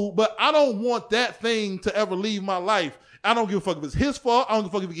cool, but I don't want that thing to ever leave my life. I don't give a fuck if it's his fault. I don't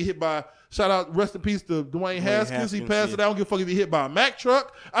give a fuck if he get hit by, shout out, rest in peace to Dwayne Haskins. He passed it. I don't give a fuck if he hit by a Mack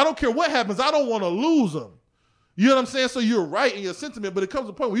truck. I don't care what happens. I don't want to lose him. You know what I'm saying? So you're right in your sentiment, but it comes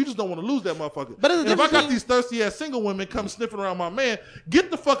to a point where you just don't want to lose that motherfucker. But if I got these thirsty ass single women come sniffing around my man,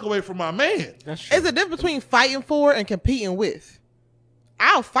 get the fuck away from my man. It's a difference between fighting for and competing with.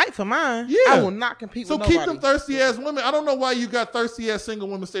 I'll fight for mine. Yeah. I will not compete with nobody. So keep them thirsty ass women. I don't know why you got thirsty ass single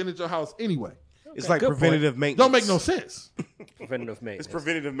women staying at your house anyway. It's like preventative maintenance. Don't make no sense. Preventative maintenance. It's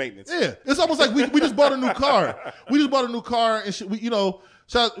preventative maintenance. Yeah. It's almost like we just bought a new car. We just bought a new car and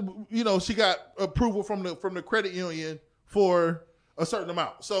she got approval from the credit union for a certain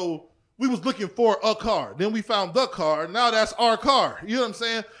amount. So we was looking for a car. Then we found the car. Now that's our car. You know what I'm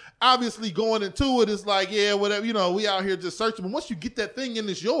saying? Obviously going into it is like, yeah, whatever, we out here just searching. But once you get that thing and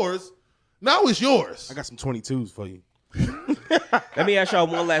it's yours, now it's yours. I got some 22s for you. Let me ask y'all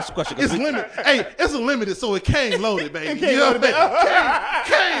one last question. It's limited. Hey, it's limited, so it came loaded, baby. You know what I mean?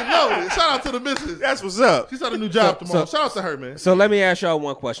 Came loaded. Shout out to the missus. That's what's up. She's got a new job tomorrow. Shout out to her, man. So let me ask y'all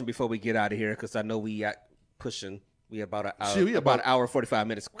one question before we get out of here, because I know we got pushing. We have about an hour 45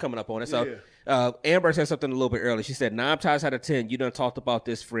 minutes coming up on it. So Amber said something a little bit earlier. She said 9 times out of 10, you done talked about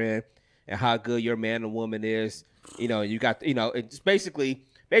this friend and how good your man and woman is. You got it's basically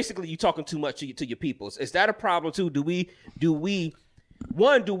you talking too much to your peoples. Is that a problem too? Do we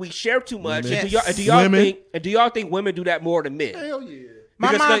share too much? Yes. Do y'all think women do that more than men? Hell yeah.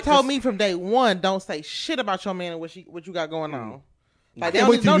 My mom told me from day one, don't say shit about your man and what you got going on. Like, they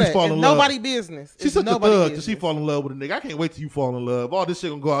can't don't wait till know you fall that. in It's love. nobody business. She's such a thug till she fall in love with a nigga. I can't wait till you fall in love. All this shit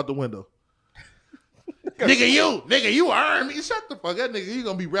gonna go out the window. nigga, you earn me. Shut the fuck up, nigga. You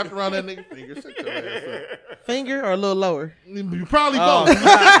gonna be wrapped around that nigga finger. Shut your ass up. Finger or a little lower? You probably both.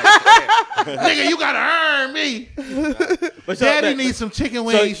 Nigga, you gotta earn me. But Daddy needs some chicken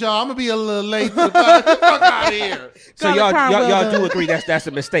wings, y'all. I'm gonna be a little late to the party. Get the fuck out of here. So y'all do agree that's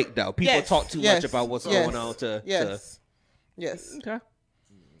a mistake though. People talk too much about what's going on Yes. Okay.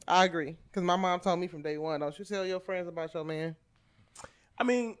 I agree. Because my mom told me from day one, don't you tell your friends about your man. I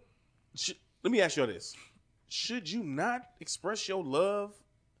mean, let me ask you this. Should you not express your love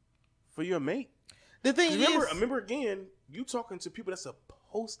for your mate? The thing remember again, you talking to people that's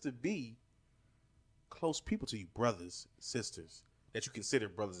supposed to be close people to you, brothers, sisters, that you consider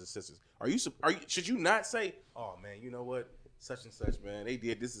brothers and sisters. Should you not say, oh man, you know what? Such and such, man, they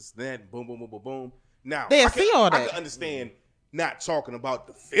did this and that, boom, boom, boom, boom, boom. Now, I can understand not talking about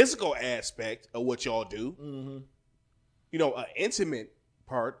the physical aspect of what y'all do. Mm-hmm. An intimate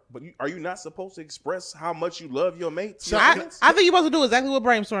part, but are you not supposed to express how much you love your mate? I think you're supposed to do exactly what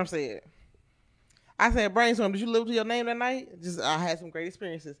Brainstorm said. I said, Brainstorm, did you live to your name that night? I had some great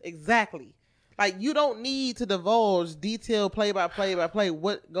experiences. Exactly. Like, you don't need to divulge detailed play-by-play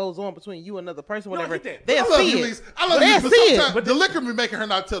what goes on between you and another person, whatever. They'll see it. I love you, but sometimes the liquor be making her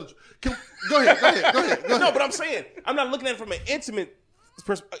not tell the truth. Go ahead. No, but I'm saying, I'm not looking at it from an intimate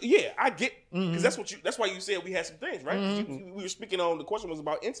perspective. Yeah, I get, because that's why you said we had some things, right? Mm-hmm. We were speaking on, the question was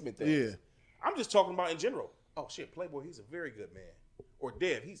about intimate things. Yeah. I'm just talking about in general. Oh, shit, Playboy, he's a very good man. Or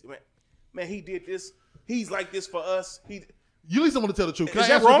Dev, man, he did this. He's like this for us. You at least don't want to tell the truth. Can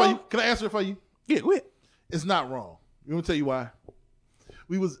I answer it for you? Yeah, go ahead. It's not wrong. I'm gonna tell you why.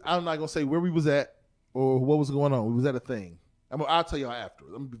 I'm not gonna say where we was at or what was going on. We was at a thing. I'll tell y'all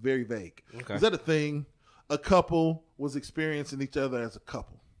afterwards. I'm gonna be very vague. Okay. Was at a thing. A couple was experiencing each other as a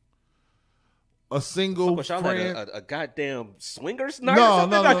couple. A single friend. Like a goddamn swingers night? No,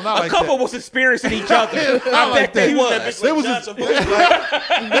 not a like couple that. was experiencing each other. I bet they was. They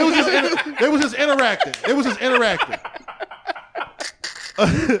was just interacting.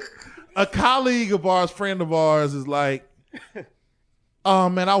 A colleague of ours, friend of ours, is like, "Oh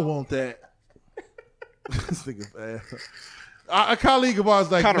man, I want that." This nigga bad. A colleague of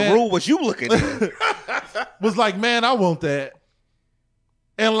ours, like, kind of rule was you looking at? Was like, "Man, I want that,"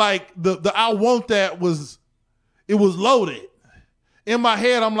 and like the "I want that" was loaded. In my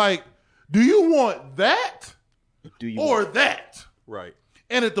head, I'm like, "Do you want that, or that?" Right.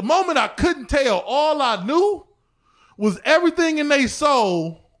 And at the moment, I couldn't tell. All I knew was everything in their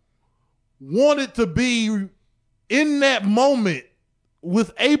soul wanted to be in that moment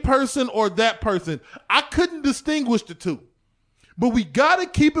with a person or that person. I couldn't distinguish the two. But we got to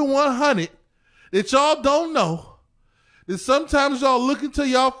keep it 100 that y'all don't know that sometimes y'all look into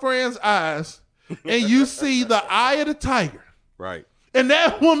y'all friend's eyes and you see the eye of the tiger. Right. And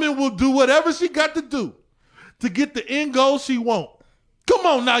that woman will do whatever she got to do to get the end goal she want. Come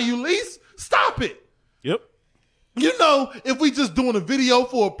on now, Ulysses. Stop it. Yep. You know, if we just doing a video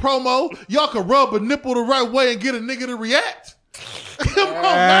for a promo, y'all can rub a nipple the right way and get a nigga to react. Come on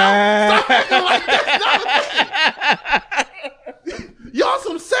now. Stop acting like that. Y'all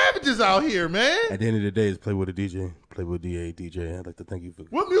some savages out here, man. At the end of the day, it's play with a DJ. Play with DA. DJ. I'd like to thank you for.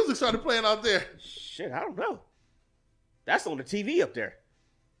 What music started playing out there? Shit, I don't know. That's on the TV up there.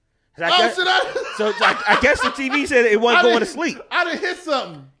 So I guess the TV said it wasn't going to sleep. I done hit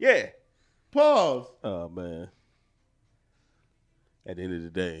something. Yeah. Pause. Oh man. At the end of the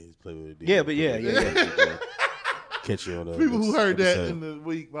day, it's play with a DJ. Yeah, but yeah. Catch you on the people who heard that episode. in the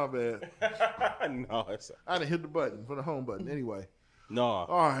week. My bad. No, I done hit the button for the home button. Anyway. No.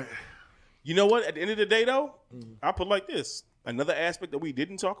 All right. You know what? At the end of the day, though, I put it like this. Another aspect that we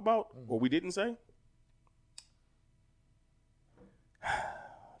didn't talk about or we didn't say.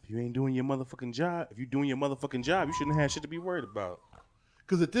 If you ain't doing your motherfucking job, you shouldn't have shit to be worried about.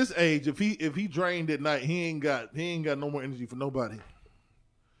 Because at this age, if he drained at night, he ain't got no more energy for nobody.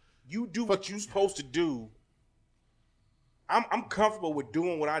 You do what you supposed to do. I'm comfortable with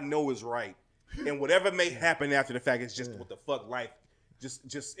doing what I know is right, and whatever may happen after the fact is just what the fuck life. It's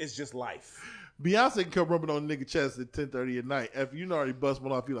just life. Beyonce can come rubbing on a nigga chest at 10:30 at night. If you already bust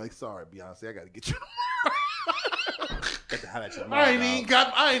one off, you like, sorry, Beyonce, I gotta get you. I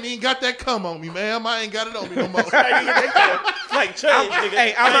ain't even got that cum on me, ma'am. I ain't got it on me no more. Like change,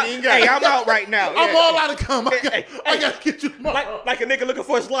 nigga. I'm out right now. I'm all out of cum. I gotta get you tomorrow. Like a nigga looking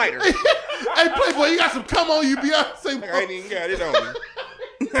for his lighter. Hey, Playboy, you got some cum on you, Beyonce. I ain't even got it on me.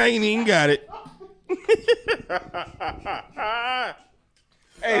 I ain't even got it.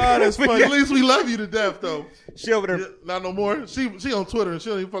 Hey, that's funny. At least we love you to death, though. She over there. Not no more. She on Twitter and she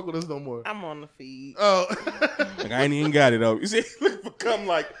don't even fuck with us no more. I'm on the feed. Oh. Like, I ain't even got it, though. You see, look for cum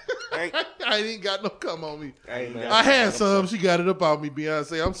like, I ain't even got no cum on me. I had some. She got it up on me,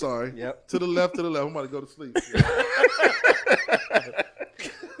 Beyonce. I'm sorry. Yep. To the left. I'm about to go to sleep.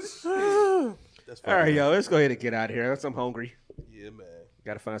 All right, yo, let's go ahead and get out of here. I'm hungry. Yeah, man.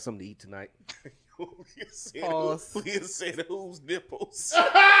 Got to find something to eat tonight. Please say whose nipples.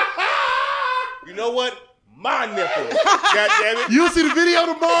 You know what? My nipples. God damn it. You'll see the video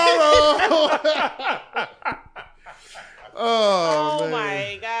tomorrow. Oh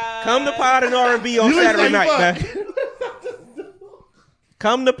my God. Come to Pod and R&B on Saturday night, man.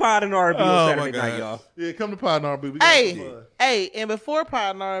 Come to Pod and R&B on Saturday night, y'all. Yeah, come to Pod and R&B. Hey, and before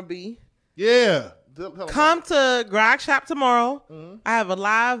Pod and R&B. Yeah. Come to Grog Shop tomorrow. I have a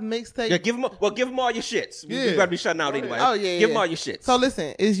live mixtape. Yeah, give them all your shits. You gotta be shutting out anyway. Oh yeah, give them all your shits. So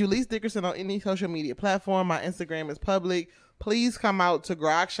listen, it's Ulysses Dickerson on any social media platform. My Instagram is public. Please come out to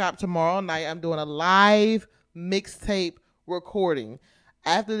Grog Shop tomorrow night. I'm doing a live mixtape recording.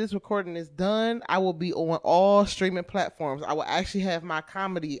 After this recording is done, I will be on all streaming platforms. I will actually have my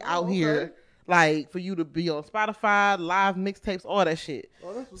comedy out here, like for you to be on Spotify, live mixtapes, all that shit.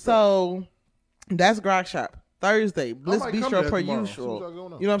 So. That's Grog Shop. Thursday, Bliss Bistro per usual.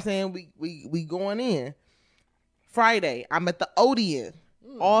 You know what I'm saying? We going in. Friday, I'm at the Odeon.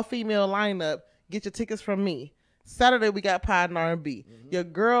 All female lineup. Get your tickets from me. Saturday, we got Pod and R&B. Your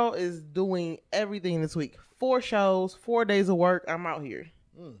girl is doing everything this week. 4 shows, 4 days of work. I'm out here.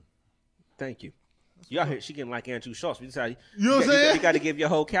 Thank you. You out here, she getting like Andrew Schultz. We decided, you know what I'm saying? You got to give your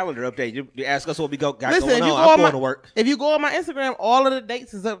whole calendar update. You ask us what we got Listen, going on. I'm going to work. If you go on my Instagram, all of the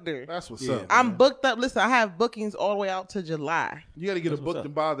dates is up there. That's what's up. I'm booked up. Listen, I have bookings all the way out to July. You got to get a Booked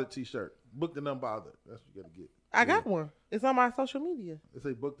and Bothered t-shirt. Booked and Unbothered. That's what you got to get. I got one. It's on my social media. It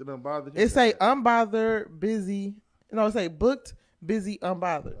say Booked and Unbothered. It say unbothered, busy. No, it say booked, busy,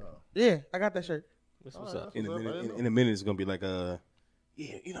 unbothered. Yeah, I got that shirt. What's up? In a minute, it's gonna be like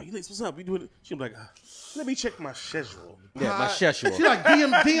yeah, Ulysses, what's up? We doing it. She'll be like, let me check my schedule. Yeah, my schedule. She like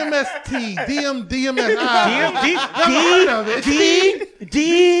DMST, DMSI.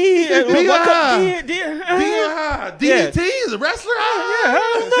 DDT is a wrestler?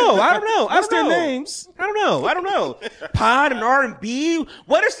 I don't know. What's their names? I don't know. Pod and R&B.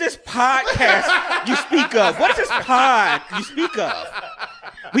 What is this podcast you speak of? What is this pod you speak of?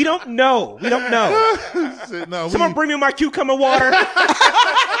 We don't know. Shit, no, Someone bring me my cucumber water.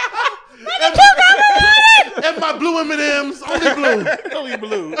 And my blue M&Ms. Only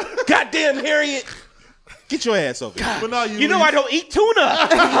blue. Goddamn Harriet. Get your ass over here. No, you know I don't eat tuna.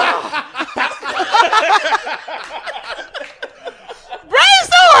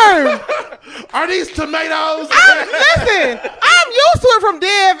 Brainstorm! Are these tomatoes? Listen, I'm used to it from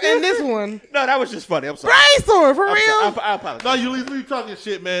Dev and this one. No, that was just funny. I'm sorry. Brainstorm, for real? I apologize. No, we talking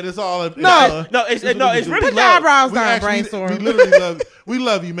shit, man. It's all it's really put your eyebrows down, Brainstorm. We literally love you. We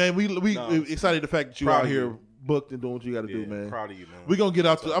love you, man. We excited the fact that you out here booked and doing what you got to do, man. Proud of you, man. We're gonna get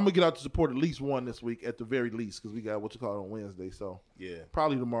out. I'm gonna get out to support at least one this week, at the very least, because we got what you call it on Wednesday. So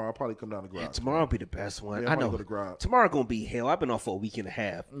probably tomorrow. I'll probably come down to Grog. Yeah, tomorrow will be the best one. Yeah, I know. go to Grog. Tomorrow gonna be hell. I've been off for a week and a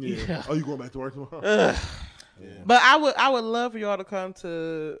half. Yeah. Oh, you going back to work tomorrow? But I would love for y'all to come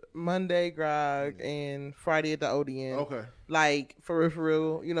to Monday Grog and Friday at the ODN. Okay. Like for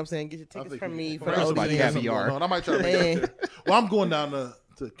real, you know what I'm saying? Get your tickets from me for the First of all, ODN. caviar. I might try to make it. Well, I'm going down to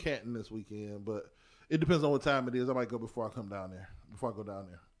Canton this weekend, but it depends on what time it is. I might go before I come down there. Before I go down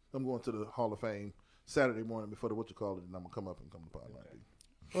there, I'm going to the Hall of Fame Saturday morning before the and I'm gonna come up and come to Pod 90.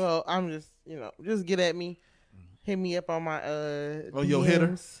 Well, I'm just get at me, hit me up on my on your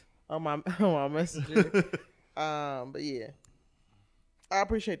hitter, on my messenger. But yeah, I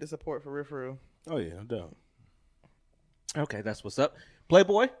appreciate the support for real. Oh yeah, I'm down. Okay, that's what's up.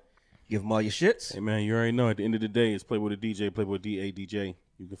 Playboy, give them all your shits. Hey man, you already know. At the end of the day, it's Playboy the DJ, Playboy DADJ.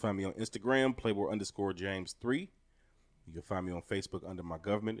 You can find me on Instagram, Playboy_James3. You can find me on Facebook under my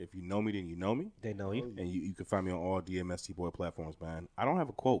government. If you know me, then you know me. They know you. And you can find me on all DMST Boy platforms, man. I don't have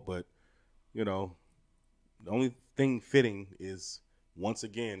a quote, but the only thing fitting is, once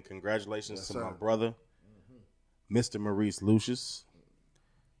again, congratulations to my brother, Mr. Maurice Lucius.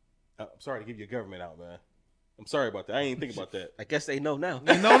 I'm sorry to give your government out, man. I'm sorry about that. I ain't think about that. I guess they know now.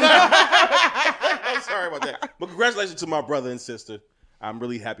 They know now. I'm sorry about that. But congratulations to my brother and sister. I'm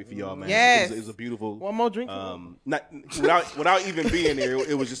really happy for y'all, man. Yes. It was a beautiful. One more drink. Not without even being there,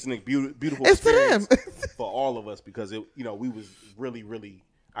 it was just a beautiful It's experience to them. for all of us, because we was really, really.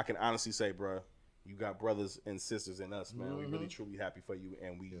 I can honestly say, bro, you got brothers and sisters in us, man. We really truly happy for you,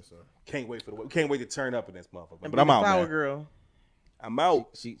 and we can't wait for we can't wait to turn up in this motherfucker. But I'm out, Flower man. girl. I'm out.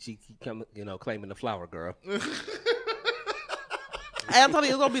 She keep coming, claiming the flower girl. Hey, I'm telling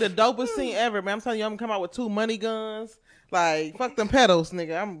you, it's gonna be the dopest scene ever, man. I'm telling you, I'm gonna come out with 2 money guns. Like, fuck them pedals,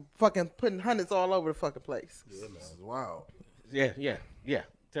 nigga. I'm fucking putting hundreds all over the fucking place. Yeah, man. Wow. Yeah.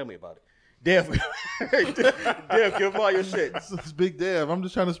 Tell me about it. Dev, give all your shit. It's Big Dev. I'm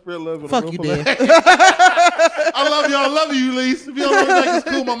just trying to spread love. Fuck you, Dev. I love y'all. I love you, Lise. If you don't know anything, it's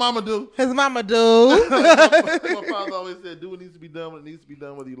cool. My mama do. His mama do. My father always said, do what needs to be done when it needs to be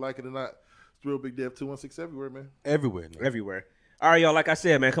done, whether you like it or not. It's Real Big Dev 216 everywhere, man. Everywhere. All right, y'all. Like I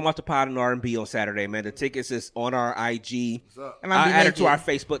said, man, come out to Pod and R&B on Saturday, man. The tickets is on our IG. And I added to our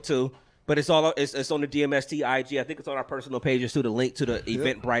Facebook too, but it's on the DMST IG. I think it's on our personal pages too. The link to the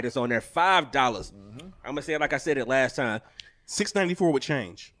Eventbrite is on there. $5. I'm gonna say it like I said it last time. $6.94 with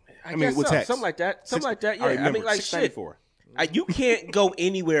change. I mean, with tax, something like that. Yeah, I mean, like shit. You can't go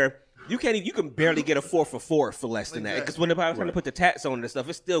anywhere. You can barely get a 4 for $4 for less than that. Because when I'm trying to put the tax on and stuff,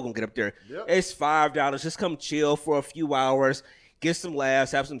 it's still gonna get up there. Yep. It's $5. Just come chill for a few hours. Get some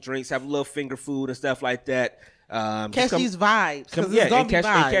laughs, have some drinks, have a little finger food and stuff like that. Catch these vibes.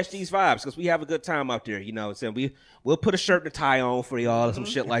 Catch these vibes because we have a good time out there. You know what I'm saying? We'll put a shirt and a tie on for y'all or some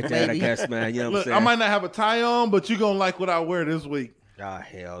shit like that, I guess, man. You know what I'm saying? I might not have a tie on, but you're going to like what I wear this week. Ah,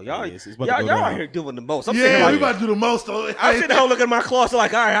 hell. Y'all out here doing the most. We about to do the most. I'm sitting home looking at my closet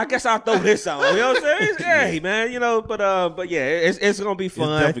like, all right, I guess I'll throw this on. You know what I'm saying? Hey, man, but yeah, it's going to be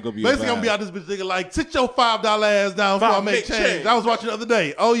fun. It's definitely going to be Basically going to be out this bitch thinking like, sit your $5 ass down before I make change. I was watching the other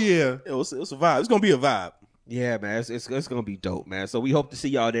day. Oh, yeah. It's a vibe. It's going to be a vibe. Yeah, man, it's going to be dope, man. So we hope to see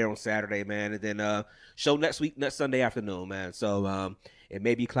y'all there on Saturday, man. And then show next Sunday afternoon, man. So it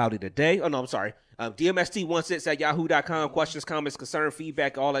may be cloudy today. Oh, no, I'm sorry. DMST16@yahoo.com. Questions, comments, concern,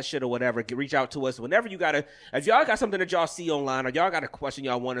 feedback, all that shit or whatever. Reach out to us whenever you got if y'all got something that y'all see online or y'all got a question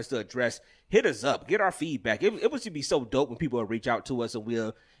y'all want us to address, hit us up. Get our feedback. It would be so dope when people will reach out to us and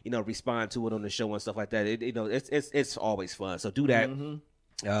we'll, respond to it on the show and stuff like that. It's always fun. So do that.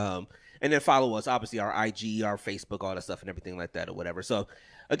 Mm-hmm. And then follow us, obviously, our IG, our Facebook, all that stuff and everything like that or whatever. So,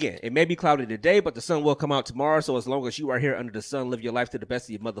 again, it may be cloudy today, but the sun will come out tomorrow. So as long as you are here under the sun, live your life to the best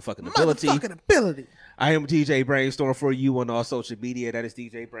of your motherfucking ability. I am DJ Brainstorm for you on all social media. That is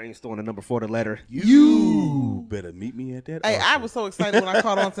DJ Brainstorm, the number 4, the letter. You better meet me at that. Hey, I was so excited when I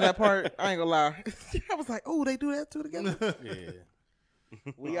caught on to that part. I ain't gonna lie. I was like, oh, they do that too together. Yeah.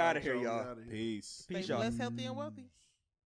 We out of here, y'all. Peace. Stay blessed, healthy, and wealthy.